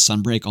great. Rise,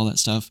 Sunbreak, all that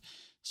stuff.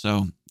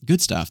 So,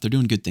 good stuff. They're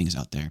doing good things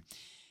out there.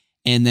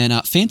 And then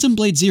Phantom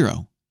Blade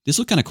Zero. This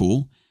looked kind of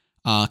cool.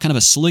 Kind of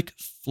a slick,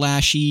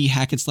 flashy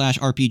hack-and-slash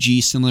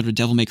RPG similar to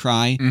Devil May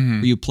Cry,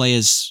 where you play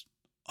as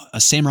a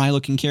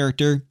samurai-looking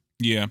character.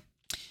 Yeah.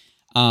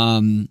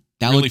 That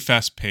really looked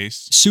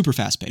fast-paced. super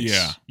fast-paced.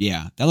 Yeah.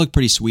 Yeah, that looked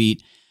pretty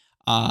sweet.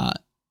 I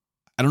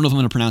don't know if I'm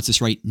going to pronounce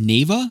this right.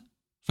 Neva,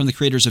 from the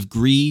creators of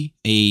Gris,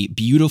 a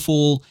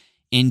beautiful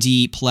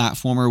indie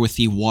platformer with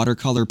the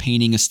watercolor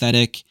painting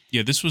aesthetic.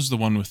 Yeah, this was the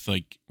one with,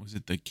 like, was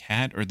it the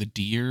cat or the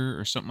deer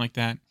or something like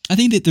that? I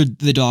think that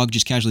the dog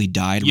just casually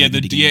died. Yeah, right at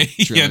the beginning of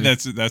the trailer.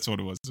 that's what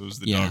it was. It was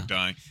the dog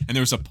dying, and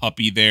there was a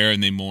puppy there,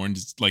 and they mourned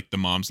like the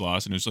mom's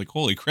loss, and it was like,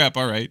 holy crap!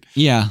 All right,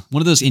 yeah,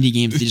 one of those indie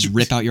games that just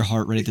rip out your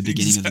heart right at the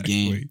beginning of the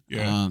game.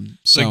 Yeah,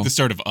 it's so like the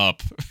start of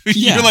Up.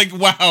 Yeah. You're like,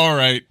 wow, all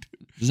right.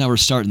 This is how we're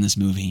starting this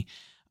movie.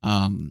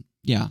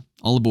 Yeah,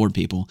 all aboard,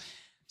 people.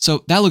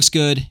 So that looks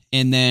good.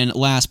 And then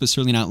last but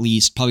certainly not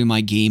least, probably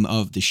my game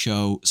of the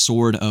show,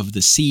 Sword of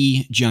the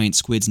Sea, Giant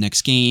Squid's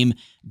next game.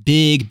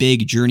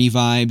 Big Journey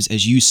vibes.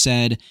 As you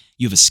said,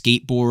 you have a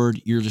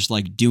skateboard. You're just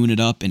like doing it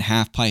up in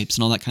half pipes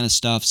and all that kind of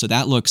stuff. So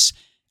that looks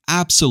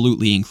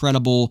absolutely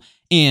incredible.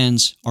 And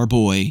our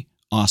boy,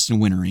 Austin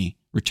Wintory,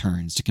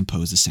 returns to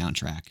compose the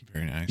soundtrack.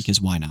 Very nice. Because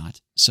why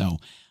not? So,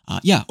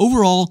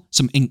 overall,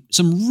 some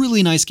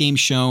really nice games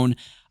shown.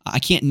 I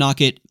can't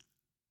knock it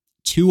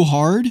too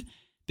hard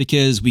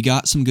because we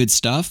got some good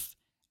stuff.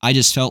 I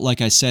just felt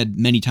like I said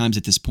many times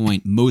at this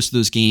point, most of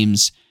those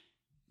games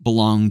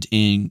belonged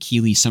in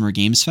Keighley Summer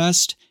Games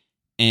Fest,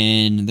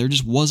 and there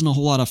just wasn't a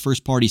whole lot of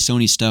first-party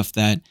Sony stuff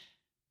that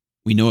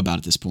we know about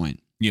at this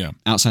point. Yeah.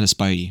 Outside of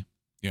Spidey.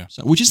 Yeah.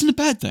 So, which isn't a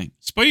bad thing.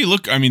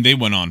 Spidey, they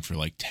went on for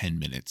like 10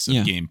 minutes of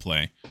Yeah.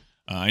 gameplay.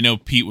 I know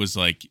Pete was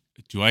like,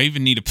 do I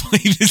even need to play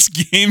this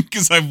game?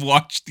 Because I've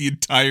watched the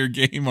entire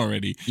game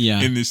already.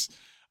 Yeah. In this,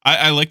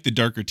 I like the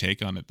darker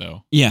take on it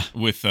though. Yeah.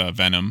 With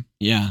Venom.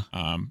 Yeah.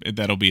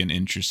 That'll be an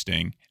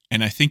interesting.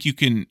 And I think you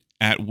can,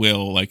 at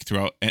will, like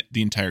throughout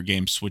the entire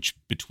game, switch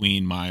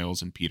between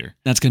Miles and Peter.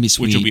 That's going to be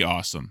sweet. Which will be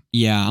awesome.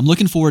 Yeah, I'm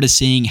looking forward to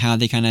seeing how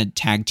they kind of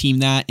tag team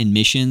that in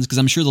missions, because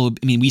I'm sure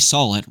we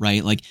saw it,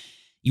 right? Like,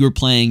 you were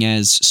playing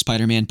as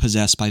Spider-Man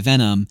possessed by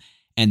Venom,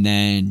 and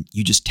then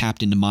you just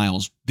tapped into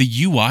Miles.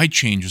 The UI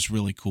change was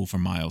really cool for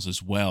Miles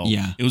as well.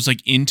 Yeah. It was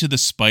like into the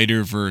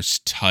Spider-Verse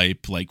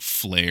type, like,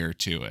 flair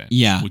to it.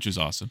 Yeah. Which is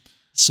awesome.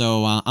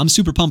 So I'm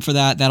super pumped for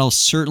that. That'll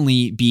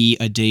certainly be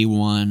a day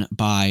one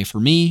buy for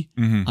me.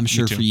 Mm-hmm. I'm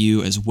sure for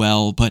you as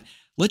well. But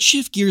let's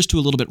shift gears to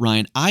a little bit,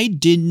 Ryan. I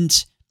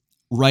didn't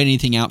write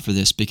anything out for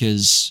this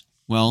because,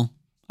 well,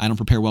 I don't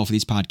prepare well for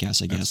these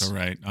podcasts, I guess. That's all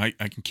right.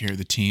 I can carry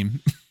the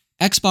team.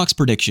 Xbox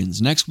predictions.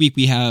 Next week,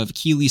 we have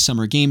Keighley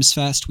Summer Games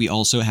Fest. We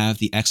also have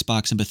the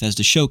Xbox and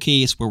Bethesda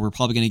Showcase, where we're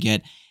probably going to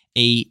get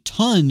a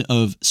ton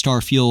of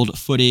Starfield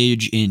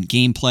footage and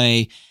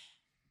gameplay.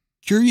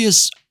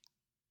 Curious,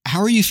 how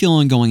are you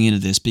feeling going into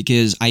this?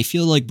 Because I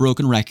feel like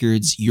broken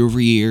records year over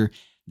year.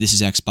 This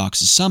is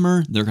Xbox's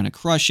summer. They're going to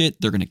crush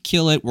it. They're going to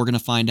kill it. We're going to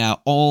find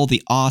out all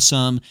the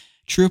awesome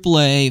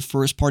AAA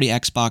first-party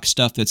Xbox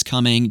stuff that's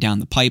coming down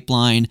the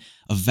pipeline.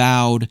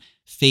 Avowed,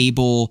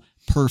 Fable,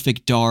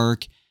 Perfect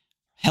Dark,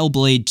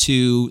 Hellblade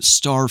 2,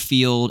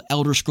 Starfield,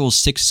 Elder Scrolls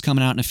 6 is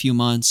coming out in a few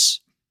months.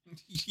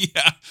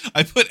 Yeah,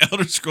 I put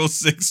Elder Scrolls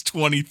 6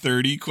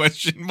 2030 ?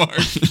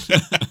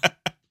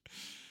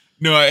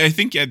 No, I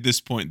think at this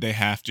point they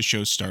have to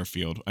show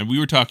Starfield. And we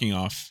were talking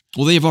off.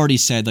 Well, they've already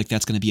said like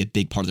that's going to be a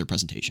big part of their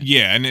presentation.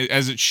 Yeah, and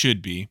as it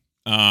should be.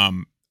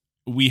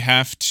 We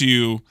have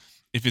to,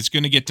 if it's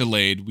going to get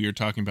delayed, we were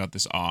talking about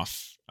this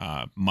off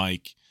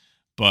mic,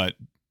 but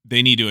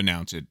they need to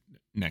announce it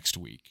next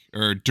week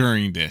or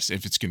during this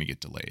if it's going to get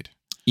delayed.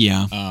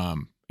 Yeah.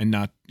 And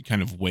not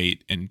kind of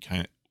wait and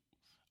kind of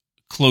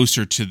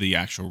closer to the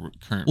actual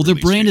current. Well, their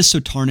brand date. is so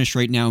tarnished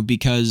right now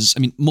because,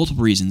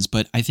 multiple reasons,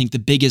 but I think the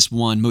biggest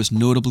one, most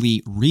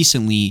notably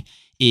recently,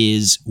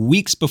 is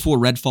weeks before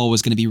Redfall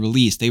was going to be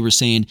released, they were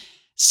saying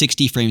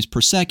 60 frames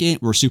per second.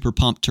 We're super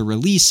pumped to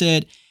release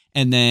it.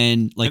 And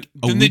then,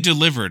 they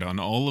delivered on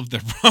all of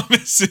their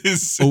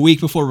promises. A week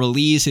before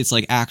release, it's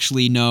like,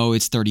 actually, no,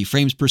 it's 30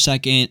 frames per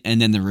second.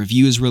 And then the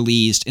review is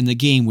released, and the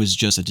game was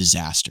just a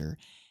disaster.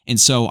 And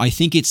so I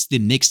think it's the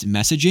mixed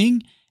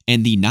messaging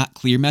and the not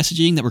clear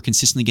messaging that we're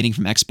consistently getting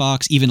from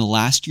Xbox. Even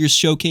last year's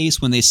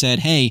showcase when they said,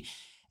 hey,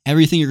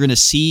 everything you're going to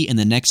see in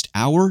the next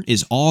hour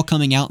is all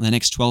coming out in the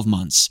next 12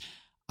 months.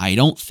 I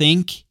don't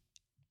think,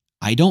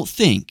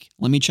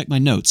 let me check my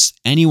notes,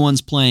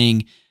 anyone's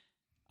playing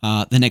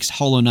the next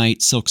Hollow Knight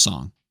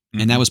Silksong. Mm-hmm.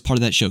 And that was part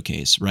of that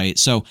showcase, right?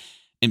 So,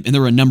 and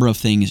there were a number of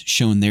things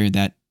shown there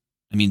that,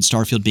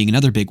 Starfield being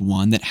another big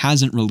one that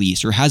hasn't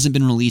released or hasn't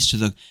been released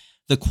to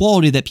the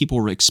quality that people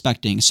were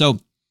expecting. So,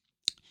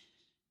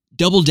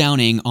 double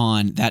downing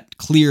on that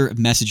clear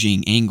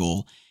messaging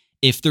angle,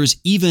 if there's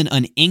even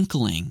an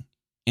inkling,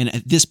 and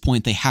at this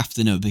point they have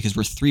to know because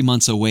we're 3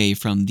 months away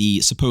from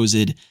the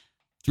supposed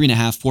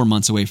 3.5, 4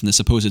 months away from the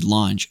supposed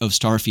launch of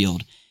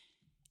Starfield.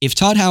 If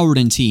Todd Howard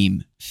and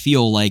team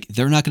feel like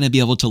they're not going to be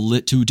able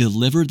to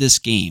deliver this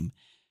game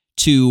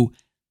to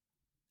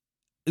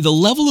the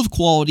level of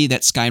quality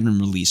that Skyrim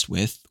released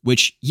with,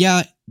 which,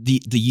 yeah,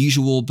 the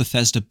usual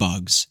Bethesda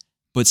bugs,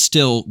 but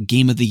still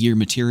game of the year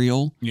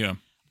material. Yeah.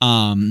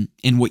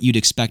 And what you'd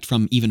expect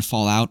from even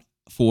Fallout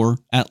 4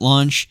 at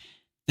launch,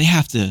 they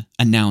have to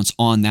announce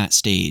on that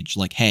stage,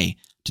 like, hey,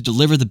 to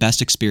deliver the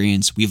best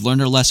experience, we've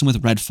learned our lesson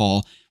with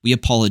Redfall. We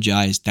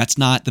apologize. That's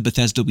not the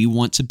Bethesda we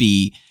want to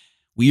be.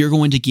 We are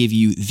going to give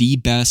you the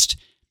best,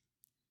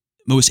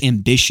 most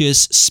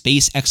ambitious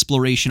space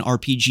exploration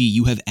RPG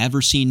you have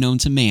ever seen known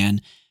to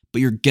man,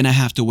 but you're going to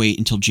have to wait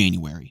until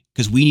January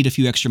because we need a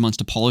few extra months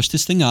to polish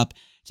this thing up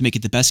to make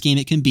it the best game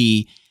it can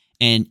be.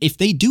 And if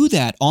they do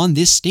that on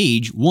this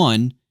stage,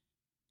 one,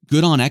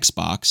 good on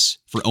Xbox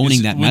for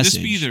owning that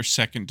message. Would this be their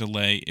second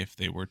delay if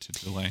they were to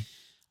delay?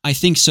 I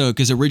think so,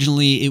 because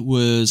originally it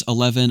was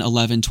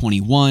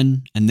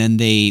 11/11/21, and then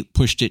they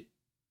pushed it.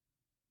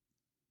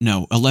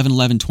 No,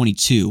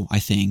 11/11/22, I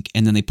think,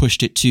 and then they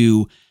pushed it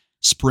to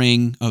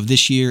spring of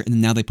this year,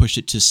 and now they pushed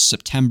it to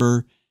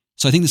September.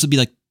 So I think this will be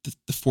like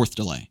the fourth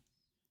delay.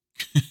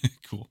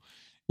 Cool.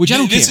 Which I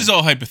don't care. This is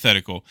all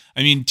hypothetical.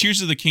 I mean,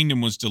 Tears of the Kingdom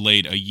was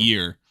delayed a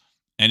year,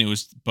 and it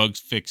was bug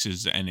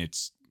fixes, and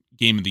it's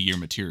Game of the Year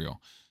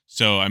material.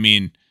 So, I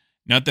mean,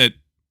 not that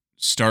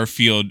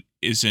Starfield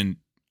isn't.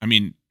 I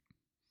mean,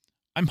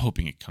 I'm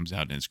hoping it comes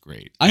out and it's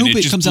great. I hope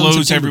it comes out in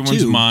blows September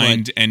everyone's too,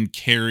 mind and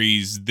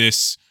carries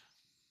this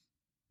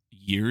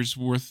year's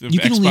worth of. You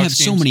can Xbox only have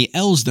games. so many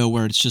L's though,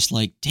 where it's just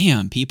like,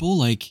 damn, people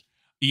like.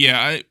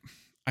 Yeah,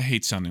 I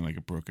hate sounding like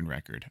a broken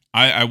record.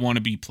 I want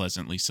to be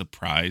pleasantly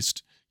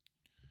surprised.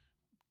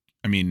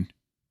 I mean,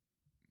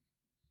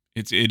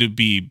 it'd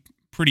be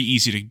pretty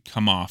easy to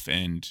come off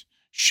and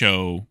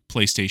show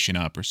PlayStation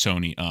up or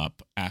Sony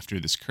up after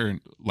this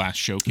current last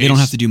showcase. They don't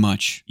have to do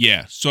much.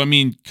 Yeah, so I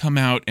mean, come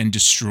out and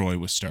destroy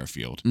with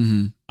Starfield.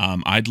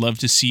 Mm-hmm. I'd love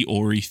to see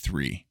Ori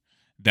 3.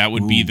 That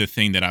would be the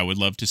thing that I would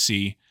love to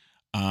see.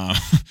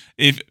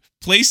 If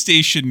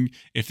PlayStation,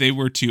 if they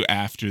were to,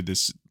 after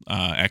this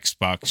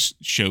Xbox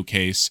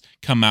showcase,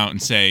 come out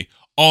and say,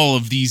 all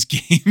of these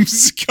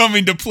games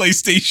coming to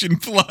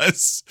PlayStation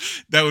Plus,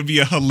 that would be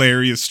a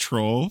hilarious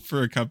troll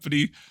for a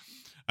company.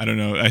 I don't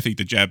know. I think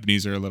the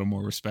Japanese are a little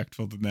more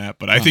respectful than that,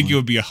 but I think it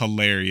would be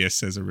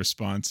hilarious as a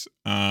response.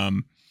 Yeah,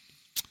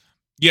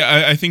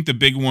 I think the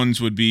big ones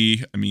would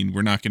be, I mean,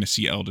 we're not going to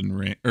see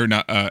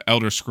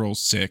Elder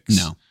Scrolls 6.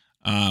 No.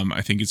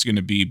 I think it's going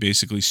to be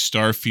basically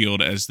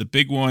Starfield as the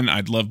big one.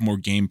 I'd love more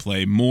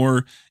gameplay,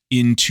 more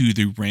into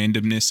the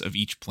randomness of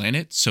each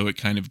planet, so it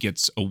kind of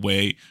gets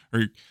away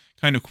or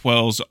kind of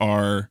quells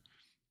our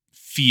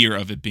fear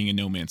of it being a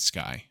No Man's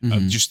Sky,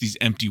 of just these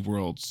empty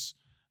worlds.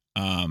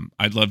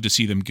 I'd love to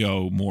see them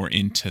go more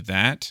into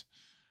that.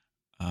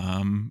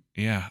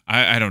 Yeah,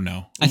 I don't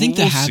know. I think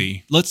we'll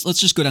see. Let's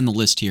just go down the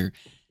list here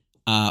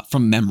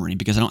from memory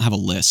because I don't have a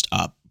list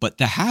up. But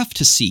the have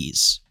to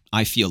sees,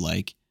 I feel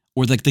like,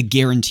 or like the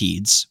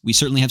guaranteeds. We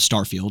certainly have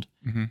Starfield.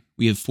 Mm-hmm.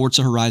 We have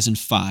Forza Horizon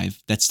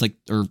 5. That's like,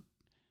 or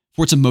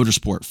Forza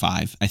Motorsport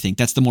 5. I think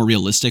that's the more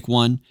realistic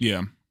one.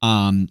 Yeah.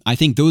 I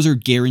think those are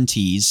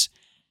guarantees.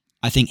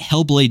 I think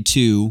Hellblade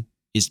 2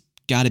 is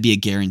got to be a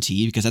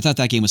guarantee because I thought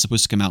that game was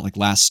supposed to come out like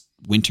last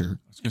winter.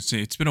 I was going to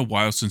say, it's been a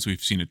while since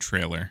we've seen a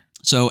trailer.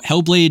 So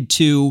Hellblade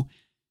 2,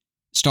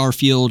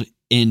 Starfield,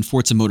 and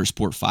Forza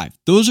Motorsport 5.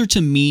 Those are,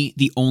 to me,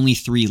 the only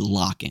three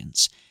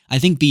lock-ins. I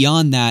think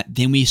beyond that,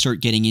 then we start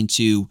getting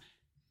into,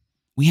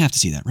 we have to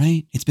see that,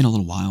 right? It's been a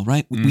little while,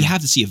 right? We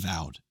have to see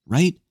Avowed,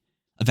 right?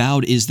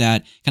 Avowed is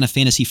that kind of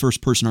fantasy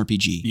first-person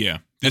RPG. Yeah,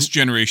 this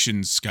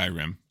generation's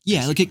Skyrim.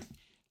 Yeah,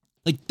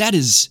 like that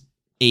is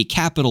a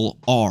capital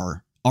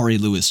R, R.A.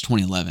 Lewis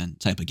 2011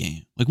 type of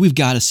game. Like, we've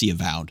got to see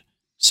Avowed.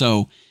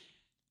 So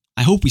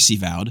I hope we see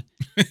Avowed.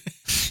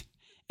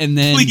 And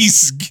then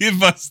Please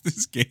give us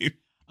this game.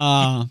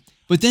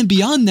 But then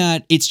beyond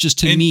that, it's just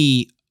to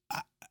me.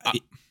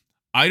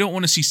 I don't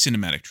want to see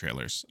cinematic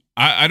trailers.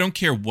 I don't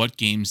care what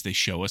games they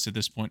show us at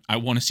this point. I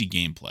want to see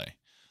gameplay.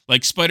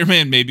 Like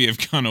Spider-Man maybe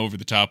have gone over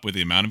the top with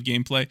the amount of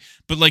gameplay,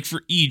 but like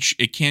for each,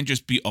 it can't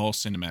just be all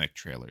cinematic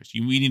trailers.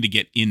 We need to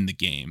get in the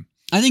game.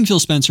 I think Phil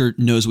Spencer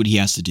knows what he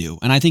has to do,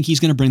 and I think he's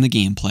going to bring the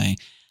gameplay.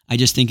 I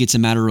just think it's a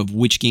matter of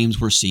which games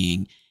we're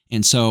seeing.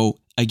 And so,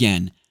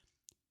 again,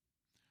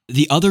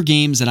 the other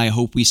games that I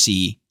hope we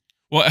see.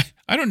 Well,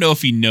 I don't know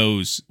if he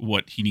knows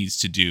what he needs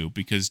to do,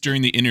 because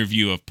during the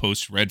interview of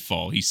post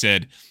Redfall, he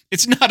said,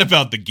 it's not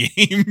about the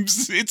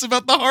games, it's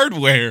about the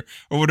hardware,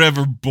 or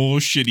whatever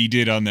bullshit he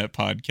did on that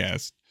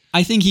podcast.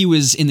 I think he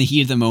was in the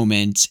heat of the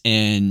moment,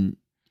 and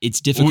it's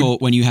difficult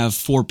when you have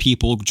four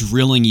people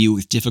drilling you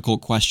with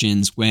difficult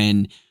questions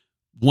when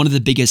one of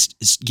the biggest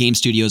game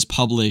studios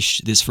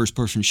published this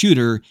first-person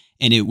shooter,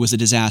 and it was a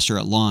disaster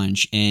at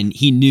launch, and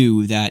he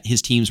knew that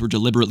his teams were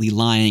deliberately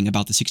lying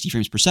about the 60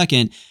 frames per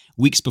second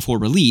weeks before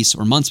release,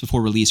 or months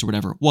before release, or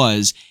whatever it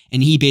was,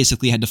 and he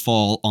basically had to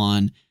fall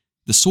on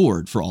the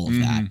sword for all of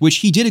that, which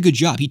he did a good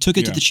job. He took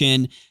it to the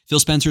chin. Phil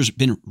Spencer's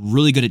been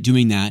really good at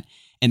doing that,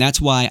 and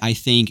that's why I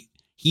think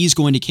he's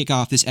going to kick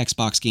off this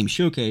Xbox Game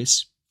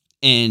Showcase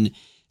and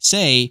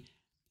say,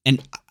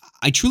 and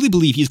I truly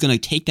believe he's going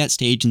to take that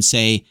stage and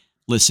say,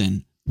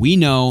 listen, we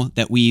know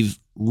that we've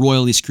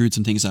royally screwed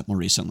some things up more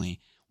recently.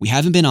 We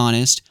haven't been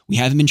honest. We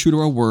haven't been true to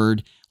our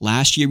word.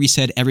 Last year, we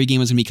said every game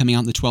was going to be coming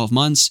out in the 12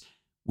 months.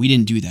 We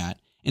didn't do that.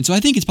 And so I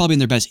think it's probably in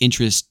their best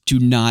interest to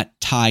not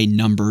tie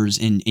numbers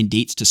and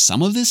dates to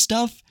some of this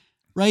stuff,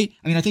 right?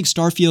 I mean, I think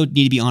Starfield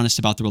need to be honest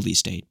about the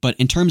release date. But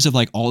in terms of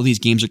like all these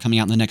games are coming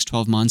out in the next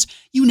 12 months,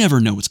 you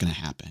never know what's going to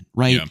happen,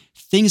 right? Yeah.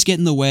 Things get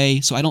in the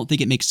way. So I don't think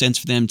it makes sense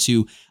for them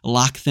to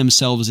lock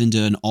themselves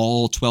into an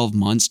all 12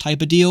 months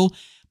type of deal.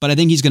 But I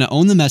think he's going to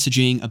own the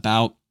messaging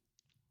about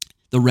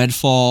the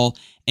Redfall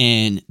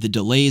and the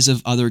delays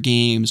of other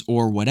games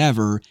or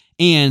whatever,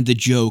 and the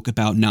joke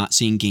about not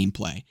seeing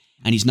gameplay.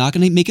 And he's not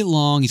going to make it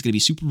long. He's going to be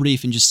super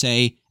brief and just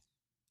say,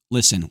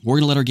 listen, we're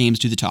going to let our games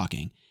do the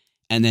talking.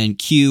 And then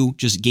cue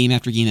just game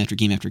after game after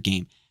game after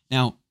game.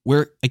 Now,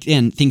 where,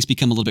 again, things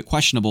become a little bit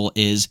questionable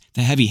is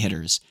the heavy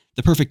hitters,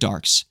 the Perfect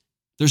Darks.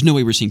 There's no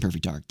way we're seeing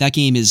Perfect Dark. That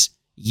game is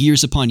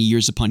years upon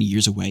years upon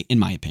years away, in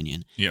my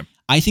opinion. Yeah.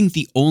 I think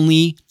the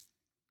only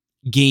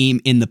game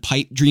in the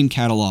Pipe Dream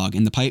catalog,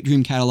 and the Pipe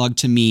Dream catalog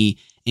to me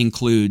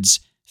includes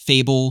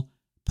Fable,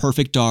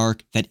 Perfect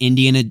Dark, that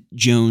Indiana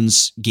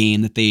Jones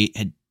game that they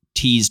had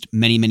teased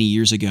many, many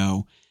years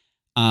ago.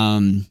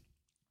 Those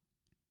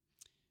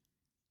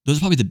are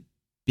probably the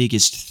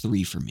biggest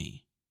three for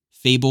me.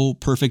 Fable,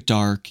 Perfect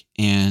Dark,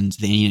 and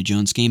the Indiana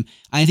Jones game.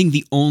 I think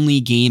the only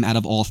game out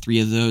of all three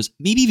of those,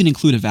 maybe even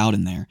include Avowed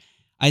in there,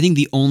 I think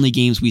the only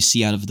games we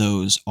see out of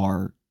those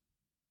are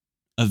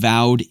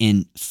Avowed,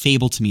 and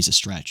Fable to me is a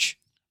stretch.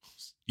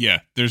 Yeah,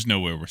 there's no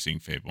way we're seeing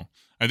Fable.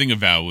 I think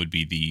Avowed would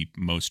be the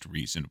most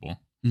reasonable,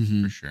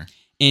 for sure.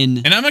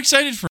 And I'm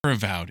excited for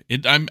Avowed.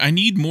 I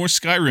need more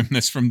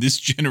Skyrim from this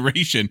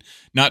generation,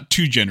 not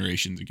 2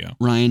 generations ago.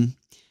 Ryan,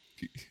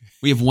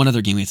 we have one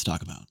other game we have to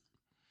talk about.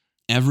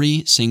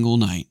 Every single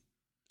night,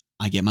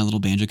 I get my little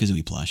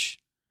Banjo-Kazooie plush,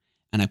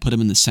 and I put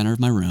him in the center of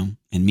my room,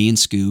 and me and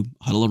Scoob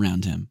huddle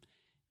around him.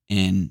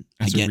 And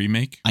As a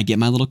remake? I get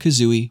my little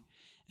Kazooie,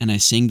 and I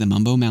sing the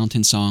Mumbo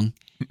Mountain song,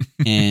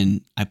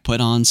 and I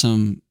put on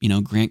some,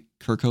 Grant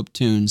Kirkhope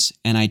tunes,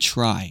 and I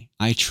try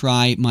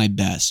my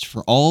best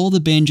for all the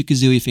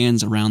Banjo-Kazooie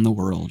fans around the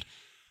world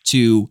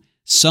to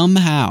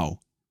somehow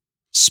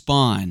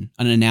spawn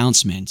an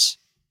announcement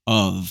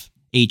of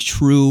a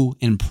true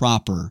and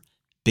proper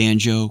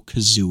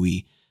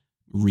Banjo-Kazooie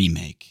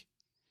remake.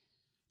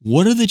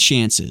 What are the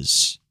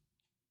chances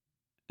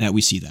that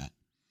we see that?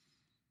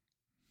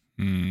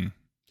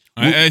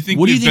 I think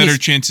what do we you have think better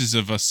chances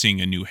of us seeing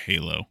a new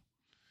Halo.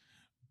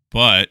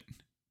 But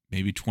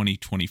maybe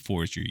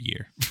 2024 is your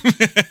year.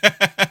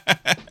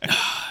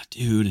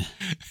 Dude,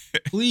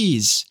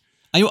 please.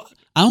 I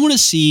want to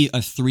see a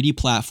 3D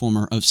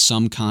platformer of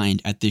some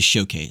kind at this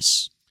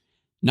showcase.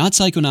 Not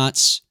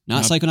Psychonauts,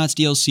 not Psychonauts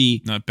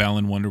DLC. Not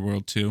Balan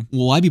Wonderworld 2.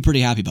 Well, I'd be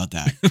pretty happy about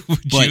that.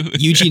 But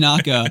Yuji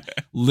Naka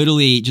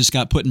literally just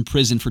got put in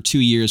prison for 2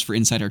 years for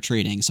insider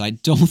trading, so I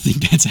don't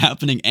think that's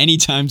happening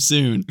anytime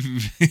soon.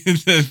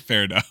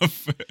 Fair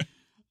enough.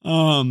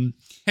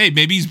 Hey,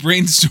 maybe he's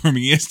brainstorming.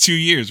 He has 2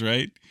 years,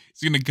 right?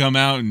 He's going to come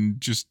out and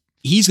just...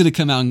 He's going to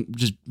come out and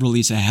just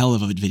release a hell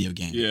of a video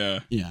game. Yeah.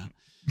 Yeah.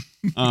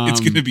 It's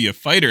going to be a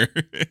fighter.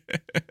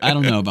 I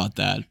don't know about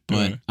that,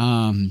 but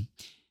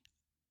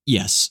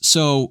yes.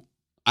 So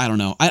I don't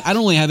know. I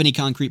don't really have any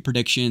concrete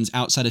predictions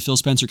outside of Phil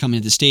Spencer coming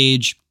to the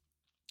stage,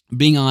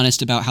 being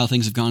honest about how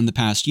things have gone in the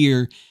past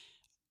year,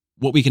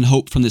 what we can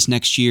hope from this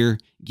next year,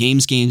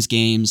 games.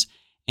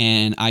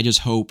 And I just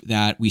hope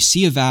that we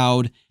see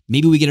Avowed.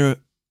 Maybe we get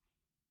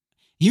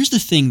Here's the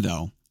thing,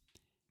 though.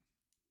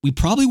 We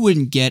probably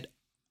wouldn't get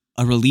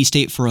a release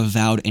date for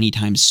Avowed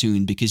anytime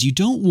soon because you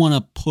don't want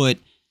to put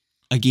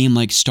a game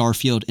like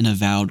Starfield and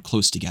Avowed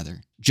close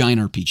together.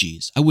 Giant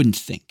RPGs. I wouldn't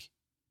think.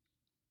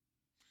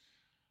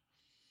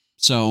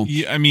 So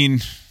yeah, I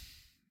mean,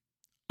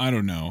 I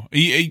don't know.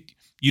 You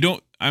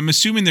don't. I'm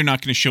assuming they're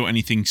not going to show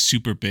anything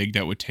super big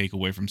that would take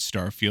away from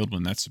Starfield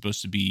when that's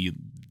supposed to be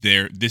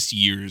this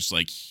year's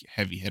like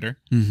heavy hitter.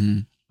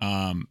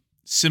 Mm-hmm.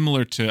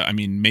 Similar to, I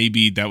mean,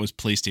 maybe that was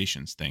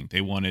PlayStation's thing. They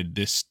wanted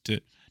this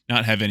to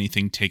not have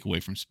anything take away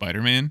from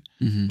Spider-Man.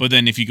 Mm-hmm. But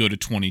then if you go to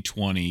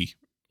 2020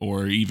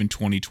 or even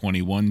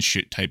 2021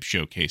 type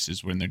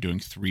showcases when they're doing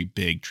 3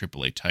 big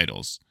AAA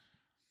titles.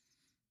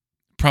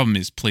 Problem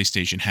is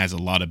PlayStation has a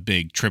lot of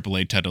big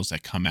AAA titles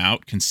that come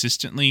out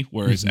consistently,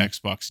 whereas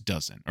Xbox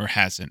doesn't or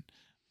hasn't.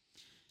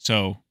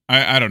 So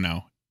I don't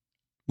know.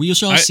 We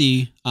shall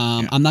see.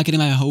 I'm not getting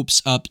my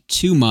hopes up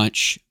too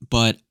much,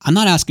 but I'm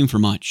not asking for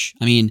much.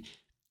 I mean,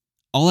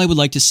 all I would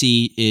like to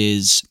see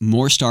is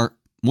more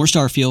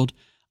Starfield.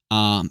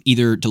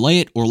 Either delay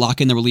it or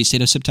lock in the release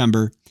date of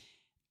September.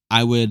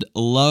 I would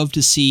love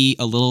to see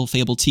a little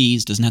Fable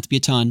tease. Doesn't have to be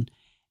a ton.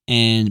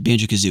 And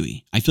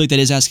Banjo-Kazooie. I feel like that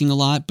is asking a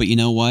lot, but you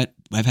know what?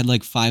 I've had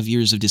like 5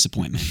 years of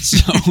disappointment.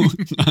 So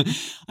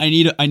I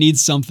need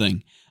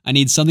something. I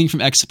need something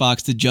from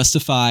Xbox to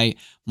justify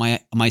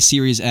my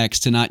Series X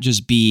to not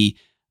just be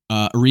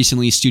a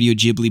recently Studio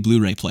Ghibli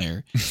Blu-ray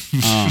player.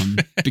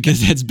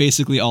 Because that's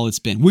basically all it's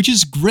been. Which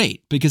is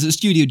great, because the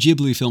Studio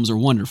Ghibli films are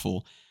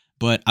wonderful.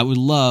 But I would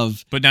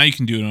love... But now you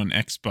can do it on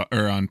Xbox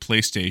or on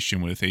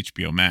PlayStation with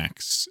HBO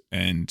Max,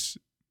 and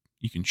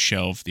you can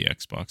shelve the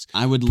Xbox.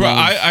 I would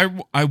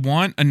love... I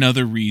want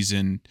another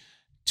reason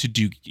to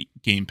do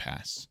Game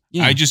Pass.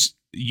 Yeah.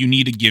 You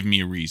need to give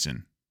me a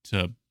reason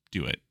to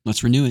do it.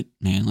 Let's renew it,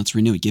 man. Let's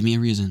renew it. Give me a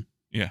reason.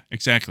 Yeah,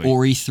 exactly.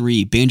 Ori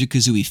 3,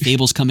 Banjo-Kazooie,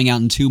 Fable's coming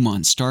out in 2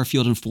 months,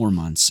 Starfield in 4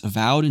 months,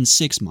 Avowed in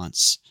 6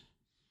 months.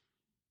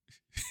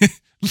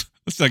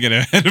 let's not get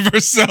ahead of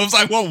ourselves.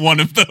 I want one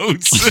of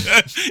those,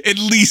 at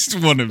least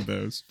one of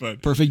those.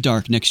 But Perfect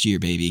Dark next year,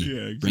 baby.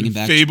 yeah, Bringing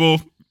back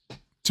Fable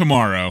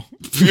tomorrow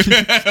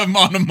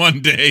on a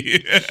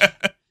Monday.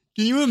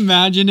 Can you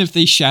imagine if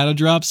they shadow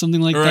drop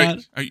something like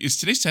that? Is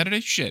today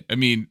Saturday? Shit. I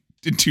mean,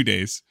 in 2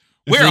 days.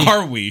 If Where they-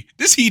 are we?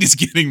 This heat is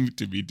getting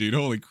to me, dude.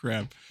 Holy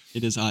crap.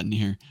 It is hot in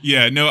here.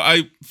 Yeah, no,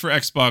 for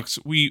Xbox,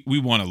 we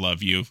want to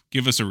love you.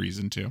 Give us a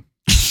reason to.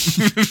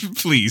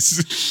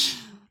 Please.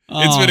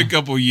 It's been a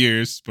couple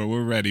years, but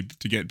we're ready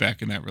to get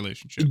back in that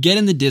relationship. Get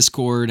in the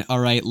Discord. All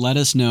right, let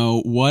us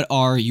know, what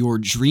are your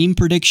dream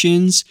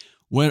predictions?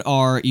 What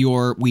are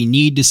your we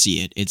need to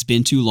see it? It's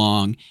been too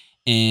long,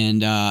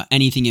 and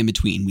anything in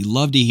between. We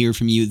love to hear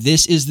from you.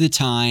 This is the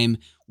time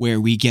where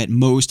we get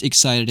most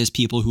excited as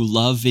people who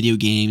love video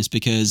games,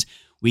 because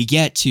we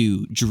get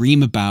to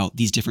dream about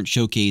these different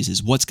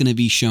showcases, what's going to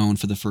be shown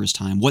for the first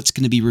time, what's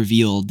going to be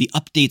revealed, the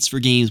updates for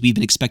games we've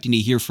been expecting to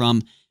hear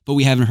from, but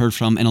we haven't heard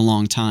from in a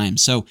long time.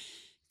 So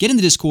get in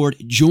the Discord,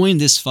 join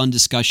this fun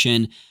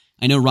discussion.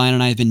 I know Ryan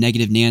and I have been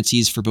negative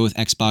Nancy's for both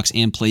Xbox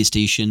and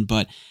PlayStation,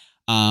 but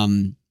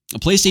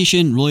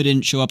PlayStation really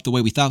didn't show up the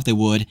way we thought they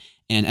would,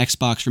 and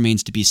Xbox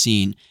remains to be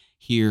seen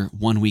here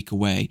 1 week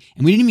away.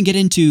 And we didn't even get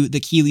into the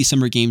Keighley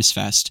Summer Games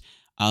Fest.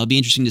 It'll be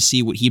interesting to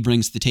see what he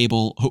brings to the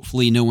table.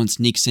 Hopefully no one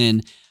sneaks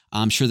in.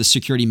 I'm sure the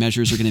security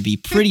measures are going to be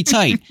pretty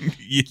tight,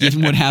 Yeah.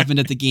 given what happened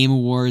at the Game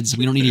Awards.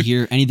 We don't need to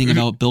hear anything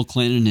about Bill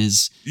Clinton and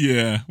his...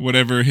 Yeah,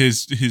 whatever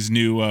his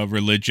new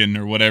religion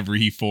or whatever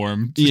he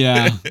formed.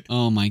 Yeah.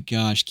 Oh my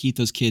gosh. Keep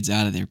those kids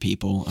out of there,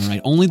 people. All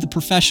right. Only the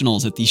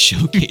professionals at these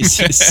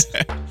showcases.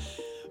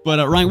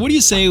 But Ryan, what do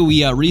you say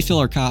we refill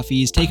our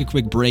coffees, take a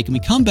quick break, and we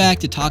come back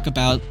to talk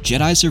about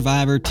Jedi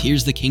Survivor,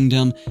 Tears of the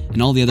Kingdom,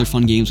 and all the other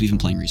fun games we've been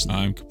playing recently?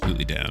 I'm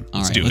completely down.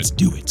 All right, do let's it.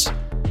 do it.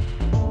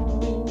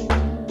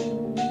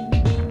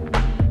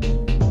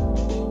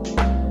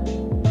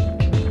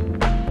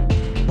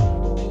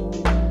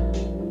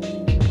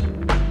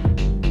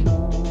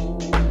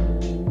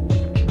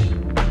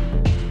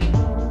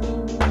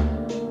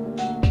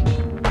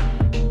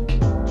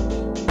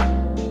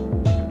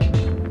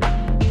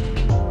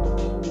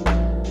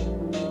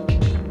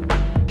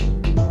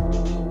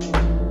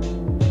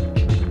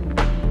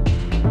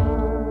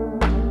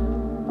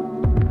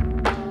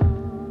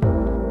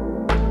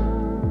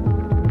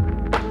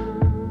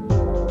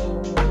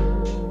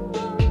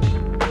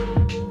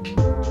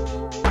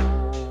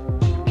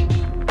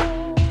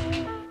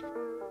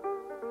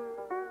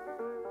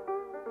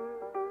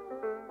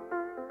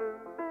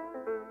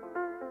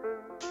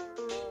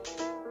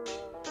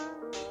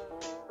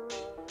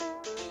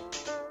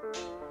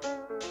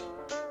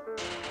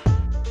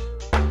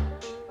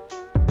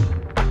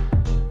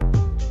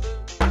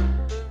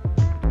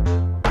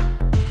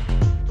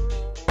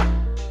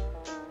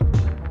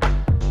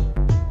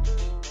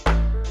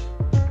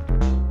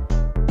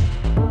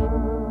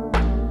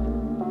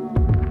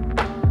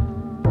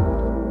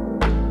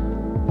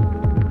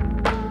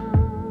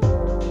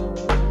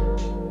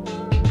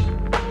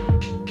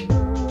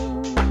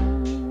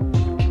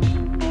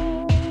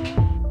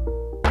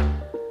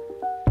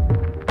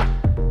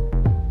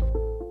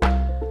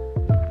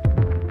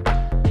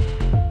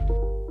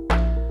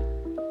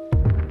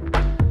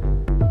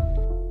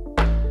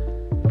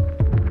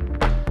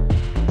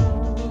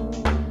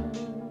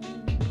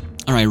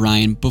 All right,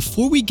 Ryan,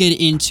 before we get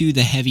into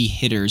the heavy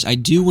hitters, I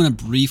do want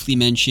to briefly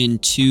mention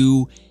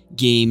 2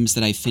 games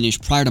that I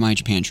finished prior to my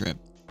Japan trip.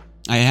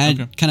 I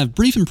had kind of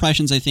brief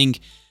impressions, I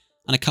think,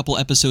 on a couple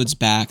episodes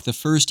back. The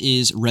first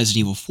is Resident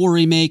Evil 4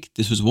 Remake.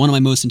 This was one of my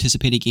most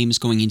anticipated games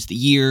going into the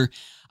year.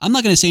 I'm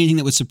not going to say anything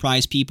that would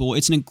surprise people.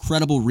 It's an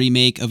incredible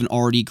remake of an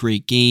already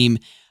great game.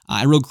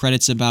 I wrote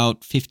credits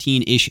about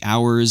 15-ish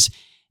hours.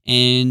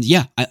 And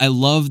yeah, I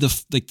love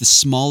the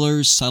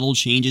smaller, subtle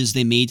changes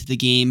they made to the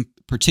game,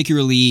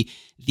 particularly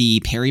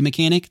the parry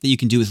mechanic that you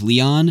can do with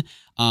Leon.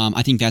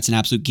 I think that's an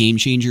absolute game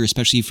changer,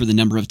 especially for the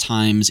number of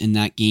times in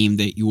that game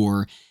that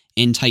you're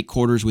in tight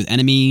quarters with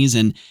enemies.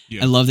 And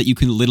I love that you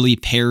can literally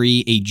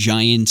parry a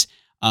giant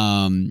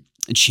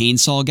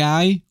chainsaw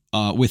guy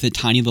with a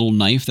tiny little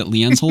knife that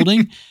Leon's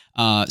holding.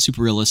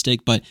 Super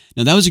realistic. But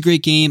no, that was a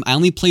great game. I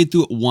only played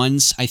through it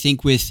once. I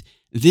think with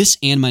this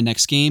and my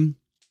next game,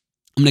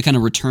 I'm going to kind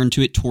of return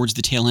to it towards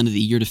the tail end of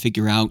the year to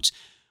figure out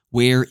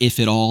where, if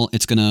at all,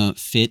 it's going to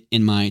fit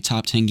in my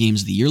top 10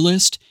 games of the year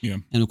list. Yeah.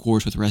 And of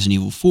course, with Resident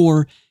Evil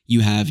 4,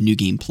 you have New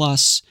Game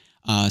Plus,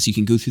 so you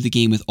can go through the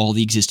game with all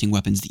the existing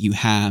weapons that you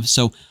have.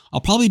 So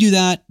I'll probably do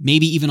that,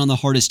 maybe even on the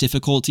hardest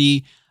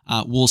difficulty.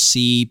 We'll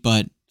see,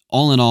 but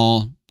all in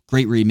all,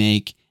 great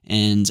remake,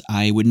 and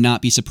I would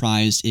not be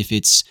surprised if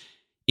it's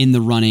in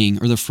the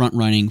running or the front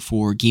running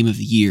for Game of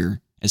the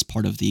Year as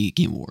part of the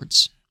Game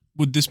Awards.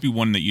 Would this be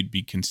one that you'd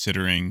be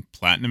considering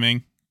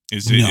platinuming?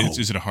 Is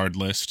it a hard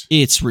list?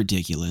 It's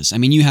ridiculous. I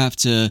mean, you have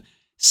to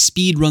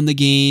speed run the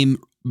game,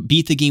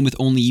 beat the game with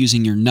only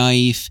using your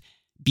knife,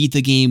 beat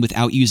the game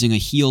without using a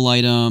heal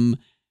item,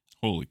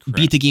 Holy crap.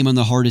 beat the game on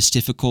the hardest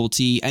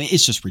difficulty. I mean,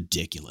 it's just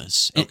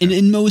ridiculous. Okay. And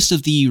in most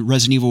of the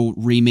Resident Evil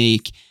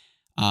remake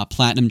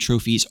Platinum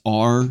trophies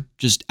are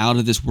just out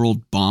of this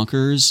world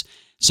bonkers.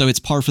 So it's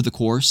par for the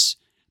course.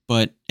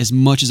 But as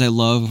much as I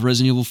love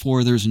Resident Evil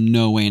 4, there's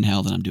no way in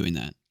hell that I'm doing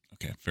that.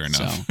 Okay, fair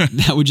enough. So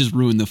that would just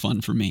ruin the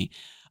fun for me.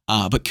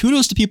 But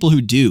kudos to people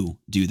who do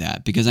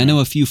that, because I know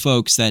a few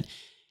folks that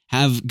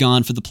have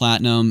gone for the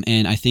platinum,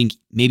 and I think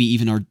maybe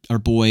even our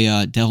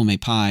boy Devil May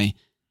Pie,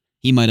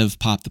 he might have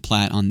popped the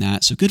plat on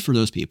that. So good for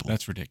those people.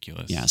 That's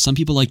ridiculous. Yeah, some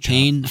people like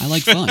pain. I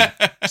like fun.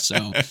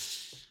 So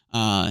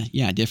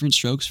different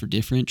strokes for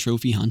different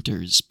trophy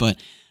hunters. But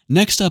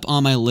next up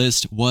on my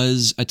list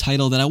was a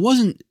title that I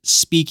wasn't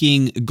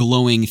speaking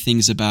glowing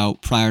things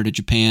about prior to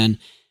Japan,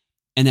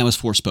 and that was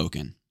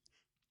Forspoken.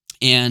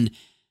 And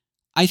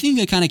I think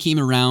I kind of came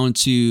around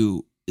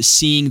to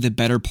seeing the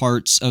better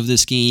parts of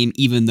this game,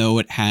 even though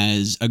it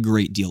has a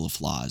great deal of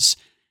flaws.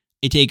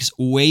 It takes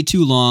way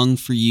too long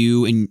for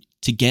you and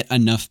to get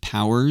enough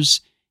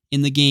powers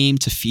in the game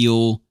to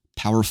feel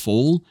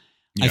powerful.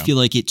 Yeah. I feel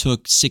like it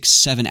took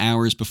 6-7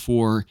 hours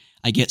before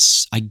I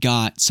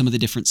got some of the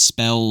different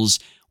spells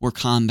where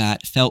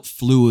combat felt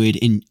fluid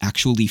and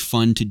actually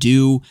fun to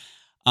do.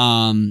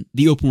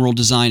 The open world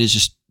design is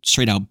just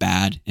straight out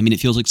bad. I mean, it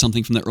feels like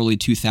something from the early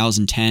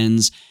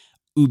 2010s,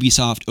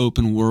 Ubisoft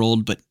open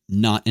world, but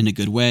not in a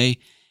good way.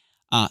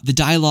 The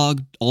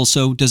dialogue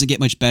also doesn't get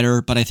much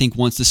better, but I think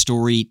once the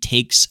story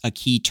takes a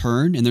key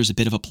turn and there's a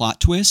bit of a plot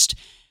twist,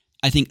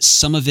 I think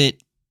some of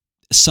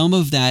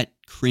that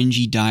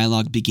cringy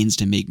dialogue begins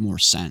to make more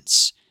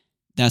sense.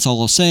 That's all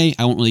I'll say.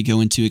 I won't really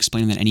go into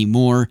explaining that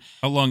anymore.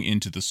 How long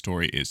into the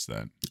story is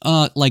that?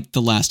 Like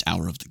the last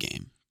hour of the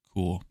game.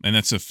 Cool. And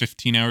that's a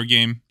 15-hour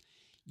game?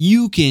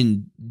 You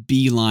can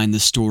beeline the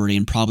story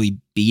and probably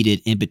beat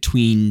it in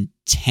between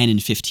 10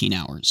 and 15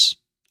 hours,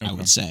 I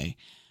would say.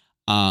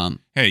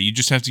 Hey, you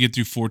just have to get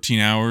through 14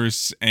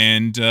 hours,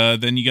 and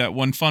then you got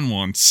one fun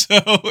one, so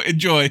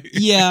enjoy.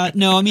 Yeah,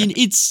 no, I mean,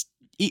 it's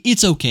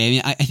okay. I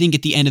mean, I think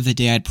at the end of the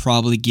day, I'd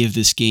probably give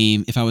this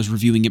game, if I was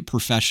reviewing it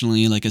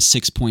professionally, like a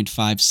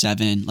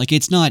 6.57. Like,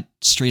 it's not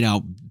straight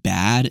out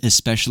bad,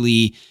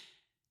 especially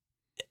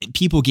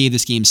people gave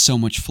this game so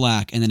much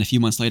flack, and then a few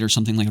months later,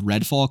 something like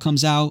Redfall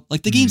comes out.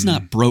 Like, the game's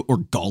not broke, or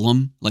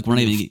Gollum. Like, we're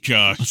not even,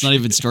 let's not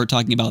even start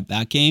talking about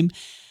that game.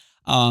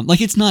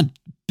 Like, it's not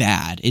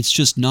bad. It's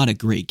just not a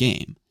great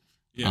game.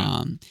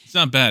 Yeah. It's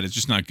not bad. It's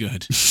just not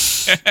good.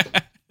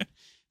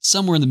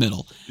 Somewhere in the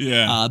middle.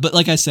 Yeah. But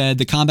like I said,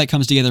 the combat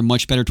comes together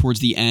much better towards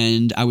the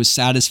end. I was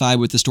satisfied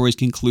with the story's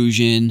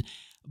conclusion.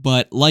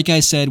 But like I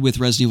said with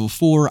Resident Evil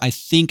 4, I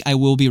think I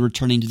will be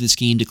returning to this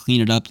game to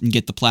clean it up and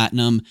get the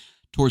platinum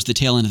towards the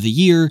tail end of the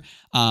year,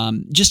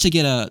 just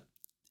to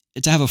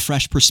have a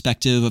fresh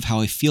perspective of how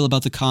I feel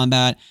about the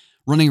combat,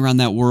 running around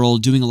that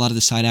world, doing a lot of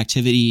the side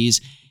activities.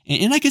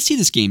 And I could see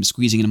this game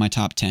squeezing into my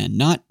top 10.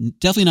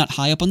 Definitely not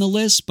high up on the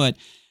list, but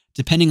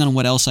depending on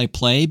what else I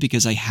play,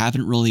 because I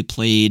haven't really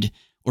played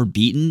or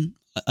beaten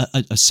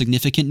a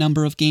significant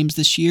number of games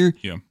this year,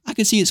 I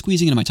could see it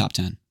squeezing into my top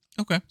 10.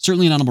 Okay.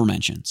 Certainly an honorable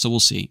mention, so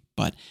we'll see.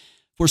 But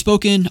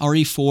Forspoken,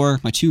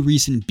 RE4, my two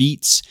recent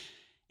beats,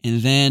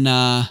 and then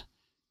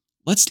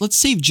let's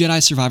save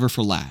Jedi Survivor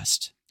for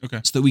last.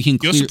 Okay. So that we can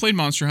You also played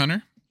Monster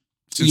Hunter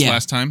since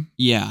last time?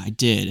 Yeah, I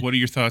did. What are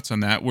your thoughts on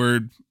that?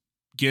 We're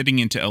getting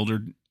into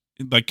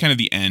like kind of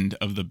the end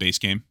of the base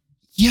game.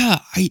 Yeah,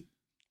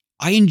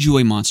 I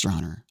enjoy Monster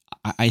Hunter.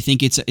 I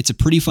think it's a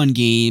pretty fun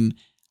game.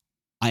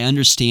 I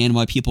understand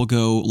why people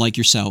go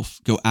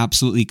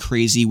absolutely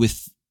crazy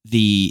with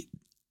the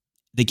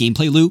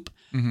gameplay loop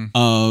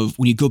of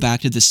when you go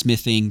back to the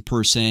smithing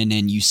person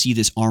and you see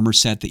this armor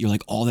set that you're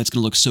like, oh, that's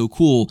going to look so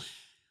cool.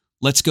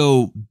 Let's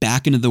go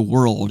back into the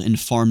world and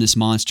farm this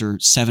monster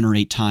 7 or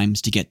 8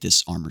 times to get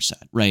this armor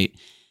set, right?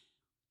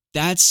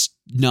 That's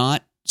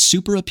not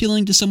super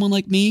appealing to someone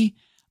like me.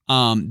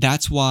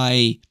 That's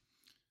why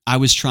I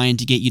was trying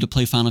to get you to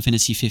play Final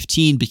Fantasy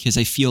 15, because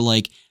I feel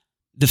like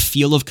the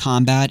feel of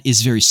combat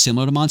is very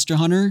similar to Monster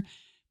Hunter,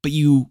 but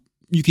you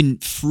can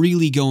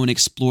freely go and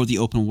explore the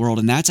open world.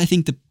 And that's, I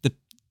think,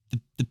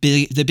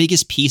 the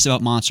biggest piece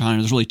about Monster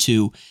Hunter. There's really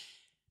two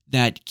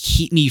that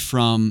keep me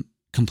from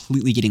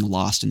completely getting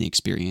lost in the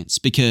experience,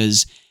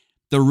 because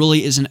there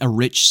really isn't a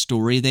rich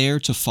story there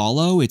to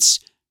follow.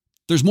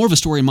 There's more of a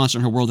story in Monster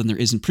Hunter World than there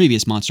is in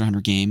previous Monster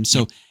Hunter games.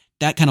 So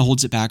that kind of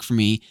holds it back for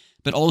me.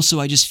 But also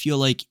I just feel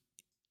like,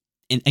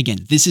 and again,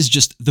 this is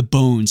just the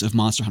bones of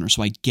Monster Hunter,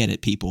 so I get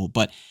it, people,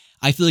 but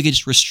I feel like it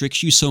just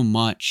restricts you so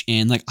much.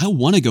 And like, I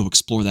want to go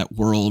explore that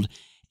world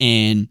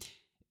and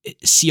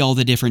see all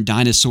the different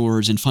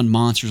dinosaurs and fun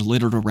monsters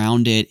littered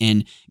around it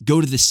and go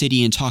to the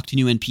city and talk to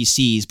new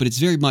NPCs. But it's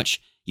very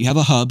much, you have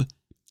a hub,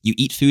 you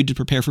eat food to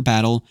prepare for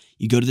battle,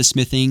 you go to the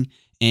smithing,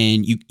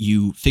 and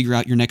you figure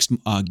out your next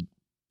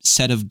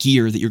set of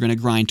gear that you're going to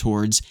grind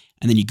towards,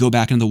 and then you go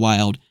back into the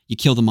wild, you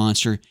kill the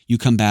monster, you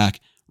come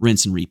back,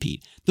 rinse and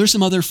repeat. There's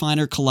some other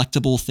finer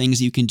collectible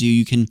things you can do.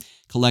 You can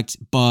collect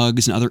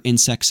bugs and other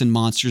insects and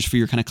monsters for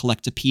your kind of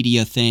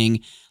collectopedia thing.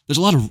 There's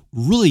a lot of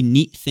really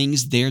neat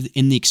things there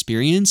in the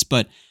experience,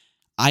 but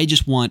I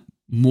just want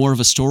more of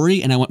a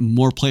story, and I want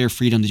more player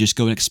freedom to just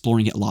go and explore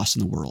and get lost in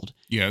the world.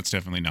 Yeah, it's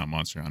definitely not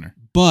Monster Hunter.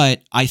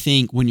 But I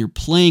think when you're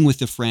playing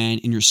with a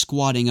friend and you're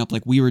squatting up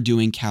like we were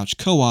doing couch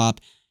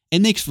co-op,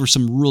 it makes for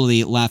some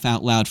really laugh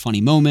out loud funny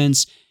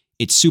moments.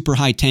 It's super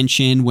high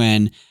tension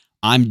when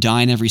I'm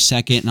dying every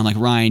second and I'm like,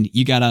 Ryan,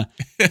 you gotta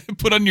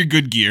put on your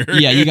good gear.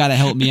 Yeah, you gotta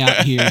help me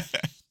out here.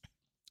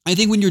 I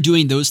think when you're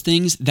doing those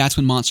things, that's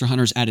when Monster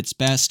Hunter's at its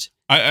best.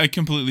 I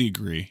completely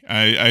agree.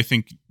 I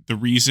think the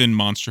reason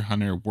Monster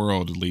Hunter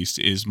World, at least,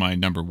 is my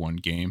number one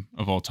game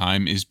of all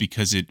time is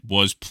because it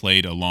was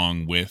played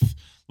along with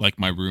like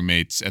my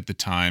roommates at the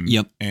time.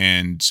 Yep.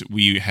 And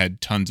we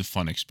had tons of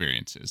fun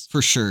experiences.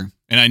 For sure.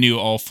 And I knew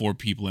all 4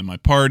 people in my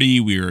party.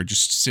 We were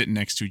just sitting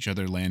next to each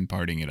other, LAN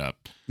partying it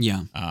up.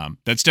 Yeah.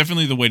 That's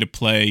definitely the way to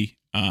play.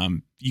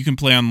 You can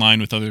play online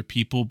with other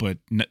people, but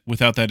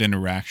without that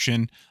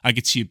interaction, I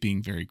could see it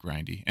being very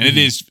grindy. And it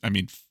is, I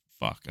mean,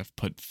 fuck, I've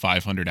put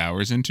 500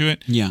 hours into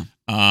it. Yeah.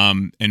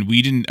 And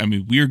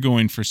we were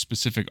going for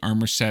specific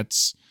armor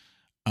sets.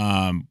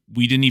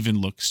 We didn't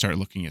even start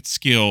looking at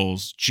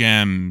skills,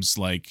 gems,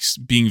 like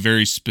being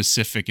very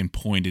specific and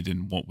pointed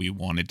in what we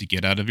wanted to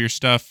get out of your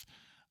stuff.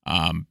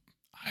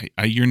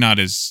 You're not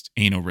as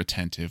anal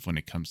retentive when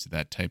it comes to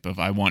that type of,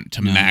 I want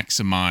to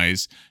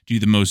maximize, do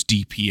the most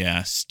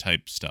DPS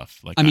type stuff.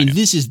 Like I mean,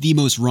 this is the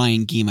most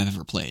Ryan game I've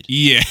ever played.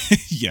 Yeah.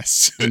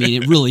 Yes. I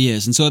mean, it really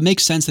is. And so it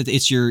makes sense that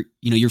it's your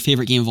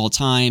favorite game of all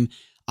time.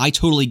 I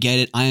totally get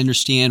it. I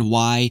understand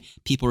why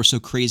people are so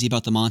crazy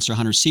about the Monster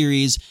Hunter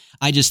series.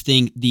 I just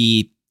think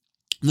the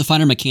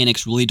finer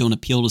mechanics really don't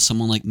appeal to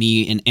someone like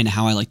me and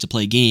how I like to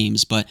play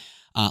games. But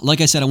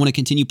like I said, I want to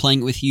continue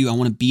playing it with you. I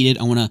want to beat it.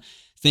 I want to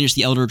finish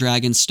the Elder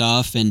Dragon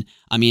stuff. And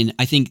I mean,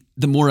 I think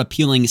the more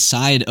appealing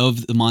side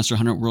of the Monster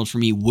Hunter world for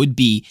me would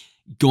be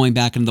going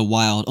back into the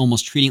wild,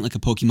 almost treating it like a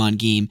Pokemon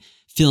game,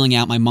 filling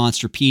out my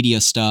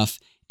Monsterpedia stuff.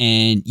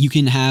 And you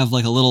can have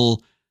like a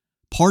little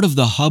part of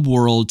the hub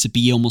world to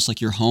be almost like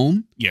your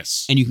home.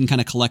 Yes. And you can kind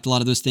of collect a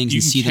lot of those things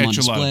and see them on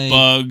display. You can catch a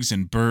lot of bugs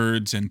and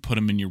birds and put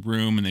them in your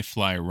room and they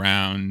fly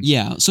around.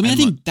 Yeah. So I mean, I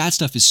think that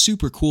stuff is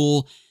super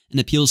cool and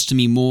appeals to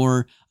me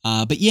more.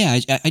 But yeah,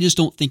 I just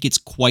don't think it's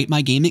quite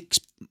my game,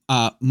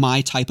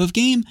 my type of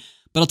game.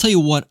 But I'll tell you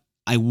what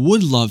I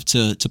would love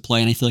to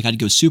play, and I feel like I'd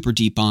go super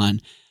deep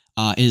on,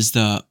 is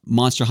the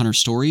Monster Hunter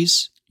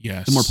Stories.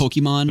 Yes. The more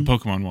Pokemon. The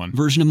Pokemon one.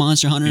 Version of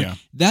Monster Hunter. Yeah.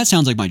 That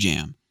sounds like my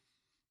jam.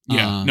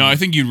 Yeah. No, I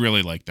think you'd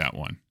really like that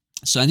one.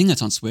 So I think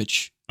that's on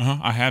Switch.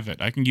 I have it.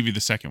 I can give you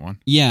the second one.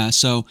 Yeah,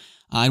 so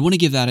I want to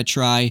give that a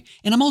try.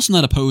 And I'm also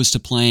not opposed to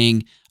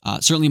playing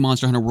certainly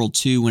Monster Hunter World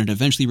 2 when it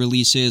eventually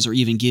releases, or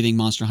even giving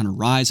Monster Hunter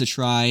Rise a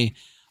try.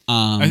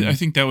 I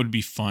think that would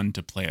be fun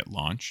to play at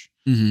launch.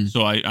 Mm-hmm.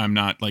 So I'm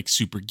not like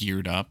super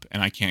geared up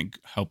and I can't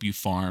help you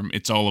farm.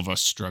 It's all of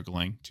us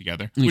struggling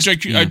together, which I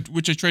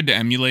tried to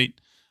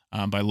emulate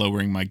by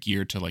lowering my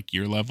gear to like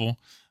gear level,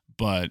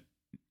 but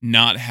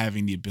not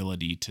having the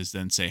ability to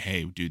then say,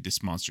 hey, dude,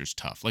 this monster's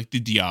tough, like the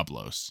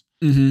Diablos.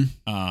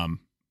 Mm-hmm.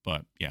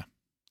 But yeah.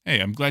 Hey,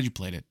 I'm glad you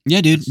played it.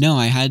 Yeah, dude. No,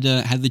 I had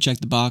to check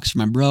the box for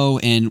my bro,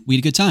 and we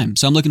had a good time.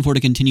 So I'm looking forward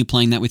to continue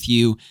playing that with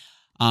you.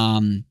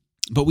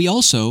 But we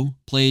also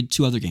played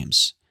 2 other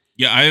games.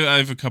 Yeah, I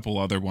have a couple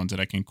other ones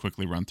that I can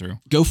quickly run through.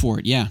 Go for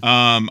it. Yeah.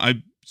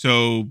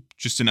 So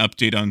just an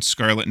update on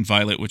Scarlet and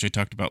Violet, which I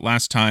talked about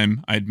last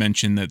time. I had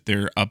mentioned that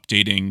they're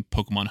updating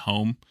Pokemon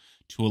Home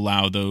to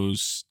allow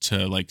those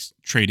to like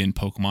trade in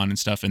Pokemon and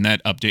stuff, and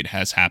that update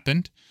has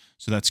happened.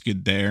 So that's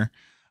good there.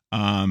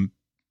 I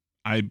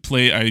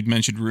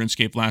mentioned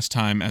RuneScape last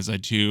time, as I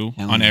do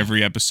on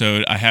every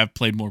episode. I have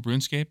played more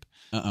RuneScape.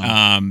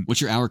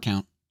 What's your hour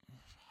count?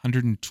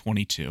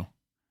 122.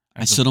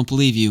 I still don't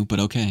believe you,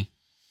 but okay.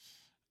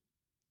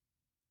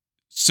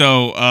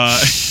 So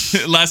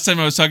last time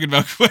I was talking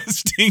about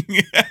questing.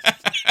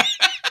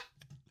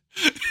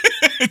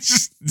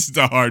 It's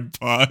a hard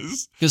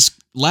pause. Because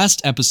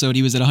last episode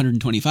he was at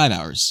 125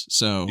 hours.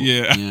 So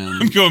yeah.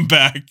 I'm going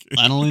back.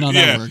 I don't know how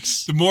that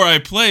works. The more I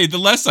play, the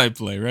less I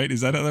play, right?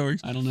 Is that how that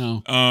works? I don't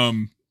know.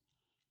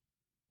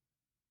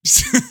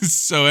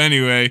 So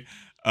anyway,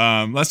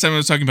 last time I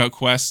was talking about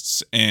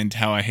quests and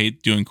how I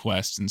hate doing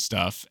quests and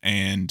stuff,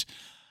 and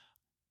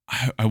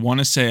I want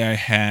to say I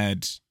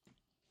had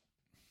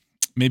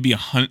maybe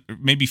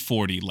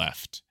 40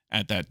 left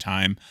at that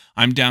time.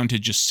 I'm down to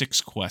just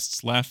 6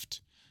 quests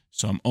left.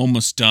 So I'm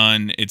almost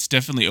done. It's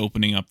definitely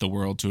opening up the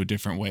world to a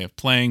different way of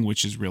playing,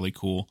 which is really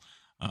cool.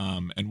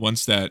 And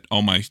once that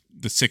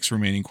the 6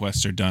 remaining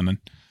quests are done,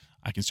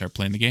 I can start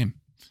playing the game.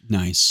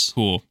 Nice.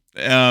 Cool.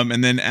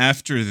 And then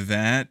after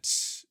that,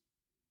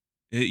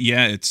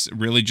 it's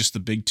really just the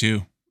big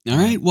 2. All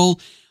right. Well,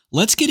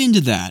 let's get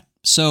into that.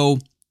 So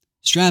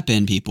strap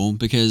in, people,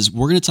 because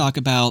we're going to talk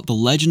about The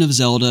Legend of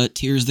Zelda,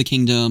 Tears of the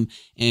Kingdom,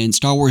 and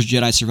Star Wars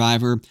Jedi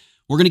Survivor.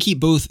 We're going to keep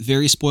both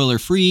very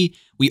spoiler-free.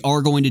 We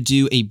are going to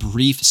do a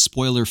brief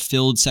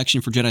spoiler-filled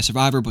section for Jedi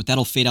Survivor, but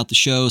that'll fade out the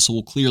show, so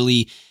we'll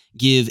clearly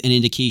give an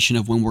indication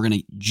of when we're going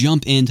to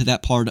jump into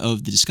that part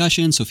of the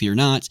discussion, so fear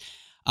not.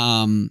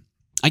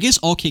 I guess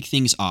I'll kick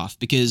things off,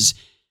 because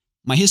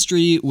my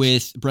history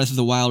with Breath of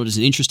the Wild is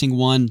an interesting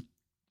one.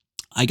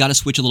 I got a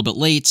Switch a little bit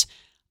late.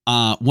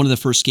 One of the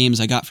first games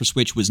I got for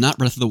Switch was not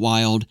Breath of the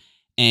Wild,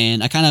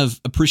 and I kind of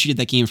appreciated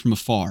that game from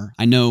afar.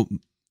 I know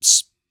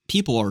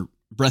people are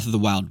Breath of the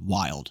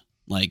Wild.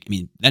 Like, I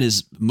mean, that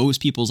is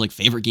most people's like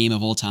favorite game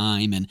of all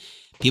time, and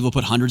people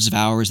put hundreds of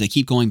hours. They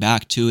keep going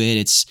back to it.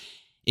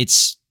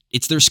 It's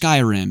their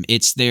Skyrim.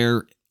 It's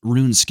their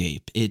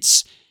RuneScape.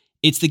 It's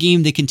the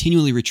game they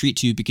continually retreat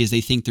to because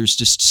they think there's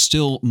just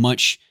still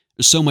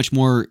so much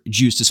more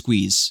juice to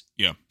squeeze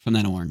from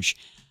that orange.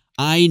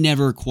 I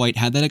never quite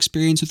had that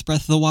experience with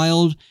Breath of the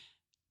Wild.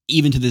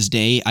 Even to this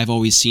day, I've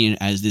always seen it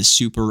as this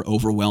super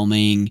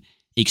overwhelming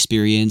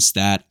experience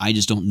that I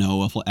just don't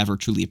know if I'll ever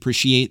truly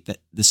appreciate that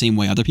the same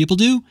way other people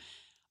do.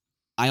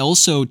 I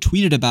also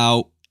tweeted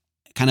about,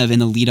 kind of in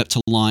the lead up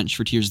to launch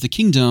for Tears of the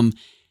Kingdom,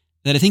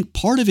 that I think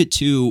part of it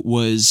too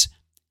was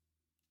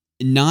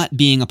not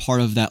being a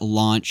part of that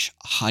launch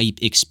hype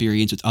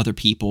experience with other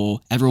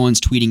people.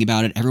 Everyone's tweeting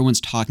about it.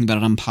 Everyone's talking about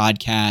it on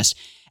podcasts.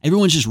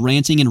 Everyone's just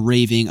ranting and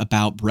raving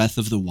about Breath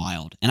of the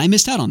Wild. And I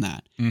missed out on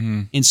that.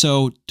 Mm-hmm. And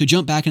so to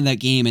jump back into that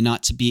game and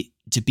not to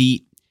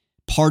be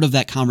part of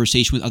that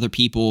conversation with other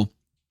people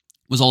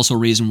was also a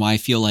reason why I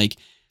feel like,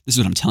 this is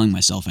what I'm telling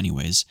myself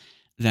anyways,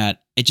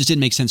 that it just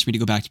didn't make sense for me to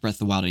go back to Breath of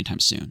the Wild anytime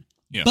soon.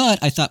 Yeah. But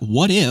I thought,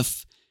 what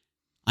if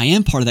I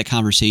am part of that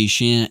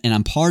conversation and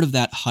I'm part of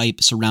that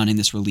hype surrounding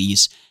this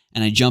release,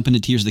 and I jump into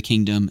Tears of the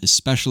Kingdom,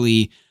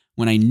 especially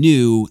when I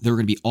knew there were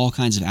going to be all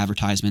kinds of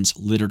advertisements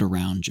littered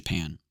around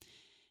Japan.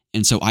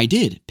 And so I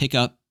did pick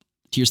up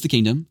Tears of the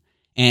Kingdom,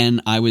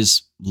 and I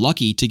was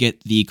lucky to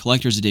get the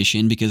collector's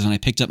edition because when I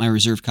picked up my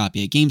reserved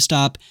copy at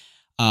GameStop,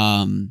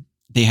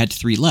 they had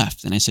 3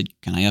 left. And I said,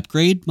 can I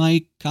upgrade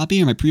my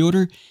copy or my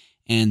pre-order?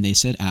 And they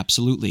said,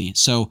 absolutely.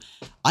 So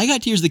I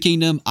got Tears of the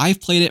Kingdom. I've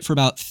played it for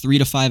about 3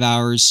 to 5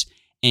 hours,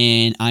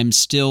 and I'm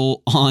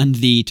still on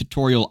the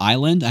tutorial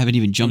island. I haven't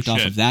even jumped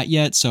off of that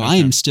yet. So I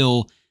am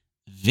still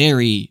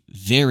very,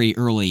 very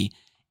early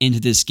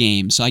into this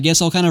game. So I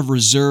guess I'll kind of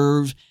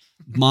reserve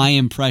my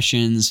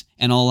impressions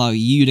and I'll allow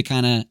you to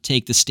kind of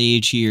take the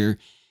stage here.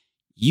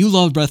 You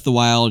love Breath of the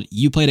Wild.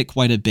 You played it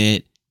quite a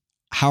bit.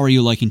 How are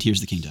you liking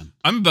Tears of the Kingdom?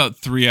 I'm about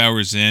 3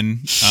 hours in.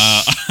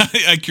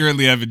 I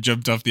currently haven't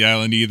jumped off the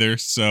island either.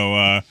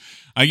 So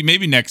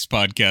maybe next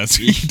podcast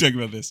we can talk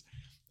about this.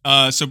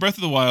 So Breath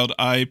of the Wild,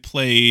 I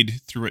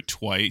played through it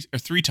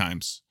 3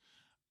 times.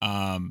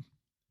 And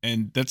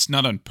that's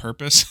not on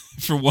purpose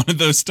for one of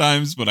those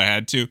times, but I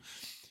had to.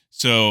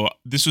 So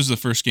this was the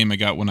first game I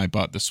got when I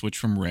bought the Switch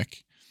from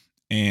Rick.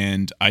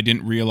 And I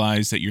didn't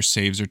realize that your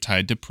saves are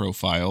tied to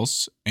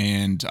profiles.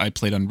 And I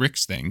played on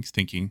Rick's thing,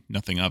 thinking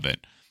nothing of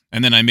it.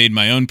 And then I made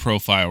my own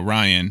profile,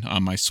 Ryan,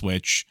 on my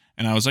Switch.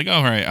 And I was like,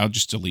 all right, I'll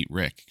just delete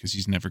Rick because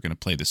he's never going to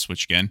play the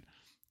Switch again.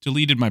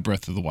 Deleted my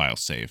Breath of the Wild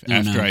save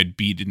after I'd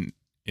beaten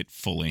it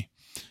fully.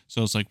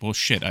 So I was like, well,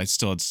 shit, I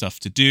still had stuff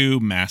to do,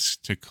 masks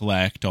to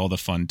collect, all the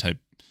fun type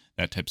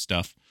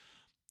stuff.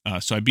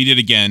 So I beat it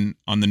again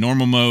on the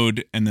normal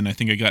mode, and then I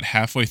think I got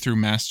halfway through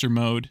master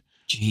mode.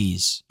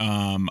 Jeez.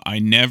 I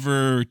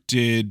never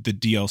did the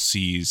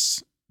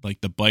DLCs, like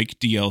the bike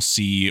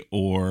DLC,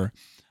 or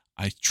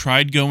I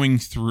tried going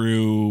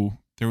through,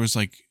 there was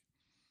like,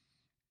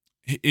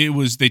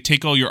 they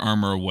take all your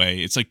armor away.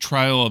 It's like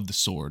Trial of the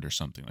Sword or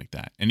something like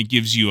that. And it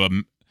gives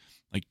you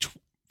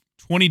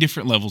 20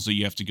 different levels that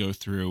you have to go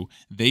through.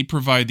 They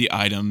provide the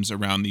items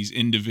around these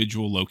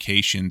individual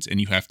locations, and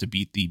you have to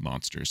beat the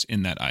monsters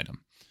in that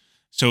item.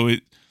 So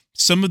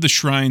some of the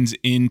shrines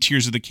in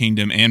Tears of the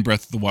Kingdom and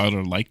Breath of the Wild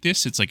are like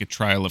this. It's like a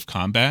trial of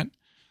combat,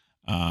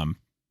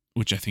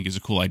 which I think is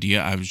a cool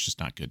idea. I was just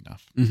not good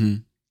enough.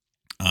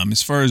 Mm-hmm.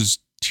 As far as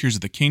Tears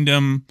of the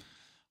Kingdom,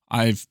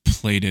 I've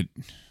played it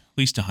at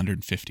least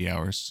 150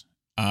 hours.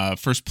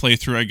 First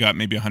playthrough, I got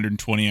maybe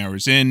 120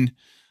 hours in.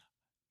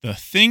 The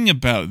thing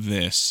about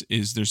this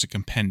is there's a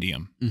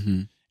compendium,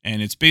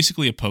 and it's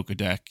basically a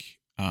Pokédex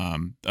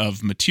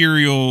of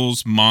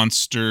materials,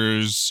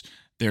 monsters,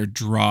 their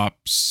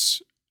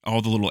drops, all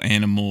the little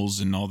animals,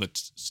 and all that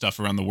stuff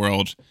around the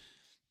world.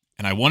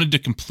 And I wanted to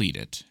complete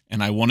it,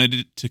 and I wanted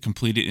it to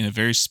complete it in a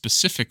very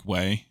specific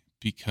way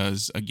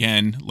because,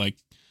 again, like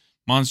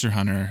Monster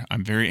Hunter,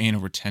 I'm very anal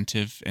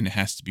retentive, and it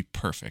has to be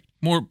perfect.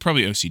 More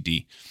probably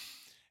OCD.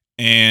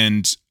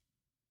 And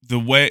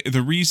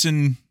the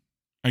reason,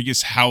 I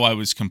guess, how I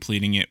was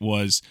completing it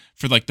was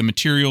for like the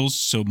materials,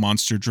 so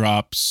monster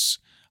drops,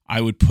 I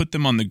would put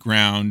them on the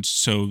ground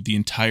so the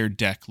entire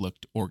deck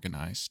looked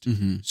organized.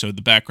 So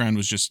the background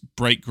was just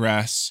bright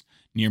grass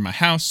near my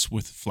house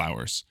with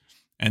flowers.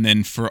 And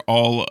then for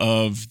all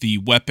of the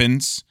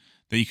weapons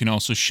that you can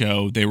also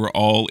show, they were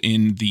all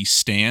in the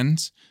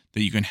stands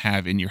that you can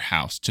have in your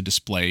house to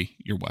display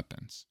your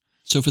weapons.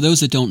 So for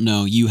those that don't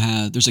know,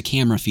 there's a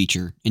camera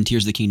feature in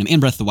Tears of the Kingdom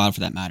and Breath of the Wild for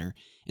that matter.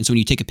 And so when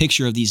you take a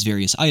picture of these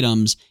various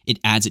items, it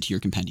adds it to your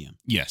compendium.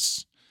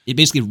 Yes. It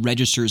basically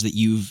registers that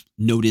you've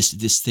noticed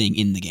this thing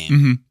in the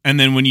game. And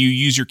then when you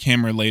use your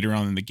camera later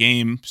on in the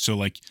game, so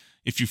like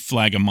if you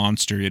flag a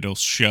monster, it'll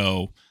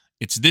show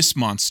it's this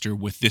monster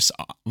with this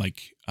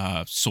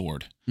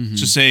sword. Mhm.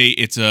 So say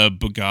it's a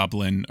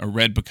bogoblin, a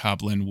red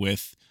bogoblin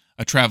with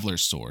a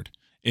traveler's sword.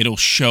 It'll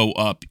show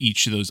up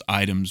each of those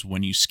items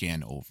when you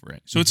scan over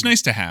it. So it's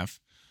nice to have.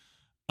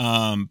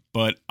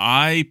 But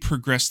I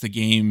progressed the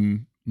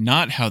game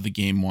not how the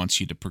game wants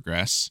you to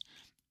progress.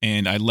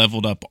 And I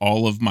leveled up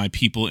all of my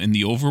people in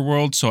the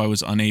overworld, so I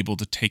was unable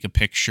to take a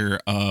picture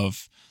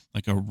of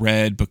like a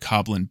red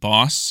bokoblin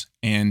boss,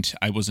 and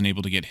I wasn't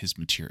able to get his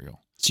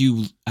material. So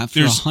you,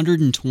 after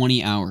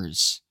 120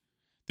 hours.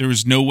 There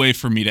was no way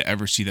for me to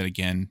ever see that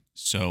again,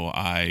 so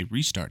I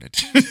restarted.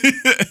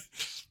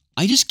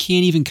 I just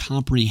can't even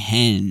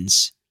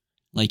comprehend,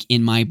 like,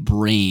 in my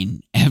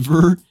brain,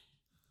 ever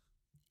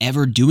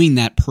doing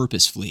that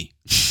purposefully.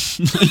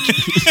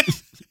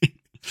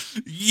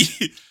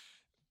 Yeah.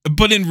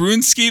 But in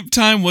RuneScape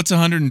time, what's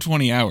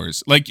 120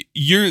 hours? Like,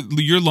 your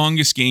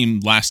longest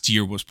game last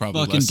year was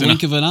probably Fucking less than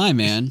blink of an eye,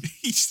 man.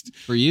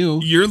 For you.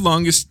 Your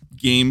longest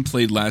game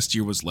played last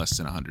year was less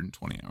than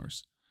 120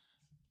 hours.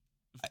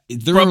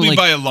 There Probably are like,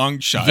 by a long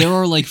shot. There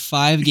are like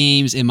 5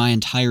 games in my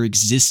entire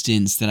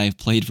existence that I've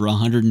played for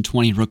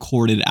 120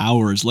 recorded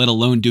hours, let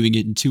alone doing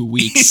it in 2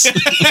 weeks.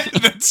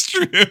 That's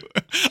true.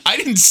 I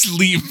didn't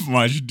sleep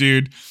much,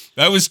 dude.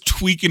 I was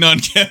tweaking on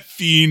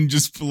caffeine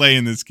just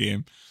playing this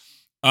game.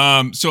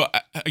 So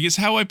I guess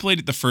how I played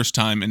it the first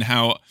time and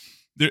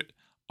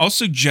I'll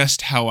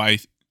suggest how I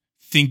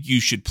think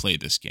you should play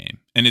this game.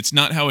 And it's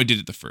not how I did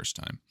it the first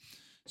time.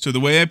 So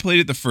the way I played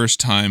it the first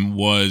time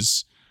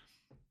was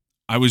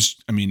I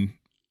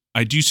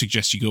do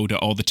suggest you go to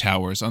all the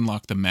towers,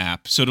 unlock the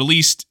map. So it at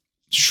least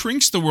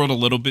shrinks the world a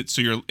little bit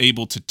so you're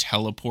able to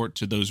teleport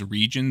to those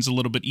regions a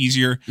little bit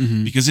easier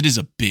because it is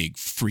a big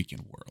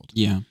freaking world.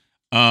 Yeah.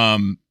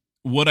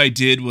 What I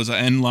did was I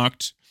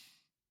unlocked,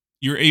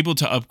 you're able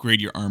to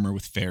upgrade your armor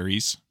with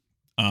fairies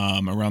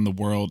around the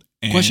world.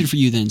 And Question for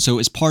you then. So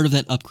as part of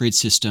that upgrade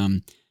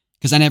system,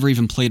 because I never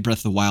even played Breath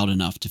of the Wild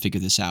enough to figure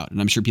this out, and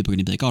I'm sure people are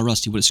going to be like, oh,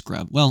 Rusty, what a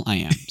scrub. Well, I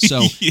am.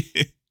 So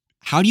yeah.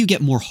 How do you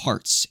get more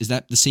hearts? Is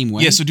that the same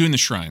way? Yeah, so doing the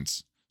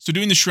shrines.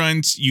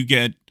 You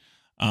get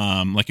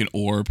like an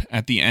orb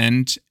at the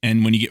end,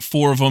 and when you get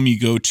 4 of them, you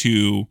go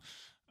to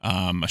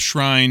a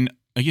shrine.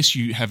 I guess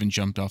you haven't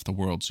jumped off the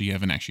world, so you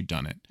haven't actually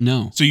done it.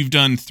 No. So you've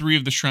done 3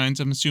 of the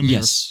shrines, I'm assuming?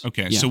 Yes.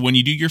 Okay, Yeah. so when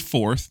you do your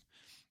 4th,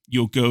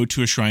 you'll go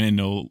to a shrine, and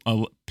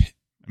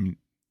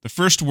the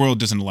first world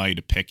doesn't allow you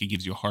to pick. It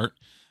gives you a heart.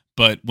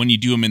 But when you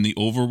do them in the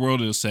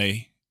overworld, it'll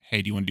say,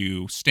 hey, do you want to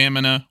do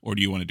stamina or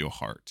do you want to do a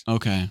heart?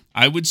 Okay.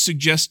 I would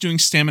suggest doing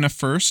stamina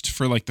first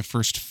for like the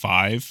first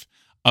 5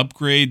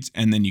 upgrades,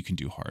 and then you can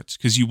do hearts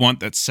because you want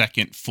that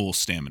second full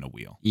stamina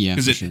wheel. Yeah,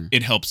 because sure.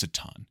 it helps a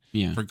ton.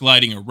 Yeah. For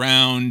gliding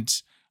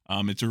around,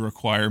 it's a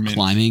requirement.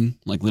 Climbing,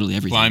 like literally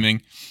everything.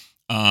 Climbing.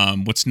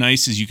 What's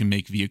nice is you can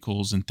make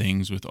vehicles and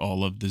things with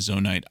all of the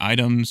Zonite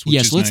items. Which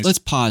yes, is let's nice.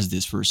 pause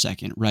this for a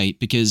second, right?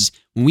 Because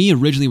when we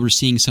originally were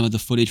seeing some of the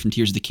footage from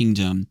Tears of the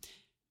Kingdom,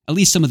 at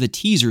least some of the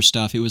teaser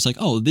stuff, it was like,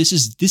 oh, this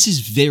is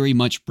very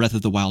much Breath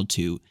of the Wild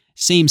 2.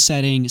 Same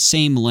setting,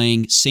 same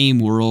length, same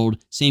world,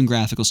 same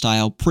graphical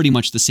style, pretty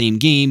much the same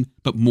game,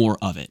 but more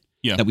of it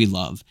that we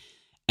love.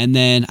 And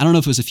then, I don't know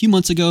if it was a few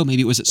months ago,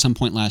 maybe it was at some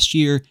point last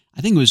year,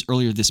 I think it was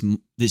earlier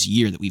this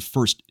year that we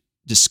first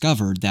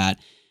discovered that,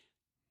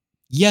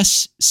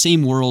 yes,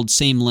 same world,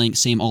 same length,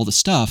 same all the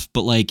stuff,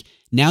 but like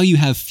now you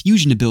have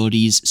fusion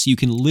abilities, so you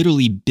can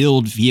literally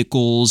build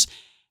vehicles.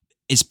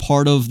 As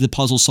part of the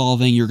puzzle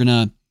solving, you're going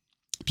to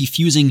be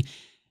fusing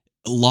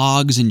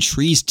logs and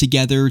trees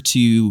together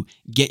to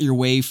get your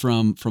way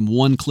from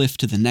one cliff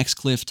to the next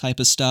cliff type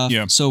of stuff.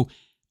 Yeah. So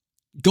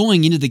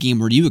going into the game,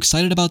 were you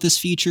excited about this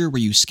feature? Were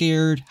you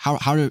scared? How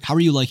are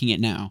you liking it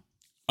now?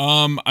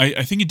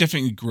 I think it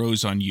definitely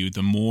grows on you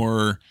the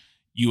more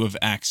you have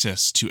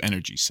access to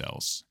energy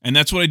cells. And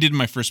that's what I did in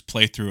my first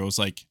playthrough. I was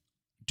like,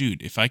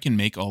 dude, if I can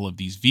make all of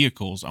these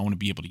vehicles, I want to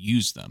be able to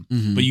use them.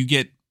 Mhm. But you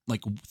get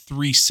like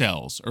 3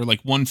 cells or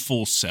like 1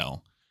 full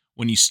cell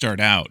when you start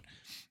out.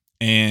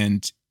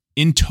 And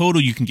in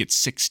total, you can get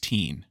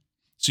 16.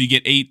 So you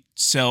get 8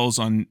 cells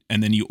and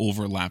then you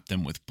overlap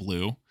them with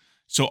blue.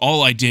 So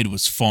all I did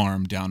was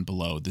farm down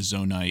below the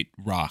Zonite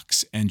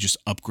rocks and just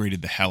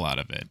upgraded the hell out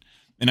of it.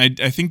 And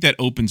I think that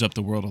opens up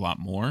the world a lot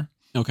more.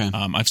 Okay.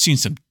 I've seen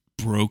some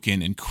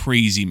broken and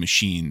crazy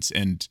machines,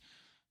 and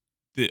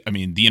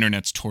the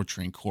internet's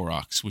torturing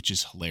Koroks, which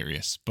is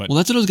hilarious. But Well,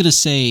 that's what I was going to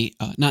say.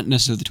 Not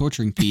necessarily the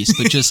torturing piece,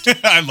 but just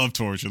I love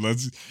torture.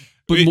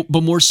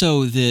 But more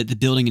so the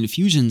building and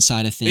fusion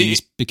side of things,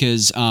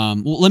 because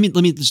let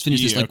me just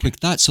finish this quick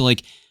thought. So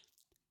like,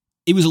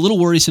 it was a little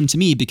worrisome to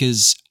me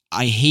because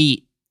I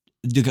hate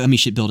the gummy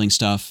ship building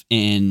stuff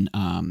in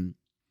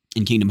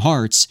Kingdom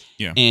Hearts.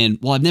 Yeah. And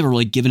while I've never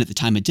really given it the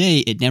time of day,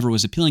 it never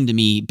was appealing to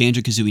me.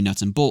 Banjo-Kazooie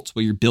Nuts and Bolts,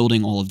 where you're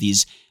building all of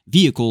these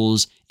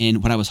vehicles,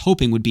 and what I was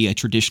hoping would be a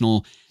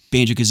traditional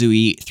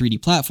Banjo-Kazooie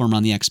 3D platform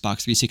on the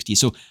Xbox 360.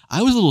 So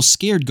I was a little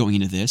scared going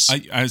into this.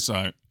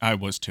 I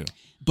was too.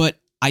 But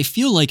I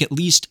feel like at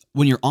least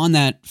when you're on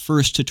that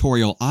first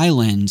tutorial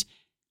island,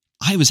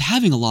 I was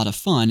having a lot of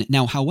fun.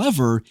 Now,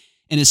 however,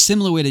 in a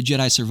similar way to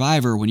Jedi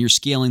Survivor, when you're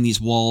scaling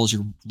these walls,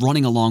 you're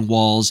running along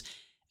walls,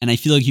 and I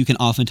feel like you can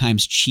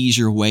oftentimes cheese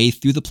your way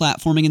through the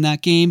platforming in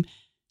that game.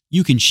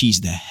 You can cheese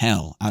the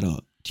hell out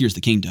of Tears of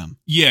the Kingdom.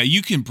 Yeah,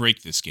 you can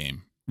break this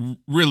game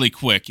really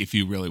quick if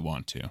you really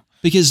want to.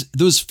 Because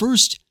those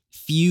first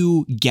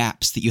few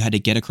gaps that you had to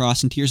get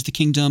across in Tears of the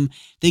Kingdom,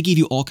 they gave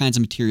you all kinds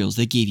of materials.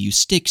 They gave you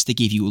sticks, they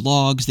gave you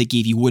logs, they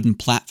gave you wooden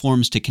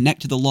platforms to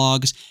connect to the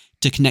logs,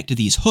 to connect to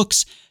these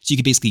hooks, so you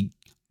could basically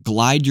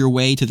glide your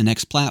way to the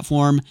next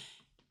platform.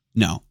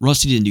 No,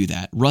 Rusty didn't do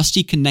that.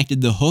 Rusty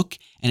connected the hook,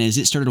 and as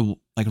it started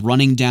like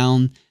running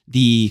down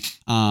the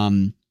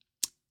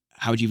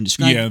how would you even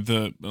describe it? Yeah,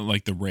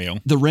 the rail.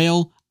 The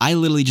rail, I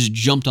literally just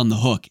jumped on the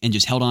hook and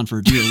just held on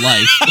for dear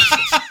life.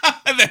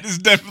 That is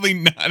definitely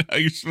not how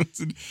you're supposed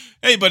to.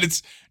 Hey, but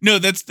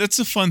that's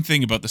the fun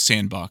thing about the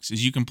sandbox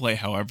is you can play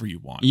however you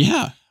want.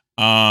 Yeah.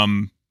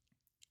 I'm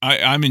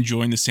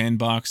enjoying the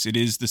sandbox. It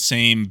is the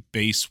same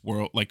base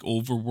world, like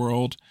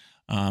overworld,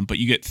 but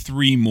you get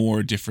 3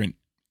 more different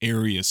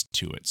areas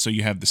to it. So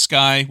you have the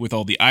sky with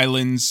all the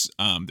islands.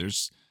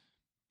 There's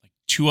like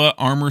 2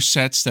 armor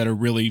sets that are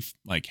really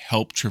like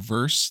help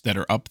traverse that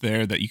are up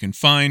there that you can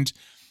find,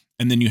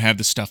 and then you have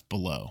the stuff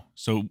below.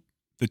 So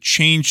the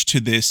change to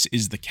this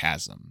is the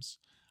chasms,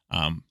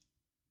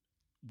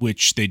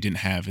 which they didn't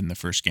have in the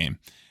first game.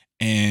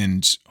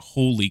 And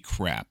holy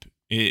crap,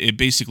 it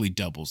basically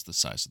doubles the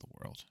size of the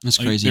world. That's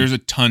crazy. There's a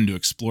ton to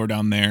explore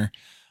down there.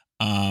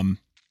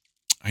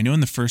 I know in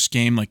the first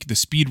game, like the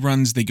speed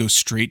runs, they go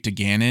straight to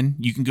Ganon.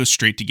 You can go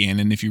straight to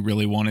Ganon if you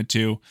really wanted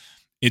to.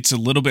 It's a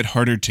little bit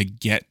harder to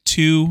get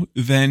to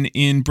than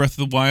in Breath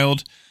of the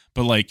Wild,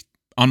 but like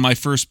on my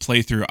first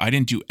playthrough, I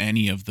didn't do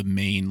any of the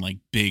main like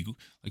big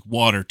like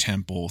Water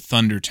Temple,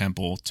 Thunder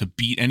Temple to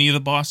beat any of the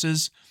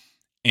bosses.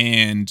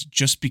 And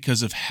just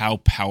because of how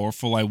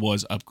powerful I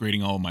was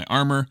upgrading all of my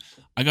armor,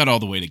 I got all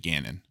the way to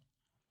Ganon,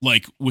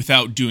 like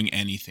without doing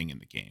anything in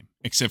the game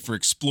except for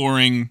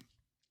exploring,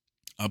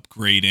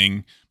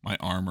 upgrading my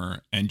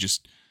armor, and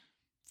just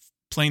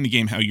playing the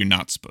game how you're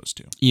not supposed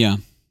to. Yeah.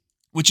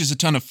 Which is a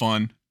ton of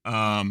fun.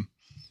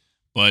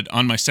 But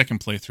on my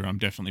second playthrough, I'm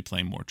definitely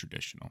playing more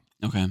traditional.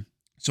 Okay.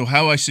 So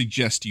how I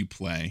suggest you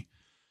play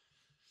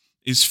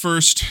is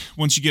first,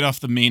 once you get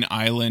off the main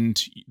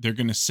island, they're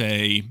going to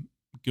say,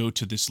 go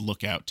to this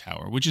lookout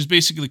tower, which is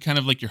basically kind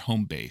of like your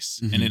home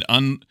base. Mm-hmm.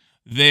 And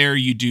there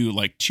you do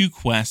like 2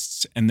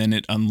 quests, and then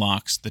it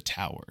unlocks the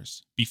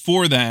towers.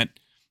 Before that,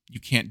 you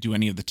can't do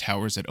any of the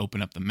towers that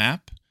open up the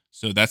map.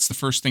 So that's the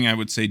first thing I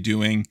would say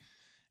doing.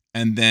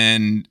 And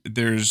then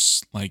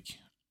there's like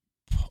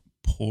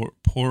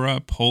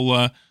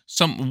Pola,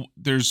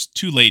 there's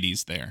 2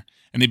 ladies there.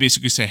 And they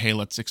basically say, hey,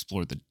 let's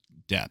explore the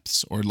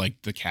depths or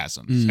like the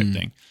chasms type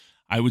thing.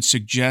 I would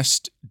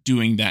suggest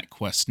doing that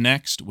quest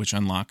next, which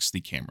unlocks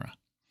the camera.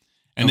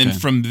 And then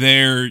from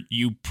there,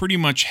 you pretty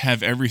much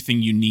have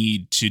everything you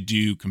need to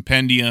do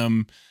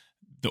Compendium,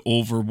 the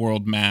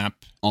overworld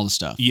map. All the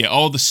stuff. Yeah,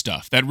 all the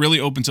stuff. That really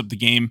opens up the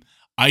game.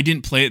 I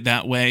didn't play it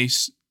that way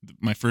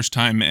my first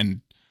time,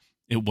 and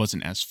it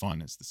wasn't as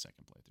fun as the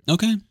second playthrough.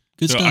 Okay,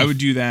 good stuff. So I would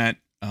do that.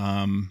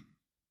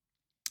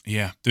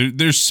 Yeah,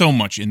 there's so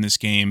much in this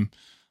game.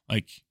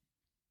 Like,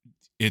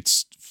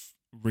 it's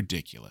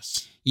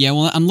ridiculous. Yeah,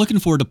 well, I'm looking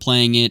forward to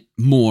playing it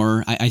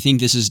more. I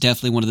think this is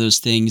definitely one of those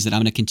things that I'm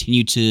going to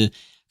continue to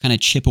kind of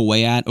chip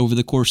away at over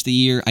the course of the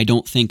year. I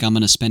don't think I'm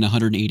going to spend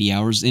 180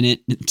 hours in it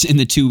in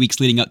the 2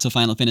 weeks leading up to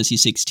Final Fantasy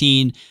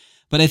 16,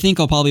 but I think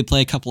I'll probably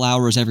play a couple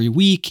hours every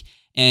week,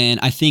 and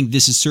I think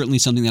this is certainly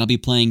something that I'll be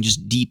playing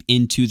just deep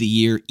into the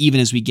year, even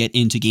as we get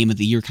into Game of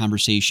the Year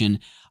conversation.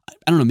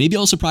 I don't know, maybe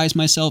I'll surprise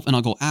myself and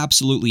I'll go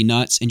absolutely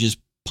nuts and just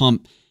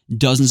pump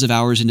dozens of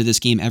hours into this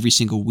game every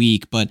single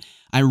week, but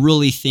I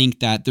really think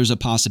that there's a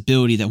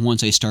possibility that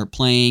once I start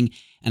playing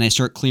and I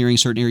start clearing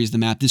certain areas of the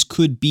map, this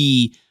could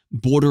be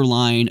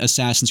borderline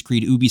Assassin's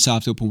Creed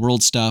Ubisoft open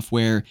world stuff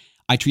where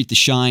I treat the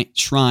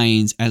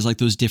shrines as like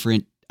those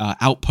different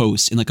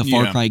outposts in like a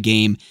Far Cry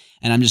game,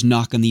 and I'm just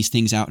knocking these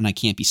things out and I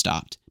can't be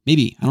stopped.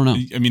 Maybe, I don't know.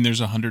 I mean,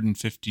 there's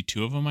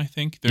 152 of them, I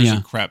think. There's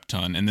a crap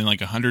ton, and then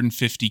like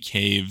 150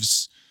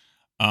 caves.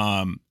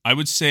 I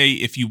would say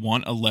if you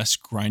want a less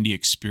grindy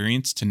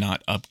experience, to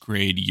not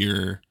upgrade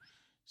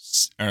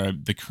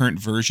the current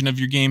version of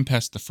your game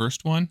past the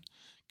first one,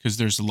 because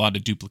there's a lot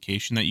of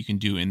duplication that you can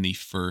do in the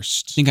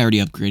first. I think I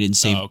already upgraded and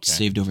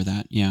saved over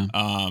that. Yeah.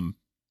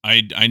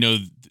 I know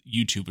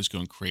YouTube was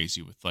going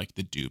crazy with like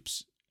the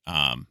dupes.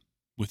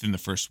 Within the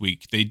first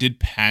week, they did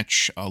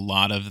patch a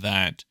lot of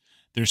that.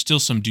 There's still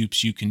some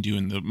dupes you can do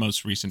in the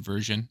most recent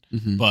version,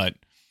 but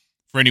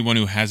for anyone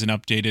who hasn't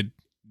updated,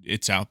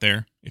 it's out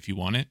there if you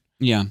want it.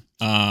 Yeah.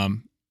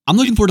 I'm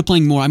looking forward to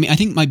playing more. I mean, I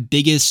think my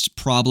biggest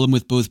problem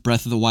with both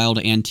Breath of the Wild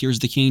and Tears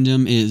of the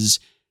Kingdom is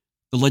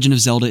The Legend of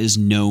Zelda is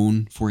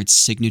known for its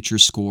signature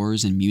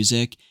scores and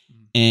music.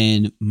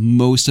 And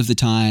most of the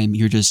time,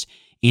 you're just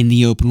in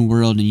the open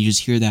world and you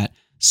just hear that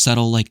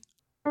subtle, like...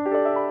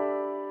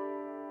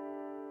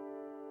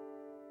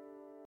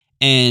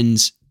 And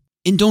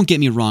And don't get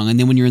me wrong, and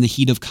then when you're in the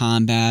heat of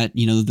combat,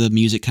 the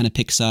music kind of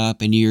picks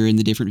up and you're in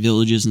the different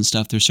villages and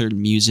stuff, there's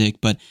certain music,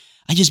 but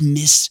I just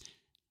miss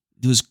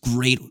those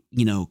great,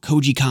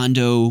 Koji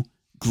Kondo,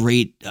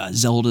 great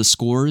Zelda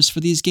scores for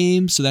these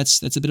games. So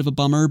that's a bit of a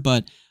bummer,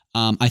 but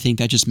I think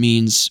that just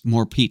means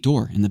more Pete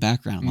Dorr in the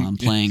background while I'm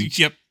playing.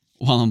 Yep.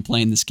 While I'm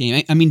playing this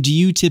game. I mean, do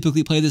you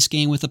typically play this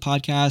game with a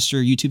podcast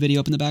or YouTube video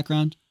up in the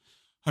background?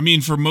 I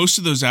mean, for most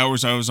of those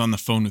hours, I was on the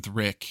phone with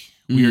Rick.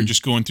 We were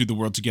just going through the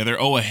world together.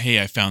 Oh,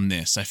 hey, I found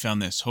this.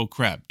 Oh,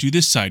 crap. Do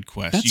this side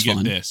quest. That's you get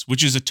fun. this,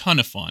 which is a ton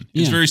of fun.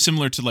 It's very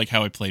similar to like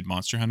how I played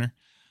Monster Hunter.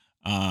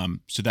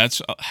 So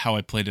that's how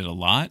I played it a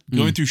lot.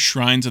 Going through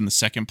shrines on the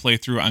second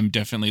playthrough, I'm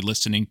definitely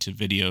listening to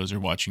videos or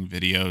watching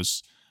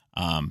videos.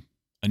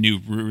 A new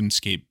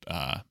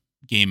RuneScape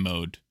game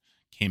mode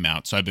came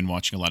out, so I've been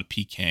watching a lot of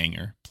PKing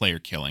or player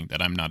killing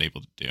that I'm not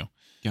able to do.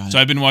 So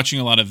I've been watching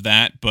a lot of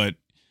that, but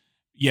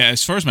yeah,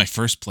 as far as my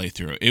first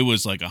playthrough, it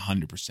was like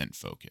 100%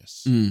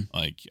 focus.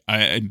 Like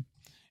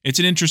it's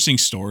an interesting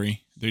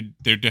story.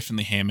 They're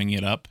definitely hamming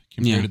it up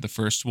compared to the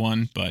first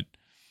one, but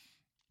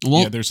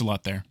there's a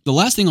lot there. The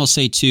last thing I'll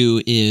say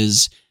too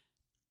is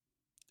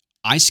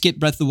I skipped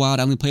Breath of the Wild.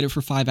 I only played it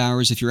for 5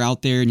 hours. If you're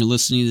out there and you're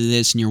listening to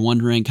this and you're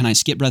wondering, can I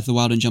skip Breath of the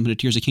Wild and jump into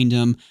Tears of the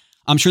Kingdom?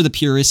 I'm sure the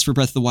purists for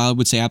Breath of the Wild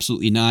would say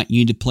absolutely not. You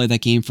need to play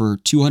that game for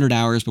 200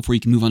 hours before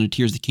you can move on to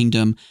Tears of the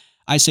Kingdom.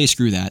 I say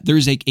screw that.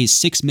 There's a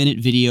 6-minute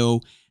video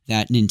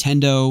that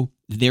Nintendo,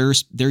 their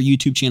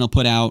YouTube channel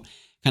put out,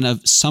 kind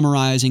of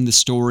summarizing the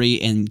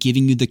story and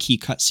giving you the key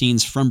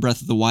cutscenes from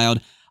Breath of the Wild.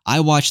 I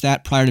watched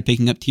that prior to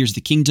picking up Tears of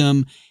the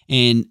Kingdom,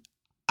 and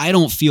I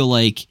don't feel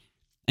like...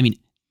 I mean,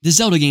 the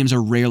Zelda games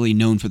are rarely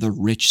known for the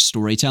rich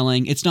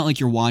storytelling. It's not like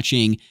you're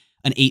watching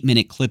an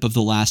 8-minute clip of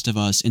The Last of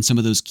Us and some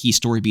of those key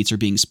story beats are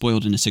being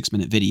spoiled in a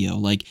 6-minute video.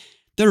 Like,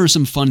 there are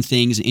some fun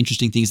things and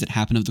interesting things that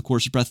happen over the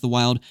course of Breath of the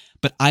Wild,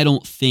 but I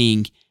don't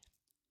think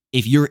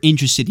if you're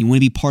interested and you want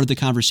to be part of the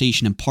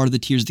conversation and part of the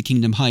Tears of the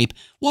Kingdom hype,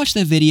 watch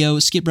that video,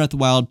 skip Breath of the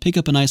Wild, pick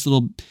up a nice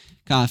little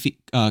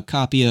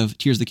copy of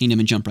Tears of the Kingdom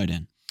and jump right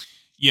in.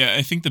 Yeah,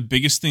 I think the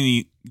biggest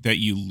thing that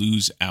you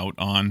lose out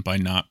on by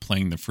not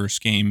playing the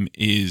first game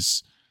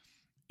is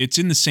it's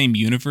in the same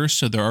universe,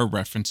 so there are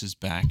references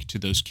back to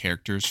those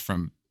characters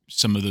from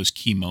some of those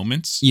key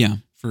moments. Yeah.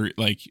 For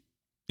like,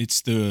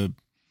 it's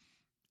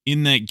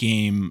in that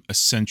game,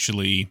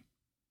 essentially,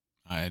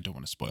 I don't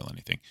want to spoil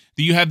anything.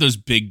 You have those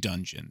big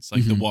dungeons,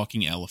 like the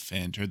walking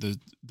elephant or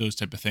those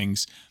type of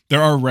things.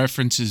 There are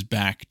references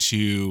back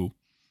to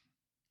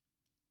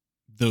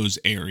those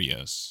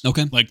areas.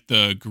 Okay. Like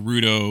the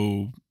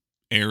Gerudo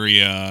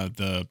area,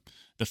 the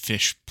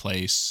fish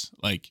place.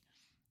 Like,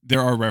 there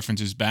are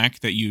references back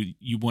that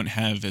you wouldn't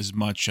have as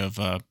much of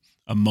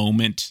a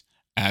moment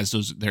as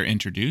they're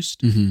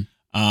introduced. And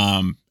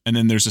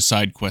then there's a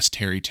side quest,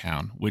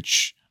 Terrytown,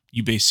 which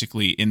you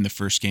basically in the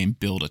first game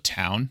build a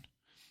town,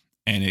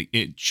 and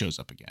it shows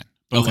up again.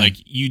 But like,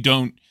 you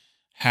don't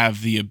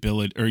have the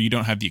ability, or you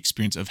don't have the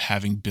experience of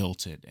having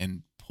built it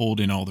and pulled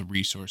in all the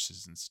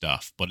resources and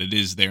stuff. But it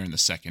is there in the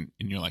second,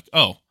 and you're like,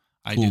 oh,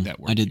 I did that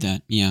work. I did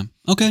that. Yeah.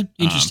 Okay.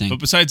 Interesting. But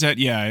besides that,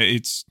 yeah,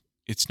 it's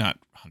not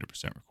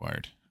 100%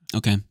 required.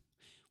 Okay.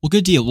 Well,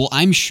 good deal. Well,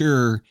 I'm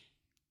sure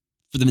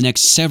for the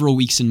next several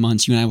weeks and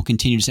months, you and I will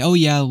continue to say, oh,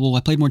 yeah, well, I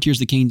played more Tears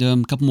of the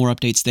Kingdom, a couple more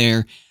updates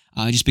there,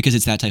 just because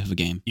it's that type of a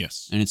game.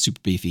 Yes. And it's super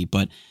beefy.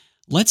 But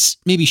let's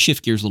maybe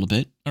shift gears a little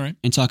bit. All right.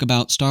 And talk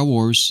about Star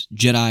Wars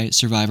Jedi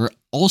Survivor,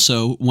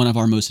 also one of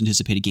our most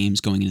anticipated games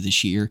going into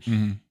this year.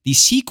 The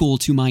sequel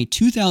to my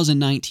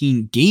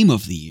 2019 Game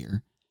of the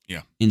Year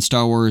in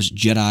Star Wars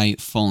Jedi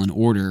Fallen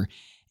Order.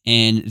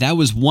 And that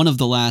was one of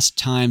the last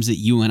times that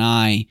you and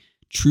I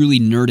truly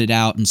nerded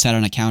out and sat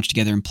on a couch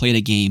together and played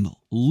a game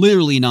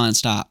literally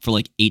nonstop for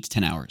like 8 to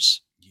 10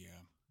 hours.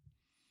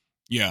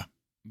 Yeah.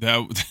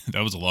 That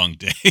was a long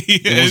day.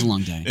 It was a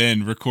long day.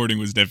 And recording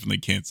was definitely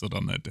canceled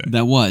on that day.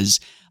 That was.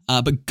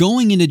 But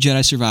going into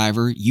Jedi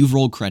Survivor, you've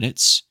rolled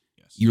credits.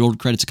 Yes. You rolled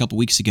credits a couple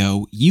weeks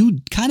ago. You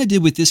kind of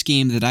did with this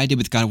game that I did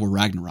with God of War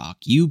Ragnarok.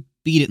 You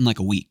beat it in like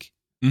a week.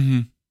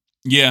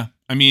 Yeah.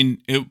 I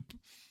mean,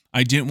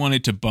 I didn't want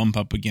it to bump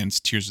up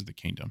against Tears of the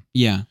Kingdom.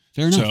 Yeah,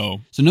 fair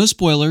enough. So no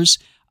spoilers.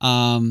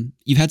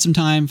 You've had some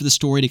time for the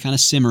story to kind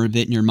of simmer a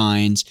bit in your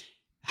minds.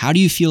 How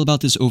do you feel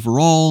about this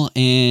overall,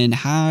 and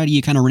how do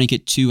you kind of rank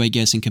it to, I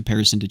guess, in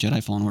comparison to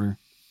Jedi Fallen Order?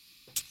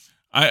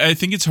 I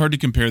think it's hard to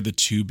compare the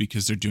two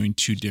because they're doing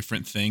two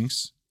different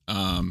things.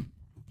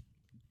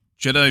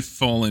 Jedi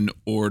Fallen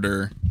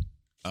Order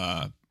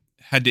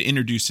had to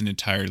introduce an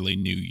entirely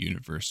new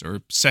universe,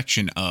 or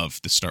section of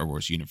the Star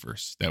Wars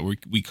universe that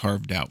we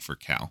carved out for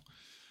Cal.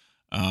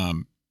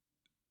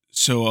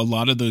 So a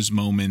lot of those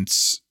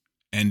moments,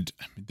 and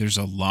there's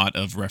a lot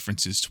of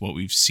references to what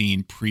we've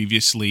seen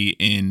previously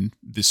in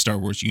the Star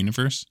Wars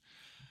universe.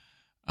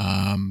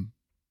 We're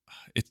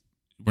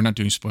not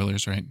doing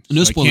spoilers, right?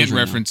 No spoilers. I can't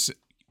reference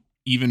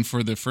even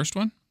for the first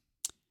one?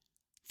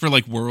 For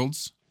like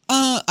worlds?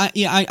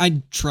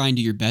 I'd try and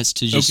do your best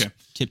to just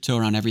tiptoe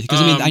around everything.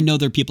 Because I know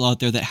there are people out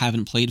there that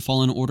haven't played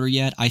Fallen Order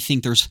yet. I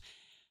think there's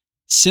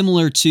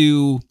similar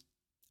to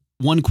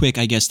one quick,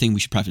 I guess, thing we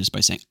should preface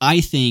by saying,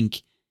 I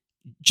think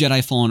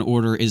Jedi Fallen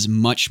Order is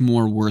much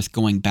more worth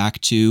going back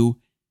to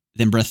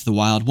than Breath of the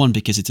Wild. One,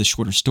 because it's a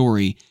shorter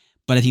story,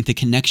 but I think the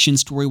connection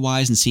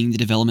story-wise and seeing the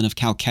development of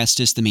Cal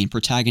Kestis, the main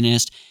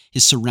protagonist,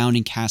 his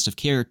surrounding cast of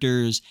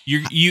characters.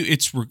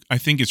 I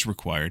think it's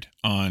required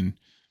on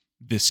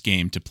this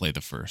game to play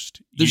the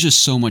first. There's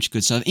just so much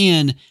good stuff.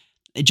 And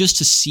just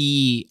to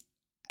see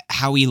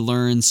how he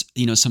learns,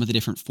 some of the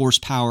different force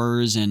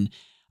powers and...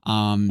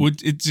 well,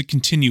 it's a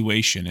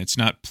continuation. It's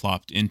not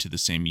plopped into the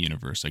same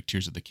universe like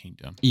Tears of the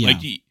Kingdom. Yeah.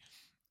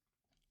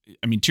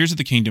 Tears of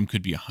the Kingdom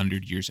could be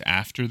 100 years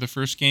after the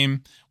first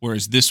game,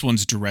 whereas this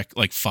one's direct,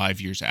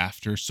 5 years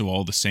after. So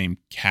all the same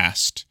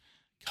cast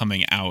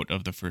coming out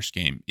of the first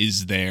game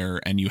is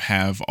there, and you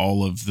have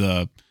all of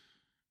the.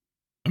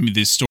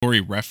 The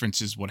story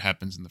references what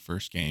happens in the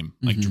first game,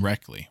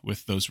 directly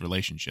with those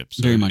relationships.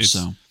 So very much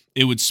so.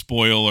 It would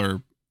spoil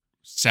or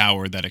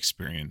sour that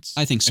experience.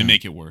 I think so. And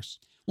make it worse.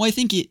 Well, I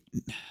think it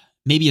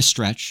may be a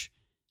stretch,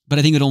 but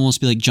I think it'd almost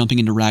be like jumping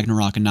into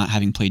Ragnarok and not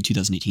having played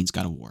 2018's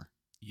God of War.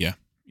 Yeah,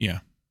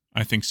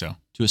 I think so.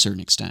 To a certain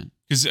extent.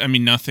 Because,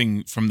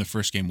 nothing from the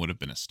first game would have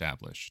been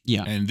established.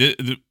 Yeah. And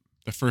the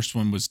first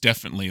one was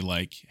definitely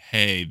like,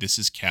 hey, this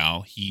is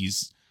Cal.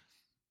 He's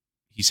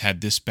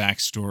had this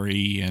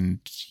backstory and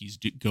he's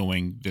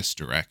going this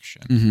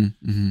direction.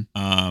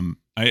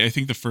 I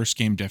think the first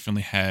game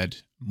definitely had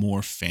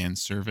more fan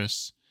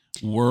service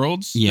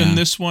worlds than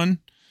this one.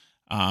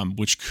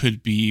 Which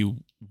could be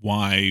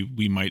why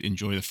we might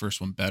enjoy the first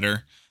one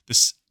better.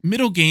 This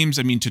middle games,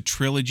 to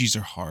trilogies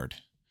are hard.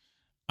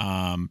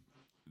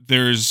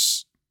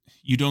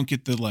 You don't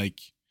get the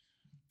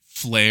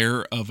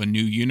flair of a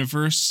new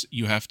universe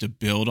you have to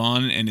build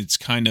on, and it's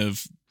kind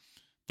of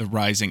the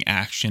rising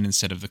action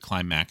instead of the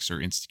climax or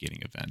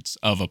instigating events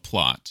of a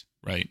plot,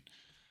 right?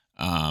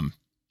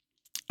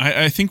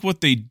 I think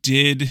what they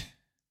did,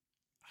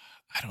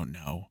 I don't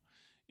know.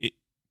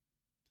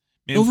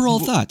 Overall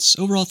thoughts.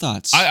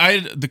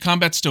 The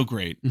combat's still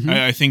great. Mm-hmm.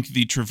 I think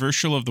the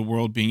traversal of the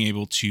world, being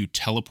able to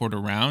teleport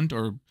around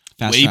or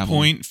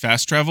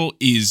fast travel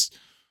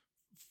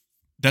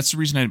that's the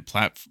reason I didn't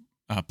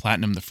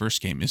platinum the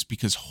first game, is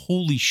because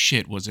holy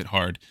shit was it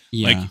hard.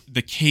 Yeah.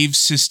 The cave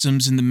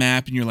systems in the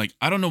map, and you're like,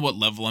 I don't know what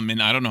level I'm in.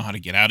 I don't know how to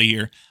get out of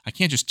here. I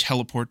can't just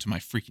teleport to my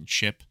freaking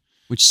ship.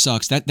 Which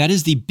sucks. That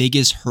is the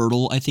biggest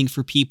hurdle, I think,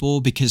 for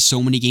people, because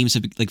so many games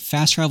have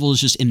fast travel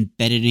is just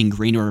embedded and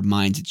ingrained in our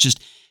minds. It's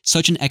just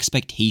such an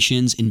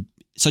expectation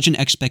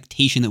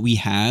that we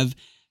have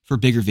for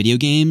bigger video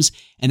games,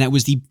 and that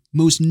was the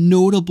most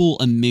notable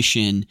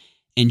omission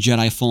in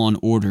Jedi Fallen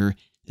Order,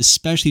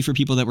 especially for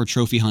people that were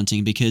trophy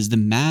hunting, because the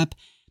map,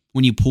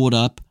 when you pull it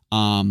up,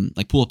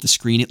 pull up the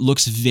screen, it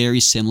looks very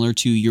similar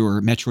to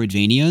your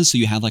Metroidvanias, so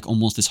you have like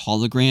almost this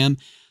hologram.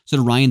 So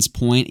to Ryan's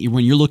point,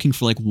 when you're looking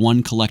for like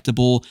one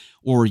collectible,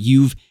 or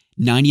you've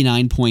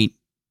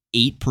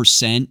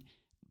 99.8%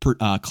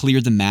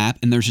 cleared the map,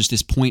 and there's just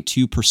this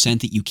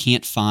 0.2% that you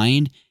can't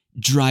find,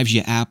 drives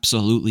you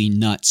absolutely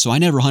nuts. So I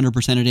never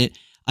 100%ed it.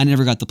 I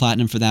never got the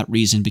platinum for that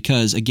reason,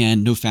 because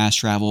again, no fast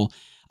travel.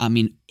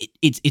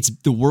 It's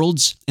the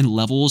worlds and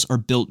levels are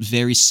built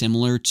very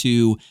similar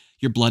to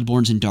your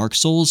Bloodborns and Dark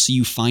Souls, so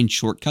you find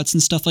shortcuts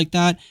and stuff like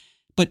that.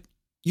 But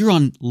you're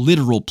on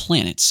literal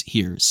planets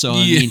here, so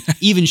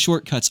even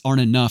shortcuts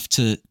aren't enough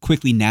to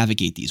quickly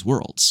navigate these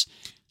worlds.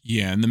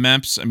 Yeah, and the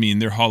maps,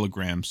 they're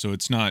holograms, so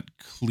it's not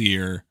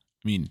clear.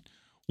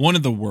 One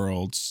of the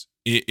worlds,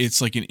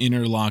 it's like an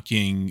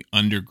interlocking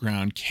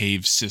underground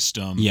cave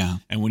system. Yeah.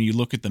 And when you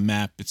look at the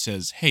map, it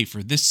says, hey,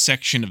 for this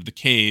section of the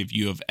cave,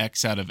 you have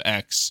X out of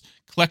X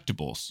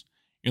collectibles.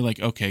 You're like,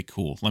 okay,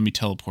 cool. Let me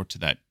teleport to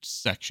that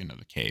section of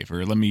the cave,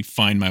 or let me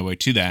find my way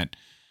to that.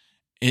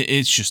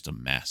 It's just a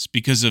mess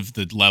because of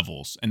the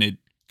levels, and it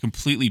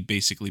completely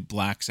basically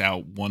blacks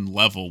out one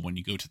level when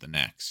you go to the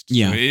next.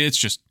 Yeah. So it's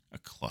just a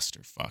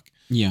clusterfuck.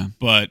 Yeah.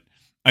 But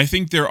I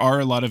think there are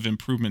a lot of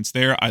improvements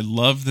there. I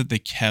love that they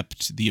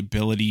kept the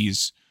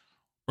abilities,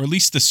 or at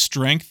least the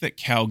strength that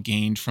Cal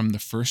gained from the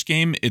first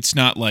game. It's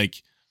not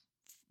like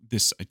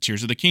this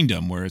Tears of the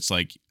Kingdom where it's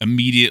like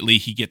immediately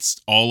he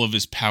gets all of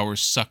his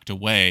powers sucked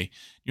away.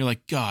 You're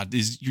like, God,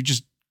 you're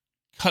just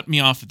cut me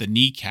off at the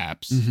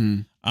kneecaps.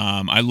 Mm-hmm.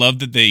 I love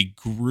that they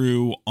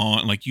grew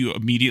on, like you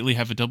immediately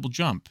have a double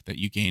jump that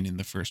you gain in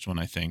the first one,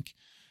 I think.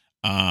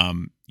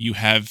 You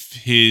have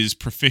his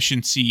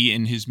proficiency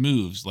in his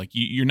moves. Like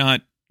you're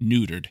not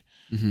neutered,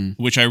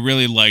 which I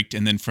really liked.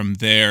 And then from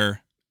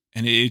there,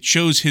 and it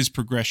shows his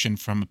progression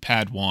from a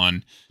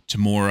Padawan to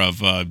more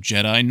of a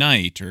Jedi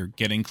Knight, or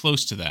getting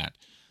close to that.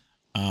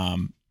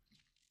 I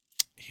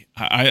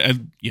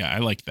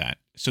like that.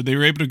 So they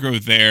were able to grow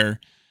there.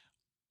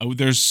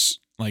 There's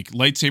like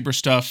lightsaber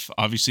stuff.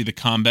 Obviously, the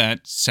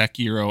combat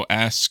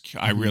Sekiro-esque.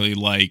 I really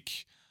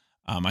like.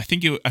 I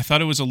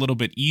thought it was a little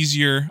bit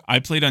easier. I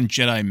played on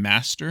Jedi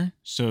Master,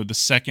 so the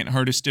second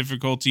hardest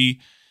difficulty.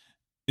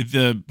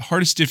 The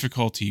hardest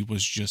difficulty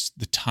was just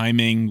the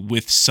timing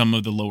with some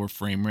of the lower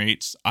frame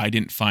rates. I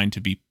didn't find to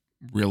be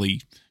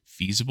really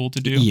feasible to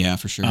do. Yeah,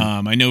 for sure.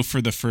 I know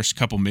for the first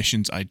couple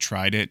missions, I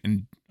tried it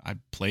and I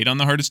played on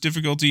the hardest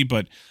difficulty,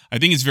 but I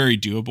think it's very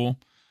doable.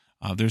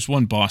 There's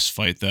one boss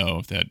fight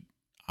though that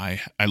I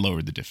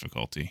lowered the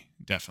difficulty,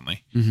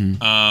 definitely.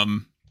 Mm-hmm.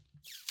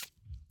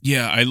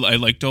 Yeah, I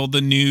liked all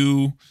the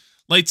new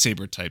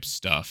lightsaber type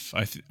stuff.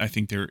 I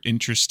think they're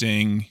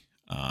interesting.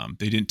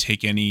 They didn't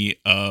take any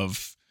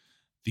of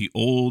the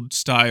old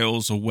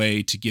styles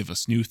away to give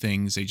us new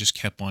things. They just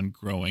kept on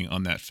growing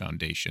on that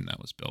foundation that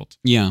was built.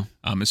 Yeah.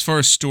 As far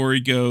as story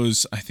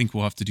goes, I think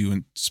we'll have to do a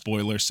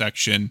spoiler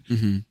section.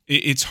 Mm-hmm.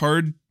 It's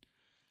hard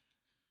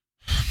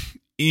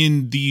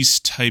in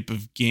these type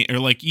of game, or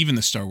like even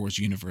the Star Wars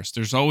universe.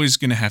 There's always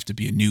going to have to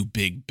be a new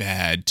big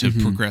bad to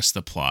progress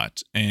the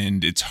plot,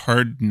 and it's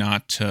hard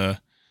not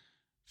to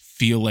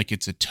feel like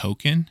it's a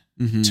token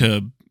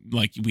to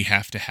like we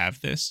have to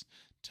have this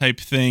type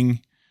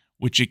thing,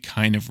 which it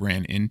kind of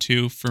ran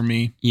into for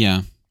me.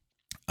 Yeah.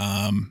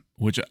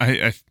 Which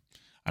I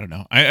don't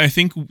know. I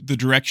think the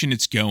direction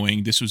it's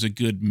going, this was a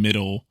good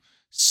middle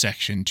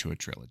section to a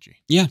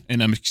trilogy. Yeah.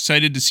 And I'm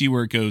excited to see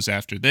where it goes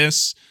after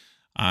this.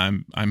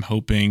 I'm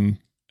hoping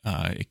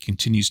it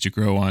continues to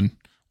grow on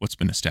what's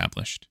been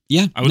established.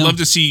 Yeah. I would love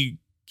to see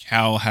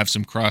Cal have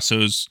some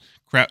crossovers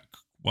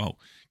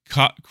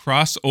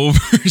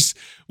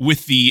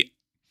with the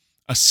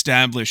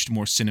established,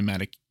 more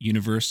cinematic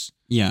universe.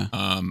 Yeah.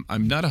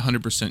 I'm not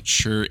 100%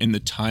 sure in the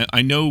time.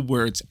 I know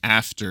where it's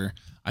after.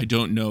 I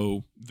don't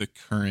know the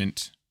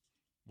current,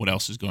 what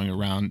else is going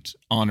around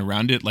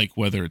it, like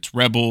whether it's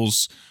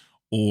Rebels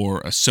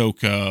or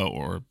Ahsoka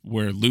or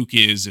where Luke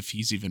is, if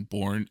he's even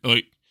born,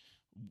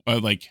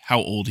 like how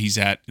old he's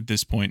at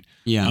this point.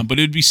 Yeah. But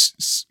it'd be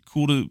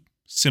cool to,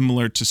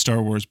 similar to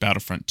Star Wars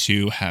Battlefront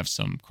 2, have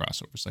some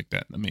crossovers like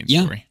that in the main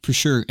story. Yeah, for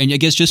sure. And I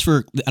guess just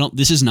for,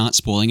 this is not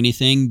spoiling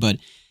anything, but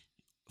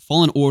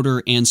Fallen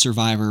Order and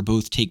Survivor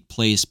both take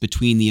place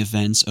between the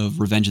events of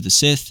Revenge of the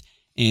Sith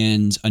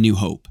and A New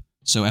Hope.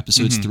 So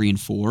episodes 3 and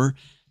 4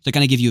 to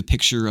kind of give you a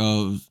picture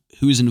of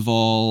who's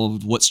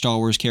involved, what Star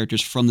Wars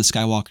characters from the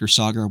Skywalker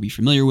saga are we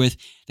familiar with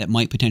that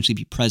might potentially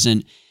be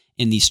present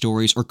in these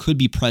stories or could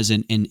be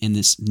present in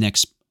this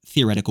next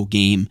theoretical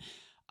game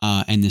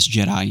and this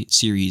Jedi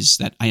series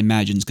that I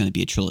imagine is going to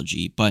be a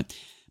trilogy. But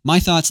my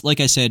thoughts, like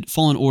I said,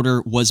 Fallen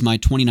Order was my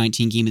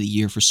 2019 game of the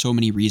year for so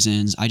many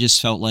reasons. I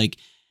just felt like,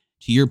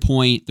 to your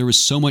point, there was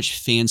so much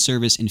fan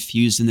service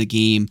infused in the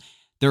game.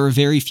 There were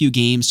very few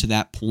games to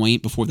that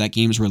point before that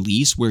game's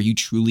release where you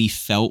truly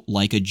felt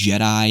like a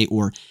Jedi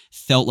or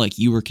felt like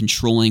you were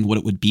controlling what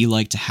it would be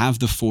like to have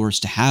the Force,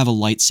 to have a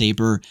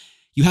lightsaber.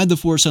 You had the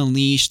Force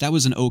Unleashed. That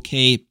was an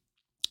okay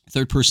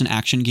third-person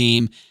action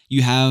game.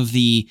 You have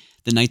the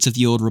Knights of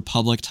the Old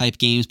Republic type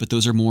games, but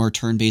those are more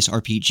turn-based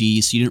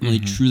RPGs, so you didn't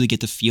really truly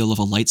get the feel of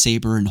a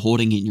lightsaber and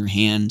holding it in your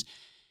hand.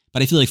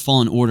 But I feel like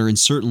Fallen Order and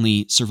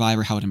certainly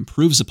Survivor, how it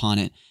improves upon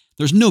it,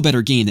 there's no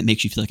better game that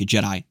makes you feel like a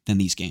Jedi than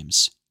these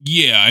games.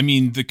 Yeah, I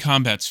mean, the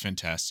combat's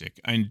fantastic.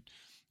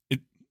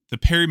 The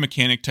parry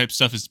mechanic type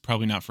stuff is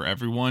probably not for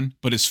everyone,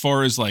 but as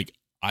far as like,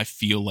 I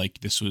feel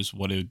like this was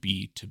what it would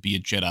be to be a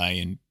Jedi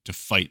and to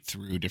fight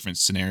through different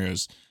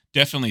scenarios.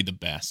 Definitely the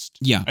best.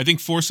 Yeah. I think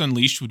Force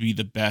Unleashed would be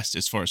the best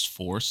as far as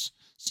Force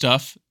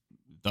stuff,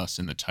 thus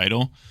in the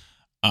title.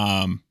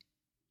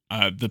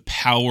 The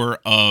power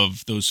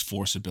of those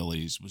Force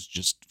abilities was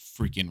just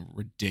freaking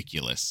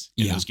ridiculous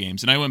in those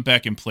games. And I went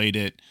back and played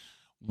it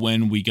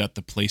when we got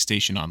the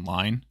PlayStation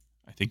Online.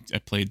 I think I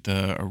played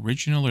the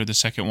original or the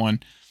second one,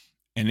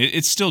 and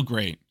it's still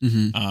great.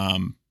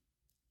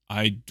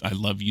 I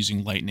love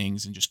using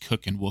lightnings and just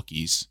cooking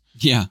Wookiees.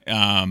 Yeah.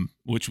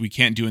 Which we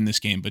can't do in this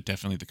game, but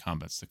definitely the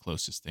combat's the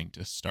closest thing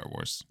to Star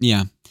Wars.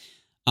 Yeah.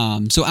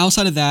 So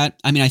outside of that,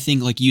 I mean, I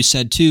think like you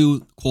said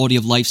too, quality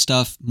of life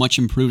stuff, much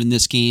improved in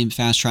this game.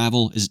 Fast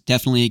travel is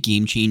definitely a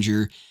game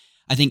changer.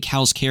 I think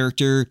Cal's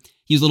character,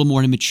 he's a little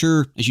more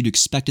immature, as you'd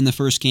expect in the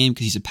first game,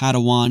 because he's a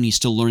Padawan. He's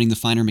still learning the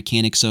finer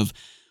mechanics of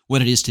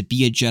what it is to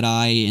be a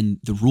Jedi and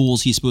the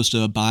rules he's supposed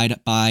to abide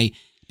by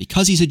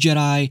because he's a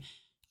Jedi.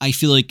 I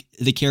feel like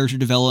the character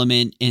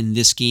development in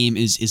this game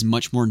is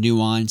much more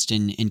nuanced,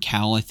 and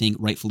Cal, I think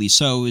rightfully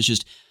so, is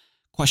just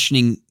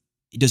questioning,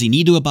 does he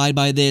need to abide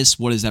by this?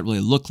 What does that really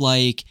look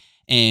like?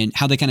 And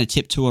how they kind of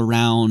tiptoe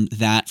around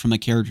that from a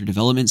character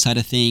development side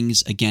of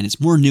things. Again, it's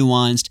more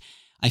nuanced.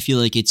 I feel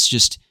like it's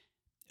just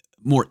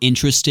more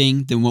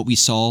interesting than what we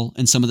saw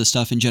in some of the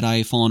stuff in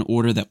Jedi Fallen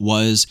Order that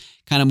was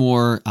kind of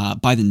more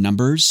by the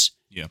numbers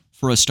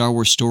for a Star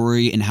Wars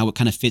story and how it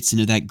kind of fits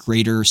into that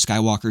greater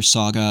Skywalker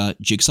saga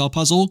jigsaw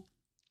puzzle.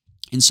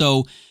 And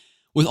so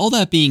with all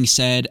that being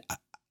said,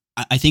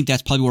 I think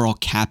that's probably where I'll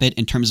cap it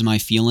in terms of my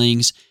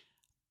feelings,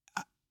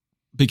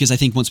 because I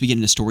think once we get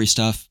into story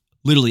stuff,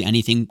 literally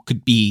anything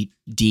could be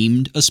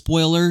deemed a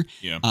spoiler.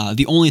 Yeah.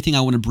 The only thing I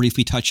want to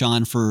briefly touch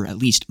on for at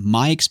least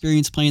my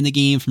experience playing the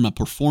game from a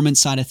performance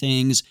side of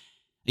things,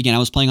 again, I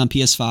was playing on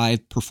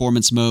PS5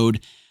 performance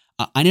mode.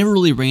 I never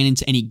really ran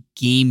into any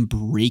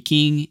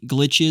game-breaking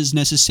glitches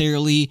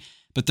necessarily,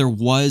 but there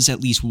was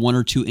at least one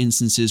or two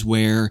instances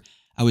where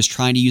I was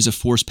trying to use a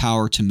force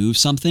power to move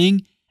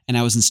something, and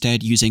I was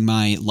instead using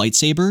my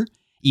lightsaber,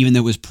 even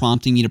though it was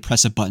prompting me to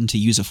press a button to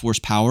use a force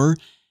power.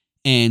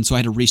 And so I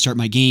had to restart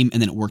my game,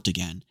 and then it worked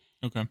again.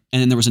 Okay.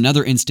 And then there was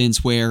another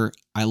instance where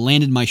I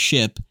landed my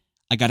ship,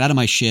 I got out of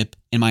my ship,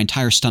 and my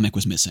entire stomach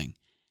was missing.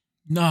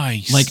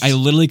 Nice. Like, I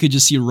literally could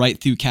just see right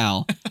through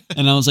Cal.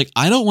 And I was like,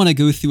 I don't want to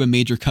go through a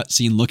major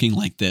cutscene looking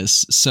like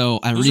this. So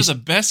Those are the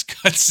best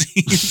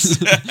cutscenes.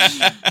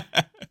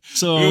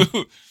 So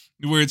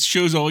where it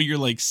shows all your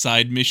like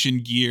side mission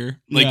gear.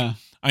 Like, yeah.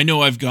 I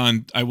know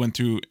I went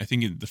through, I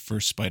think in the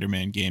first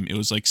Spider-Man game, it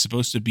was like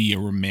supposed to be a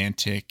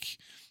romantic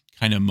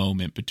kind of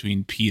moment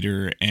between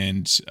Peter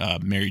and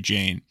Mary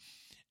Jane.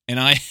 And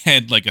I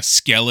had like a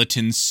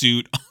skeleton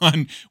suit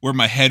on where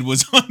my head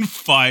was on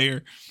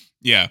fire.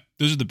 Yeah,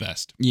 those are the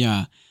best.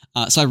 Yeah.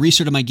 So I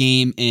restarted my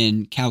game,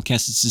 and Cal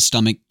Kestis'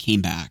 stomach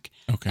came back.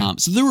 Okay.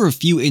 So there were a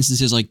few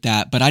instances like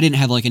that, but I didn't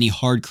have like any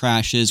hard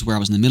crashes where I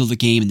was in the middle of the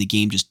game and the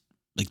game just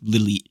like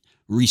literally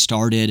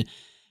restarted.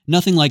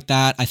 Nothing like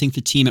that. I think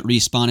the team at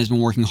Respawn has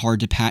been working hard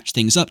to patch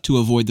things up to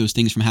avoid those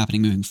things from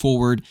happening moving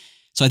forward.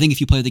 So I think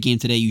if you play the game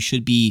today, you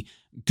should be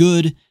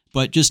good,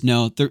 but just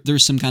know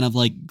there's some kind of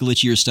like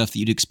glitchier stuff that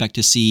you'd expect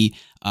to see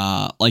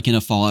like in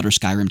a Fallout or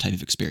Skyrim type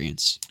of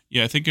experience.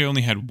 Yeah, I think I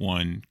only had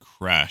one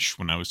crash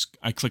when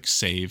I clicked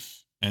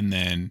save, and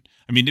then,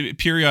 I mean, it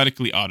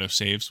periodically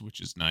auto-saves, which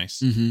is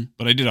nice,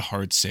 but I did a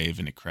hard save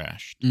and it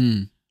crashed,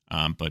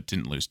 but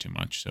didn't lose too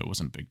much, so it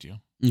wasn't a big deal.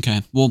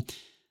 Okay, well,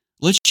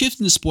 let's shift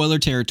into spoiler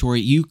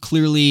territory. You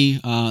clearly,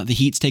 the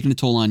heat's taking a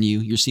toll on you.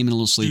 You're seeming a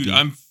little sleepy. Dude,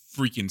 I'm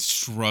freaking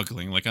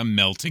struggling. Like, I'm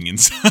melting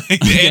inside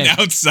and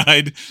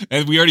outside.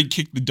 And we already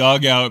kicked the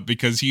dog out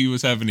because he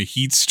was having a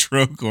heat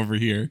stroke over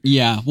here.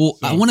 Yeah, well,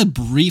 I want to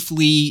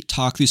briefly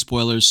talk through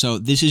spoilers. So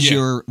this is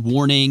your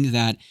warning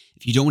that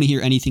if you don't want to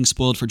hear anything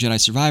spoiled for Jedi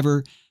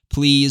Survivor,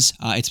 please,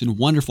 it's been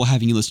wonderful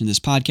having you listen to this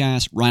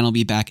podcast. Ryan will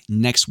be back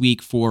next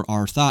week for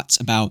our thoughts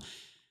about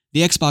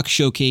the Xbox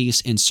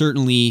Showcase and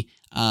certainly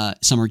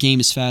Summer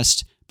Games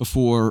Fest,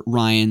 before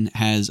Ryan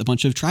has a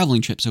bunch of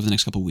traveling trips over the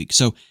next couple of weeks.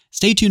 So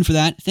stay tuned for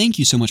that. Thank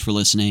you so much for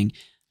listening.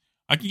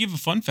 I can give a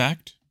fun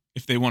fact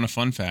if they want a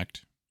fun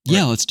fact. Right?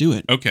 Yeah, let's do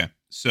it. Okay.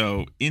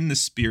 So in the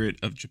spirit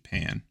of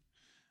Japan,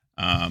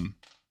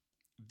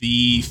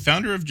 the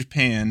founder of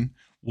Japan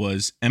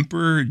was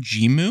Emperor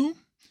Jimmu,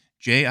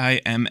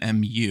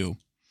 Jimmu,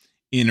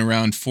 in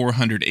around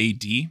 400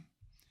 AD.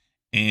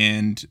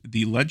 And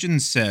the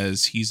legend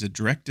says he's a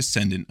direct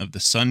descendant of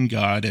the sun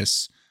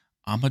goddess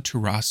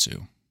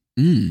Amaterasu,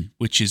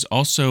 which is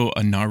also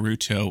a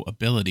Naruto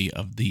ability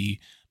of the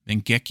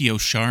Mangekyo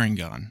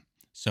Sharingan.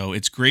 So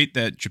it's great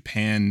that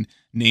Japan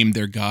named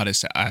their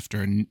goddess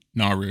after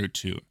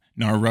Naruto.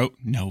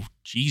 No,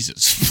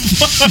 Jesus.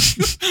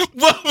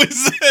 What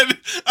was that?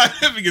 I'm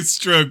having a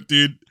stroke,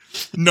 dude.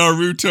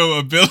 Naruto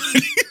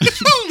ability.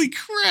 Holy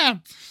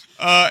crap.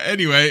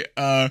 Anyway,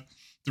 the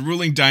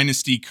ruling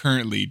dynasty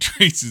currently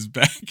traces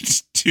back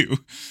to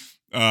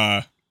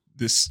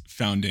this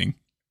founding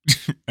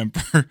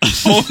emperor.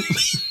 Holy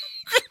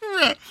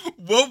crap.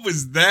 What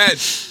was that?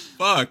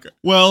 Fuck.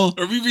 Well,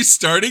 are we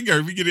restarting?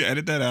 Are we going to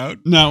edit that out?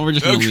 No, we're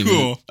just going to leave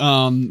cool.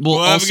 it.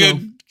 Also,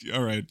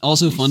 all right.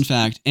 Also, fun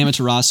fact,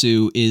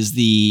 Amaterasu is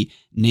the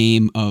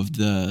name of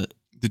the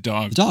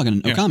dog. The dog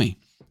in Okami.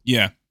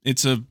 Yeah.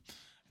 It's I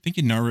think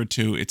in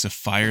Naruto, it's a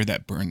fire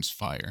that burns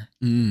fire,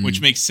 which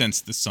makes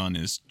sense. The sun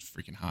is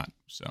freaking hot.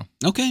 So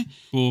okay.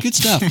 Cool. Good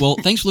stuff. Well,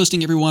 thanks for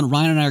listening, everyone.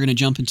 Ryan and I are going to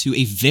jump into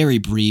a very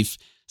brief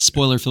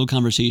spoiler-filled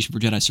conversation for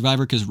Jedi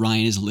Survivor because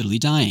Ryan is literally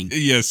dying.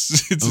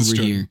 Yes, it's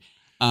over here.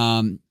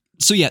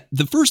 So yeah,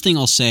 the first thing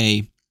I'll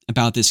say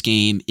about this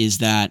game is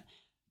that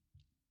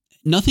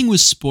nothing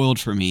was spoiled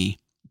for me,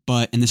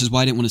 and this is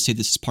why I didn't want to say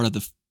this is part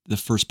of the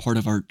first part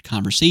of our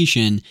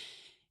conversation,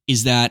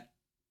 is that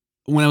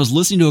when I was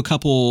listening to a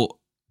couple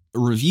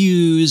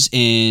reviews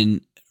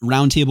and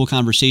roundtable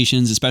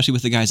conversations, especially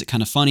with the guys at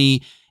Kinda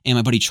Funny, and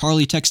my buddy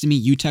Charlie texted me,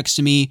 you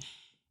texted me,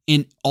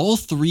 and all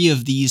three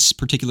of these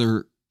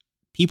particular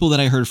people that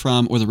I heard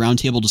from or the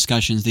roundtable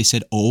discussions, they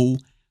said, oh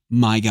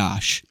my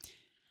gosh,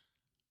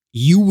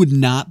 you would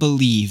not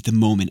believe the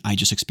moment I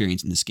just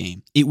experienced in this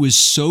game. It was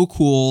so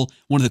cool.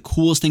 One of the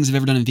coolest things I've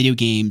ever done in video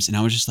games. And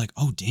I was just like,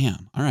 oh,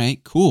 damn. All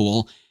right,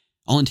 cool.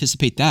 I'll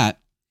anticipate that.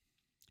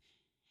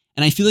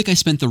 And I feel like I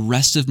spent the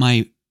rest of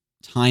my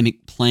time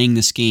playing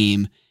this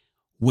game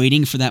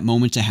waiting for that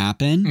moment to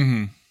happen.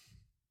 Mm-hmm.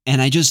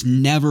 And I just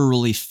never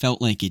really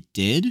felt like it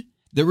did.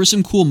 There were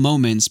some cool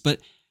moments, but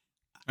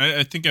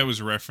I think I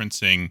was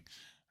referencing,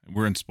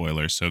 we're in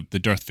spoilers, so the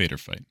Darth Vader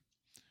fight.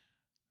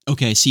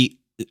 Okay, see,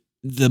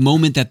 the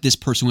moment that this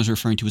person was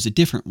referring to was a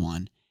different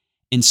one.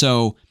 And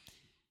so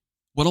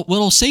what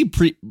I'll say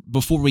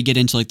before we get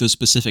into like those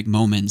specific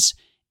moments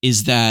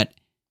is that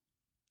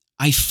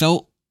I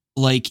felt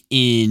like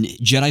in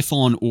Jedi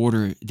Fallen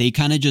Order, they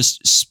kind of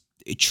just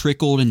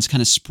trickled and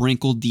kind of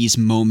sprinkled these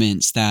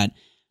moments that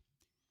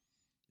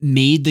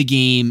made the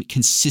game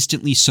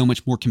consistently so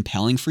much more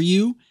compelling for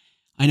you.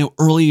 I know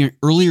earlier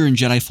in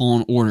Jedi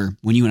Fallen Order,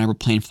 when you and I were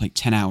playing for like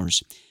 10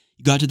 hours,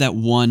 you got to that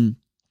one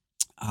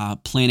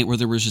planet where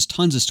there was just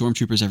tons of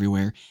stormtroopers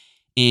everywhere,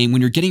 And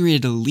when you're getting ready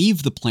to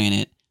leave the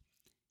planet,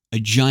 a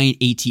giant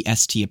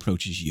ATST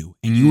approaches you,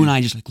 and you and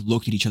I just like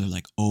look at each other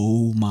like,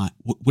 oh my,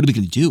 what are we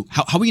going to do?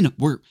 How are we going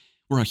to,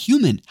 we're a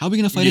human. How are we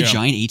going to fight a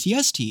giant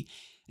ATST?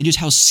 And just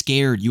how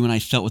scared you and I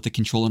felt with the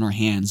control in our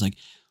hands. Like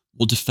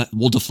we'll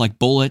deflect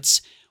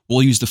bullets.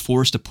 We'll use the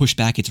Force to push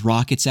back its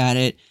rockets at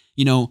it,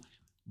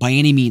 by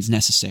any means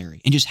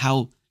necessary. And just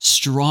how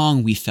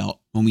strong we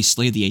felt when we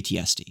slayed the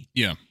ATST.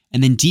 Yeah.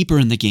 And then deeper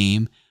in the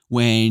game,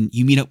 when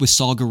you meet up with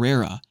Saul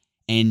Guerrera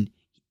and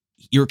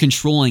you're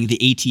controlling the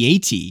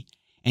AT-AT,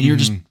 and you're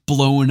just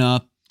blowing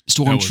up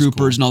stormtroopers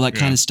cool. and all that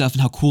kind of stuff,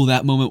 and how cool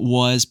that moment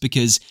was,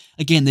 because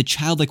again, the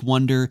childlike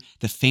wonder,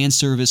 the fan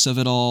service of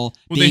it all,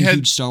 being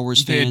huge Star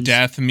Wars fans. They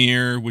had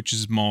Dathomir, which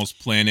is Maul's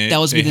planet. That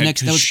was the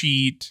next.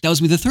 That was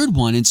the third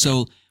one. And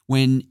so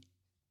when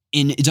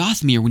in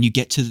Dathomir, when you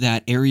get to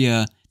that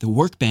area, the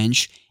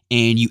workbench,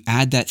 and you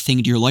add that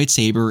thing to your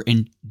lightsaber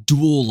and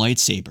dual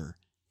lightsaber,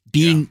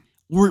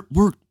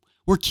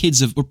 we're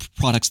kids we're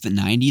products of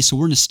the 90s, so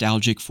we're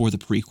nostalgic for the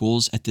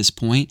prequels at this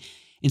point.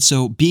 And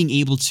so being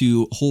able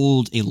to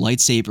hold a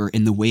lightsaber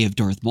in the way of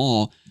Darth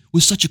Maul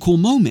was such a cool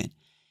moment.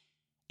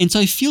 And so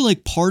I feel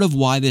like part of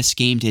why this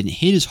game didn't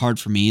hit as hard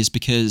for me is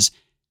because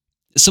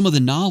some of the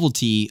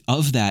novelty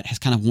of that has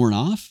kind of worn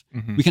off.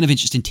 Mm-hmm. We kind of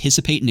just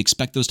anticipate and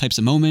expect those types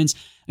of moments.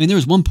 I mean, there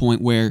was one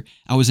point where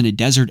I was in a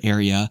desert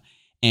area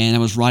and I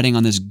was riding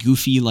on this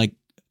goofy, like,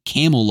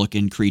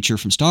 camel-looking creature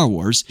from Star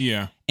Wars.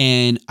 Yeah.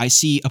 And I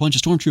see a bunch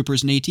of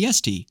stormtroopers in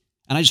AT-ST.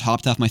 And I just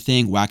hopped off my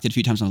thing, whacked it a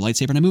few times on my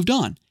lightsaber, and I moved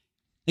on.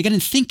 Like, I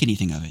didn't think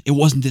anything of it. It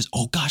wasn't this,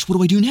 oh gosh, what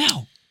do I do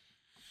now?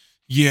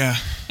 Yeah.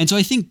 And so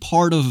I think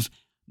part of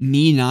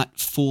me not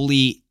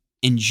fully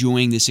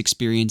enjoying this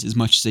experience as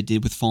much as I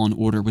did with Fallen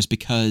Order was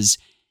because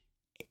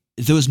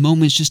those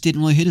moments just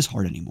didn't really hit as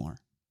hard anymore.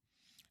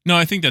 No,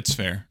 I think that's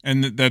fair.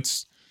 And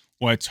that's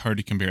why it's hard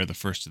to compare the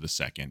first to the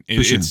second.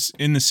 Sure. It's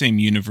in the same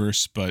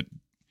universe, but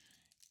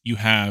you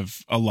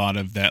have a lot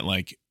of that,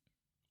 like,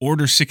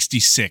 Order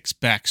 66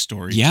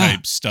 backstory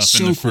type stuff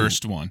in the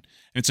first one.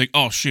 And it's like,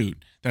 oh,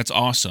 shoot, that's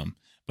awesome.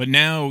 But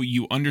now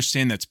you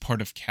understand that's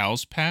part of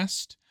Cal's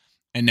past,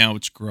 and now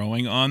it's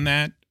growing on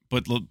that.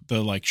 But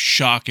the like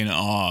shock and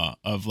awe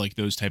of like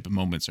those type of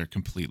moments are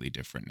completely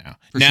different now.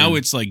 Now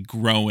it's like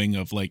growing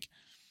of like,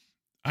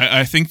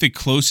 I think the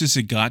closest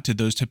it got to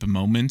those type of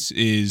moments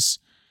is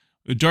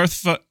the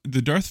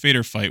Darth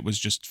Vader fight was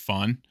just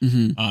fun.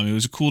 Mm-hmm. It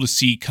was cool to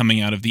see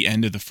coming out of the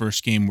end of the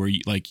first game where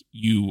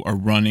you are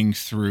running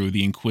through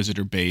the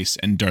Inquisitor base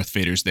and Darth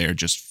Vader's there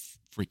just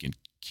freaking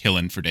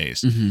killing for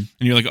days. Mm-hmm. And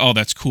you're like, oh,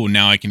 that's cool.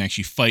 Now I can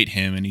actually fight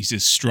him. And he's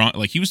as strong.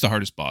 Like, he was the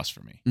hardest boss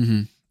for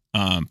me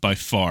by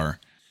far.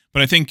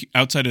 But I think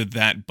outside of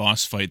that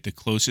boss fight, the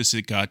closest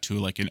it got to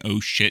like an oh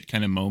shit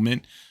kind of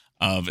moment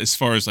of as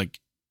far as like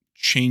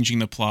changing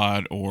the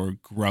plot or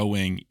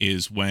growing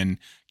is when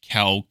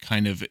Cal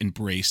kind of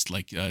embraced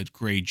like a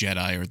gray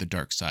Jedi or the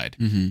dark side.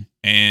 Mm-hmm.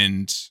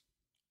 And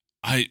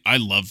I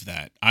love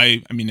that.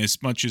 I mean,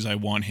 as much as I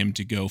want him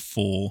to go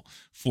full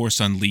Force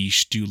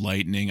Unleashed, do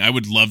lightning, I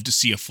would love to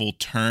see a full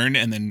turn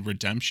and then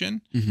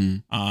redemption.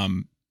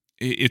 Mm-hmm.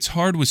 It's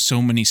hard with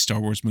so many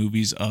Star Wars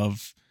movies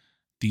of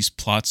these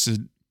plots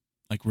that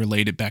like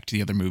relate it back to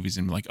the other movies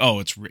and like, oh,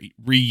 it's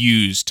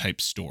reused type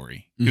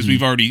story. Because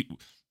we've already,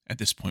 at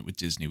this point with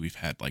Disney, we've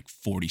had like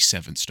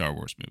 47 Star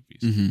Wars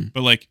movies. Mm-hmm.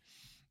 But like,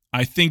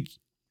 I think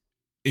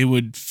it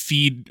would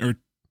feed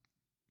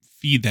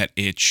that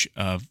itch.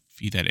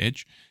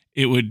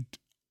 It would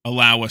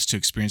allow us to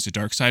experience the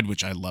dark side,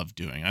 which I love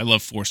doing. I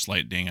love Force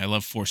lightning. I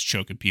love Force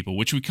choking people,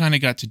 which we kind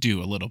of got to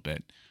do a little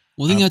bit.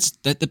 Well, I think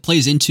that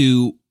plays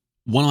into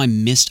one of my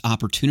missed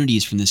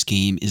opportunities from this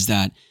game is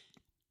that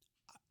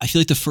I feel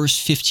like the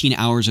first 15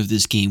 hours of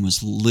this game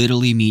was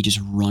literally me just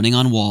running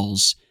on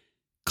walls,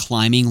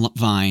 climbing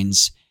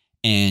vines,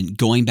 and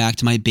going back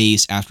to my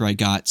base after I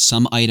got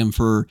some item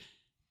for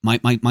my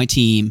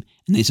team.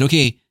 And they said,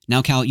 okay,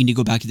 now Cal, you need to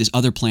go back to this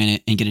other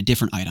planet and get a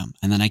different item.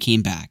 And then I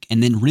came back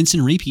and then rinse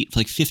and repeat for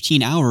like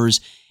 15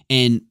 hours.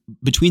 And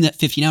between that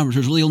 15 hours,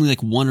 there's really only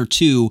like one or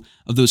two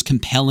of those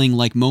compelling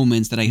like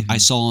moments that I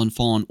saw in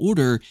Fallen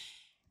Order.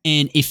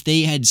 And if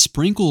they had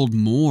sprinkled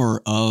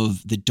more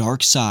of the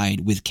dark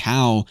side with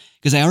Cal,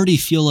 because I already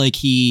feel like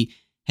he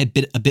had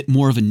a bit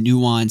more of a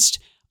nuanced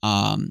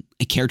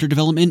a character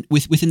development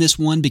within this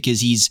one,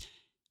 because he's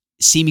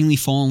seemingly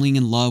falling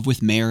in love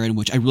with Merrin,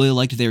 which I really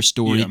liked their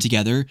story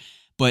together.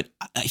 But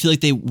I feel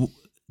like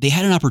they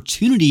had an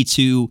opportunity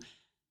to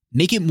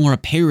make it more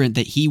apparent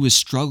that he was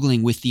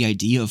struggling with the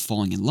idea of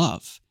falling in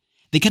love.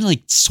 They kind of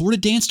like sort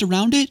of danced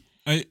around it.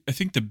 I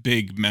think the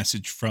big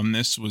message from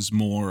this was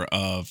more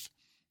of,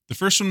 the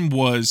first one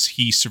was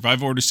he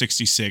survived Order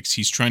 66.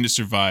 He's trying to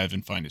survive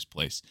and find his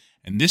place.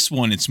 And this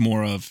one, it's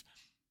more of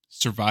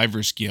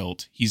survivor's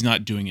guilt. He's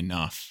not doing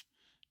enough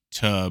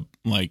to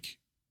like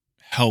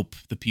help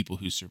the people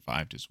who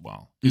survived as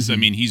well. Because I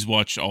mean, he's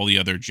watched all the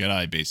other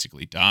Jedi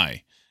basically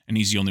die, and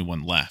he's the only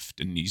one left.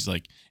 And he's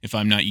like, if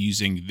I'm not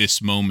using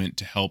this moment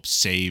to help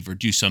save or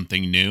do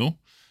something new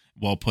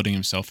while putting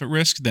himself at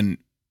risk, then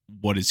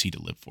what is he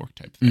to live for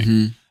type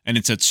thing. And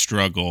it's that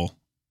struggle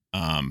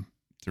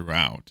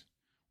throughout,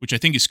 which I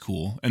think is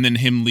cool. And then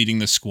him leading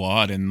the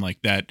squad and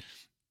like that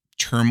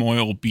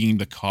turmoil being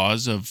the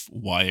cause of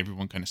why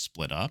everyone kind of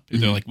split up.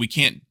 Mm-hmm. They're like, we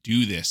can't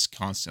do this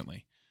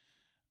constantly.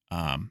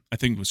 I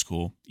think it was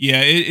cool.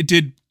 Yeah, it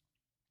did.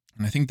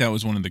 And I think that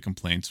was one of the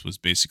complaints, was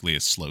basically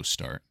a slow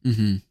start.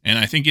 Mm-hmm. And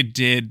I think it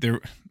did.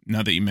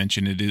 Now that you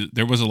mention it,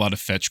 there was a lot of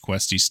fetch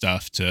questy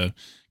stuff to a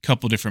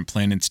couple different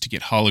planets to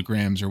get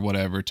holograms or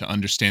whatever to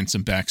understand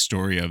some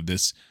backstory of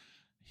this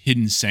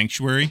hidden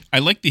sanctuary. I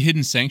like the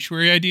hidden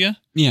sanctuary idea.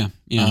 Yeah.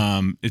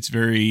 It's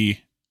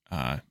very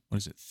what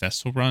is it,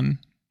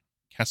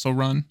 Kessel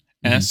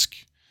Run-esque,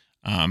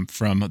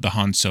 from the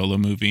Han Solo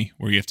movie,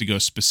 where you have to go a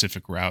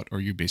specific route or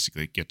you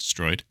basically get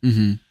destroyed.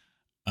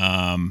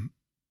 Mm-hmm.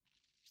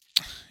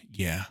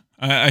 Yeah,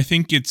 I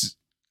think it's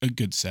a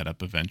good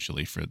setup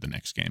eventually for the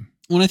next game.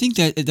 Well, I think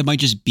that might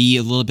just be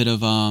a little bit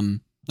of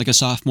like a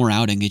sophomore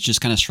outing. It's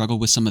just kind of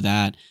struggled with some of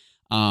that.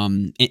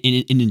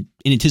 In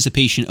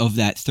anticipation of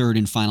that third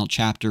and final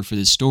chapter for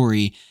this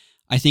story,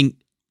 I think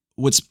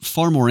what's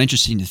far more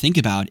interesting to think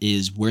about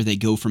is where they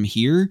go from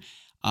here.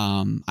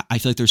 I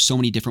feel like there's so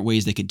many different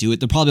ways they could do it.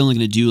 They're probably only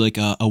going to do like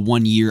a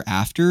 1 year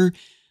after,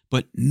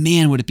 but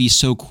man, would it be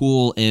so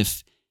cool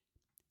if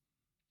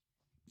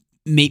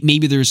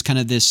maybe there's kind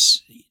of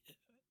this.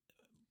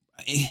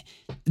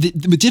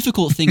 The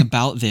difficult thing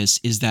about this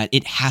is that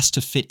it has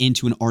to fit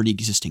into an already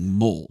existing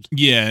mold.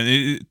 Yeah,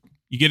 you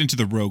get into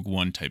the Rogue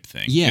One type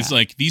thing. Yeah. It's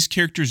like these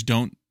characters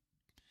don't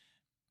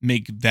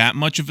make that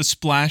much of a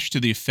splash to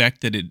the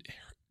effect that it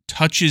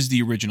touches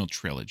the original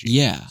trilogy.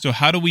 Yeah. So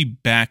how do we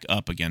back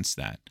up against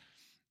that?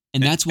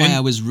 And that's why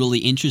I was really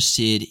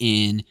interested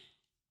in,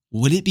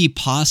 would it be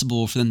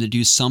possible for them to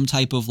do some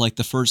type of, like,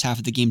 the first half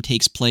of the game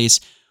takes place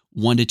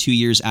 1 to 2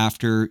 years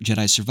after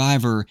Jedi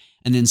Survivor,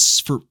 and then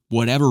for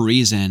whatever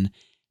reason,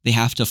 they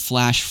have to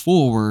flash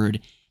forward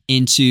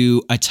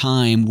into a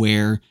time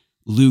where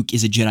Luke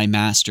is a Jedi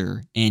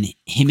Master and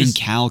him and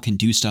Cal can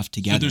do stuff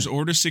together. So there's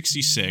Order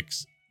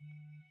 66.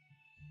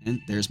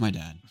 And there's my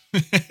dad.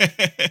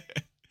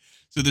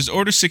 So there's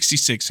Order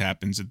 66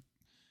 happens,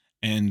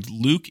 and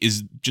Luke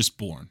is just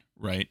born,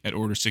 right, at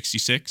Order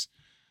 66.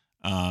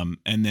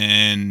 And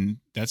then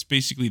that's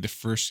basically the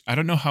first. I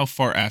don't know how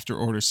far after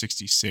Order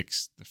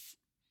 66,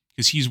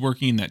 because he's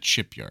working in that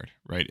shipyard,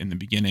 right, in the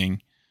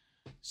beginning.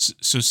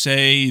 So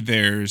say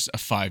there's a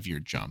 5-year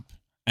jump,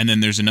 and then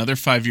there's another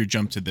 5-year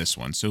jump to this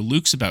one. So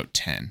Luke's about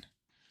 10.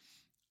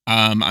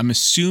 I'm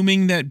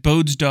assuming that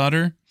Bode's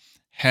daughter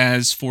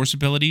has Force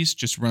abilities,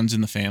 just runs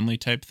in the family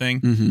type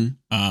thing.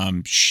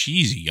 Mm-hmm.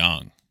 She's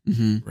young,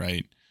 Mm-hmm.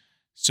 right?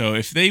 So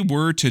if they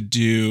were to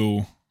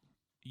do,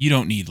 you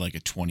don't need like a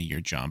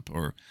 20-year jump,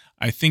 or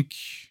I think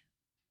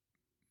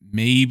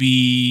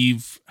maybe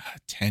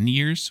 10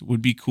 years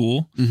would be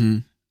cool.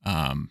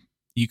 Mm-hmm.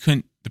 You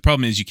couldn't. The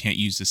problem is you can't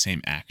use the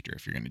same actor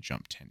if you're going to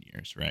jump 10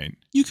 years, right?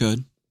 You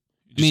could.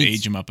 Just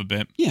age him up a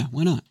bit. Yeah,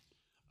 why not?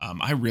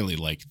 I really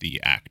like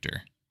the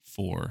actor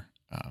for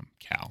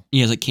Cal.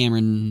 Yeah, it's like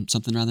Cameron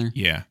something or other.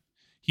 Yeah.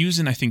 He was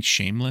in, I think,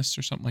 Shameless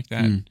or something like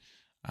that.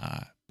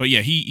 But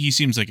yeah, he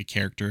seems like a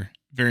character,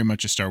 very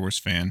much a Star Wars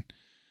fan.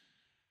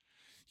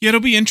 Yeah,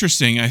 it'll be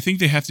interesting. I think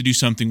they have to do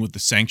something with the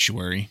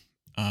Sanctuary,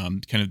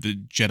 kind of the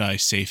Jedi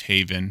safe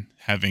haven,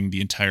 having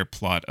the entire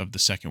plot of the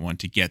second one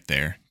to get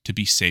there, to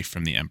be safe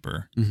from the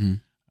Emperor. Mm-hmm.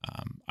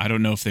 I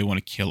don't know if they want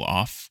to kill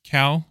off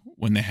Cal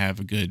when they have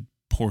a good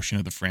portion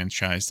of the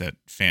franchise that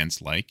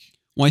fans like.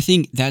 Well, I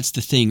think that's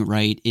the thing,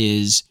 right,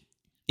 is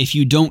if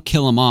you don't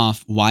kill him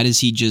off, why does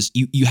he just...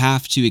 You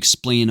have to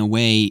explain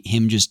away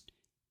him just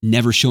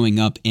never showing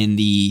up in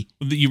the...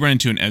 You run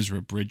into an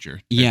Ezra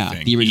Bridger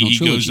thing. The original he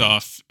trilogy. goes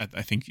off at,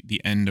 I think,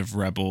 the end of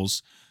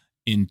Rebels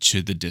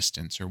into the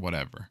distance or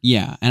whatever.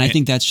 Yeah, and I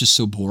think that's just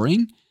so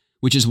boring,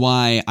 which is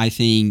why I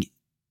think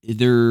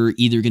they're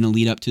either going to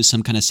lead up to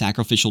some kind of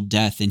sacrificial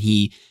death and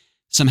he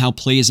somehow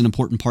plays an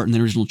important part in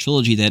the original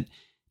trilogy that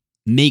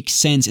makes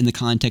sense in the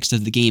context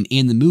of the game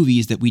and the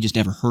movies that we just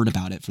never heard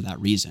about it for that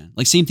reason.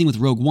 Like, same thing with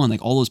Rogue One.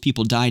 Like, all those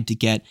people died to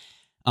get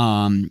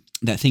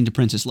that thing to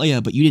Princess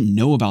Leia, but you didn't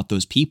know about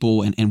those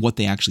people and what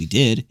they actually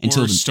did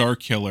until... Or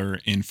Starkiller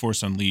in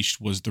Force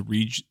Unleashed was the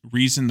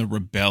reason the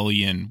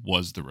rebellion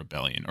was the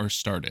rebellion, or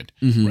started,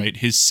 right?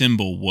 His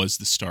symbol was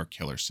the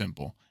Starkiller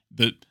symbol.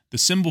 The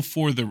symbol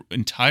for the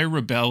entire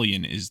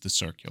rebellion is the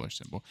Starkiller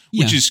symbol,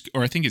 which is,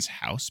 or I think it's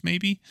House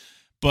maybe.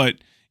 But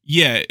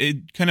yeah,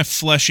 it kind of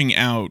fleshing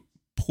out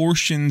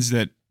portions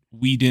that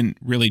we didn't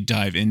really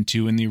dive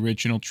into in the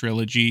original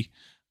trilogy.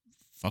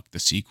 Fuck the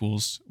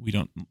sequels. We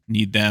don't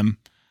need them.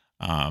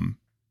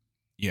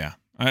 Yeah,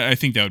 I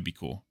think that would be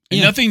cool.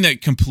 And nothing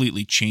that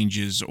completely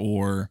changes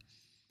or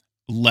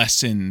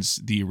lessens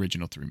the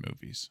original 3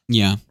 movies.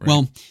 Yeah. Right.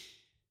 Well,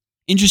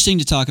 interesting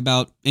to talk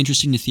about,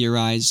 interesting to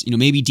theorize,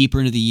 maybe deeper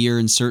into the year,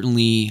 and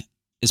certainly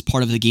as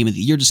part of the Game of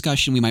the Year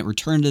discussion, we might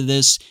return to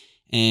this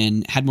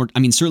and had more. I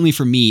mean, certainly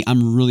for me,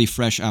 I'm really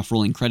fresh off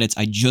rolling credits.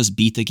 I just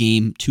beat the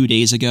game 2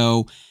 days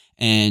ago,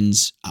 and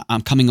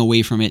I'm coming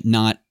away from it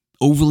not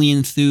overly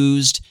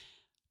enthused.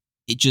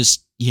 It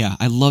just,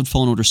 I loved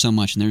Fallen Order so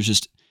much, and there's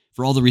just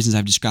for all the reasons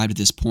I've described at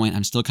this point,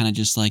 I'm still kind of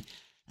just like,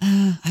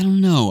 I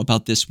don't know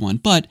about this one.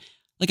 But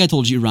like I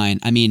told you, Ryan,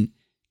 I mean,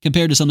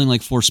 compared to something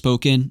like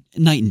Forspoken,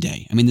 night and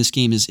day. I mean, this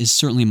game is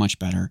certainly much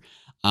better.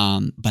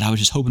 But I was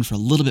just hoping for a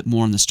little bit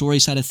more on the story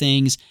side of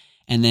things,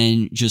 and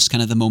then just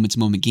kind of the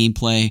moment-to-moment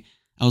gameplay.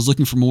 I was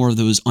looking for more of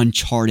those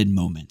Uncharted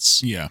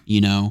moments. Yeah.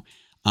 You know?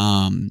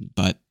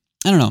 But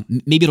I don't know.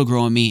 Maybe it'll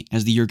grow on me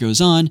as the year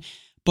goes on.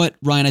 But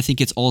Ryan, I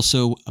think it's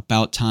also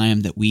about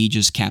time that we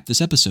just cap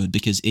this episode,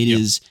 because it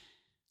is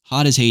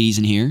hot as Hades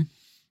in here.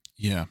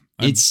 Yeah.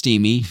 It's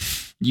steamy.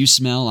 You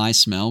smell, I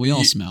smell, we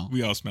all smell.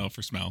 We all smell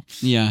for smell.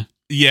 Yeah.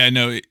 Yeah,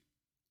 no.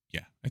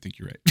 I think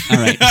you're right. All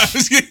right.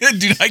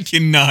 Dude, I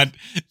cannot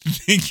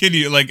think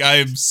any, like, I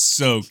am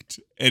soaked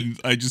and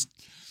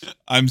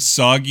I'm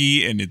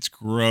soggy and it's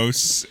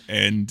gross,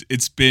 and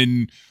it's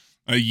been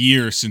a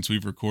year since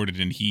we've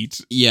recorded in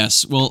heat.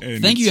 Yes. Well,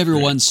 thank you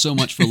everyone so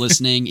much for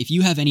listening. If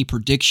you have any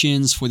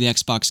predictions for the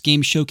Xbox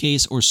Game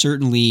Showcase, or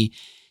certainly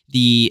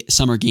the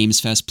Summer Games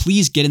Fest,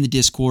 please get in the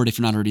Discord if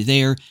you're not already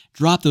there.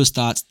 Drop those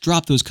thoughts,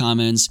 drop those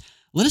comments.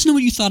 Let us know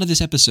what you thought of this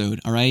episode,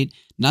 all right?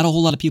 Not a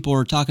whole lot of people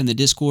are talking in the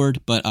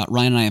Discord, but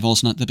Ryan and I have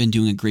also not been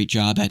doing a great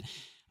job at,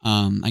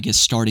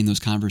 starting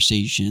those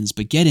conversations.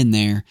 But get in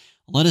there.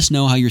 Let us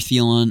know how you're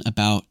feeling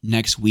about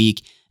next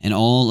week and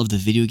all of the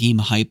video game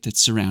hype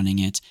that's surrounding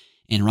it.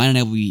 And Ryan and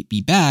I will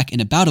be back in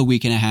about a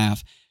week and a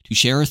half to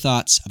share our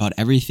thoughts about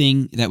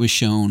everything that was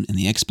shown in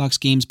the Xbox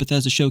Games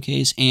Bethesda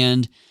Showcase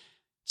and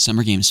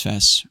Summer Games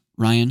Fest.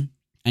 Ryan,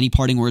 any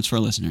parting words for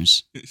our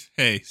listeners?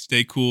 Hey,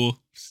 stay cool.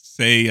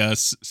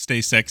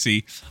 Stay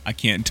sexy. I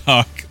can't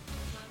talk.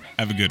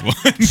 Have a good one.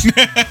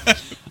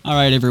 All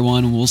right,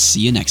 everyone. We'll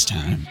see you next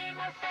time.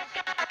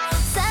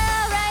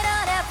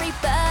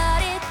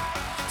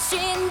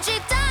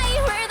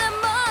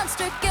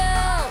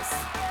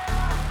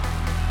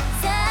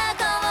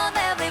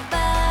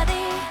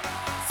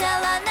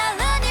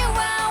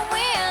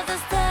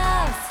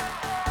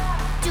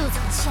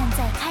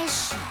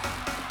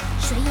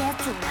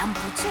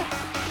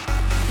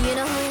 You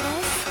know who it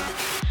is?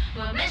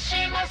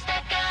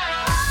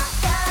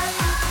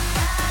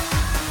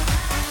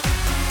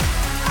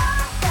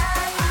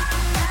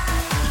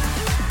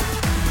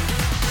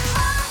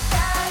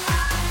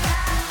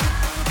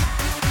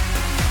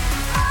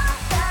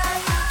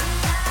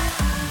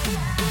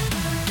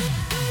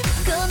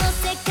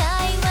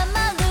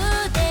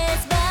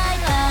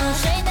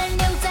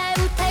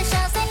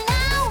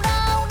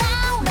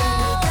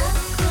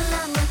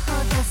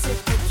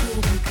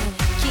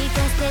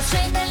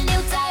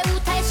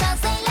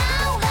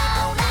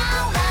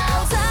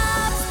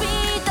 Top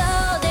speed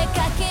で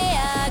駆け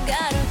上が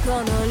るこ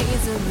のリ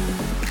ズム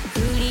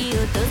振り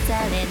落とさ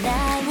れ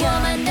ない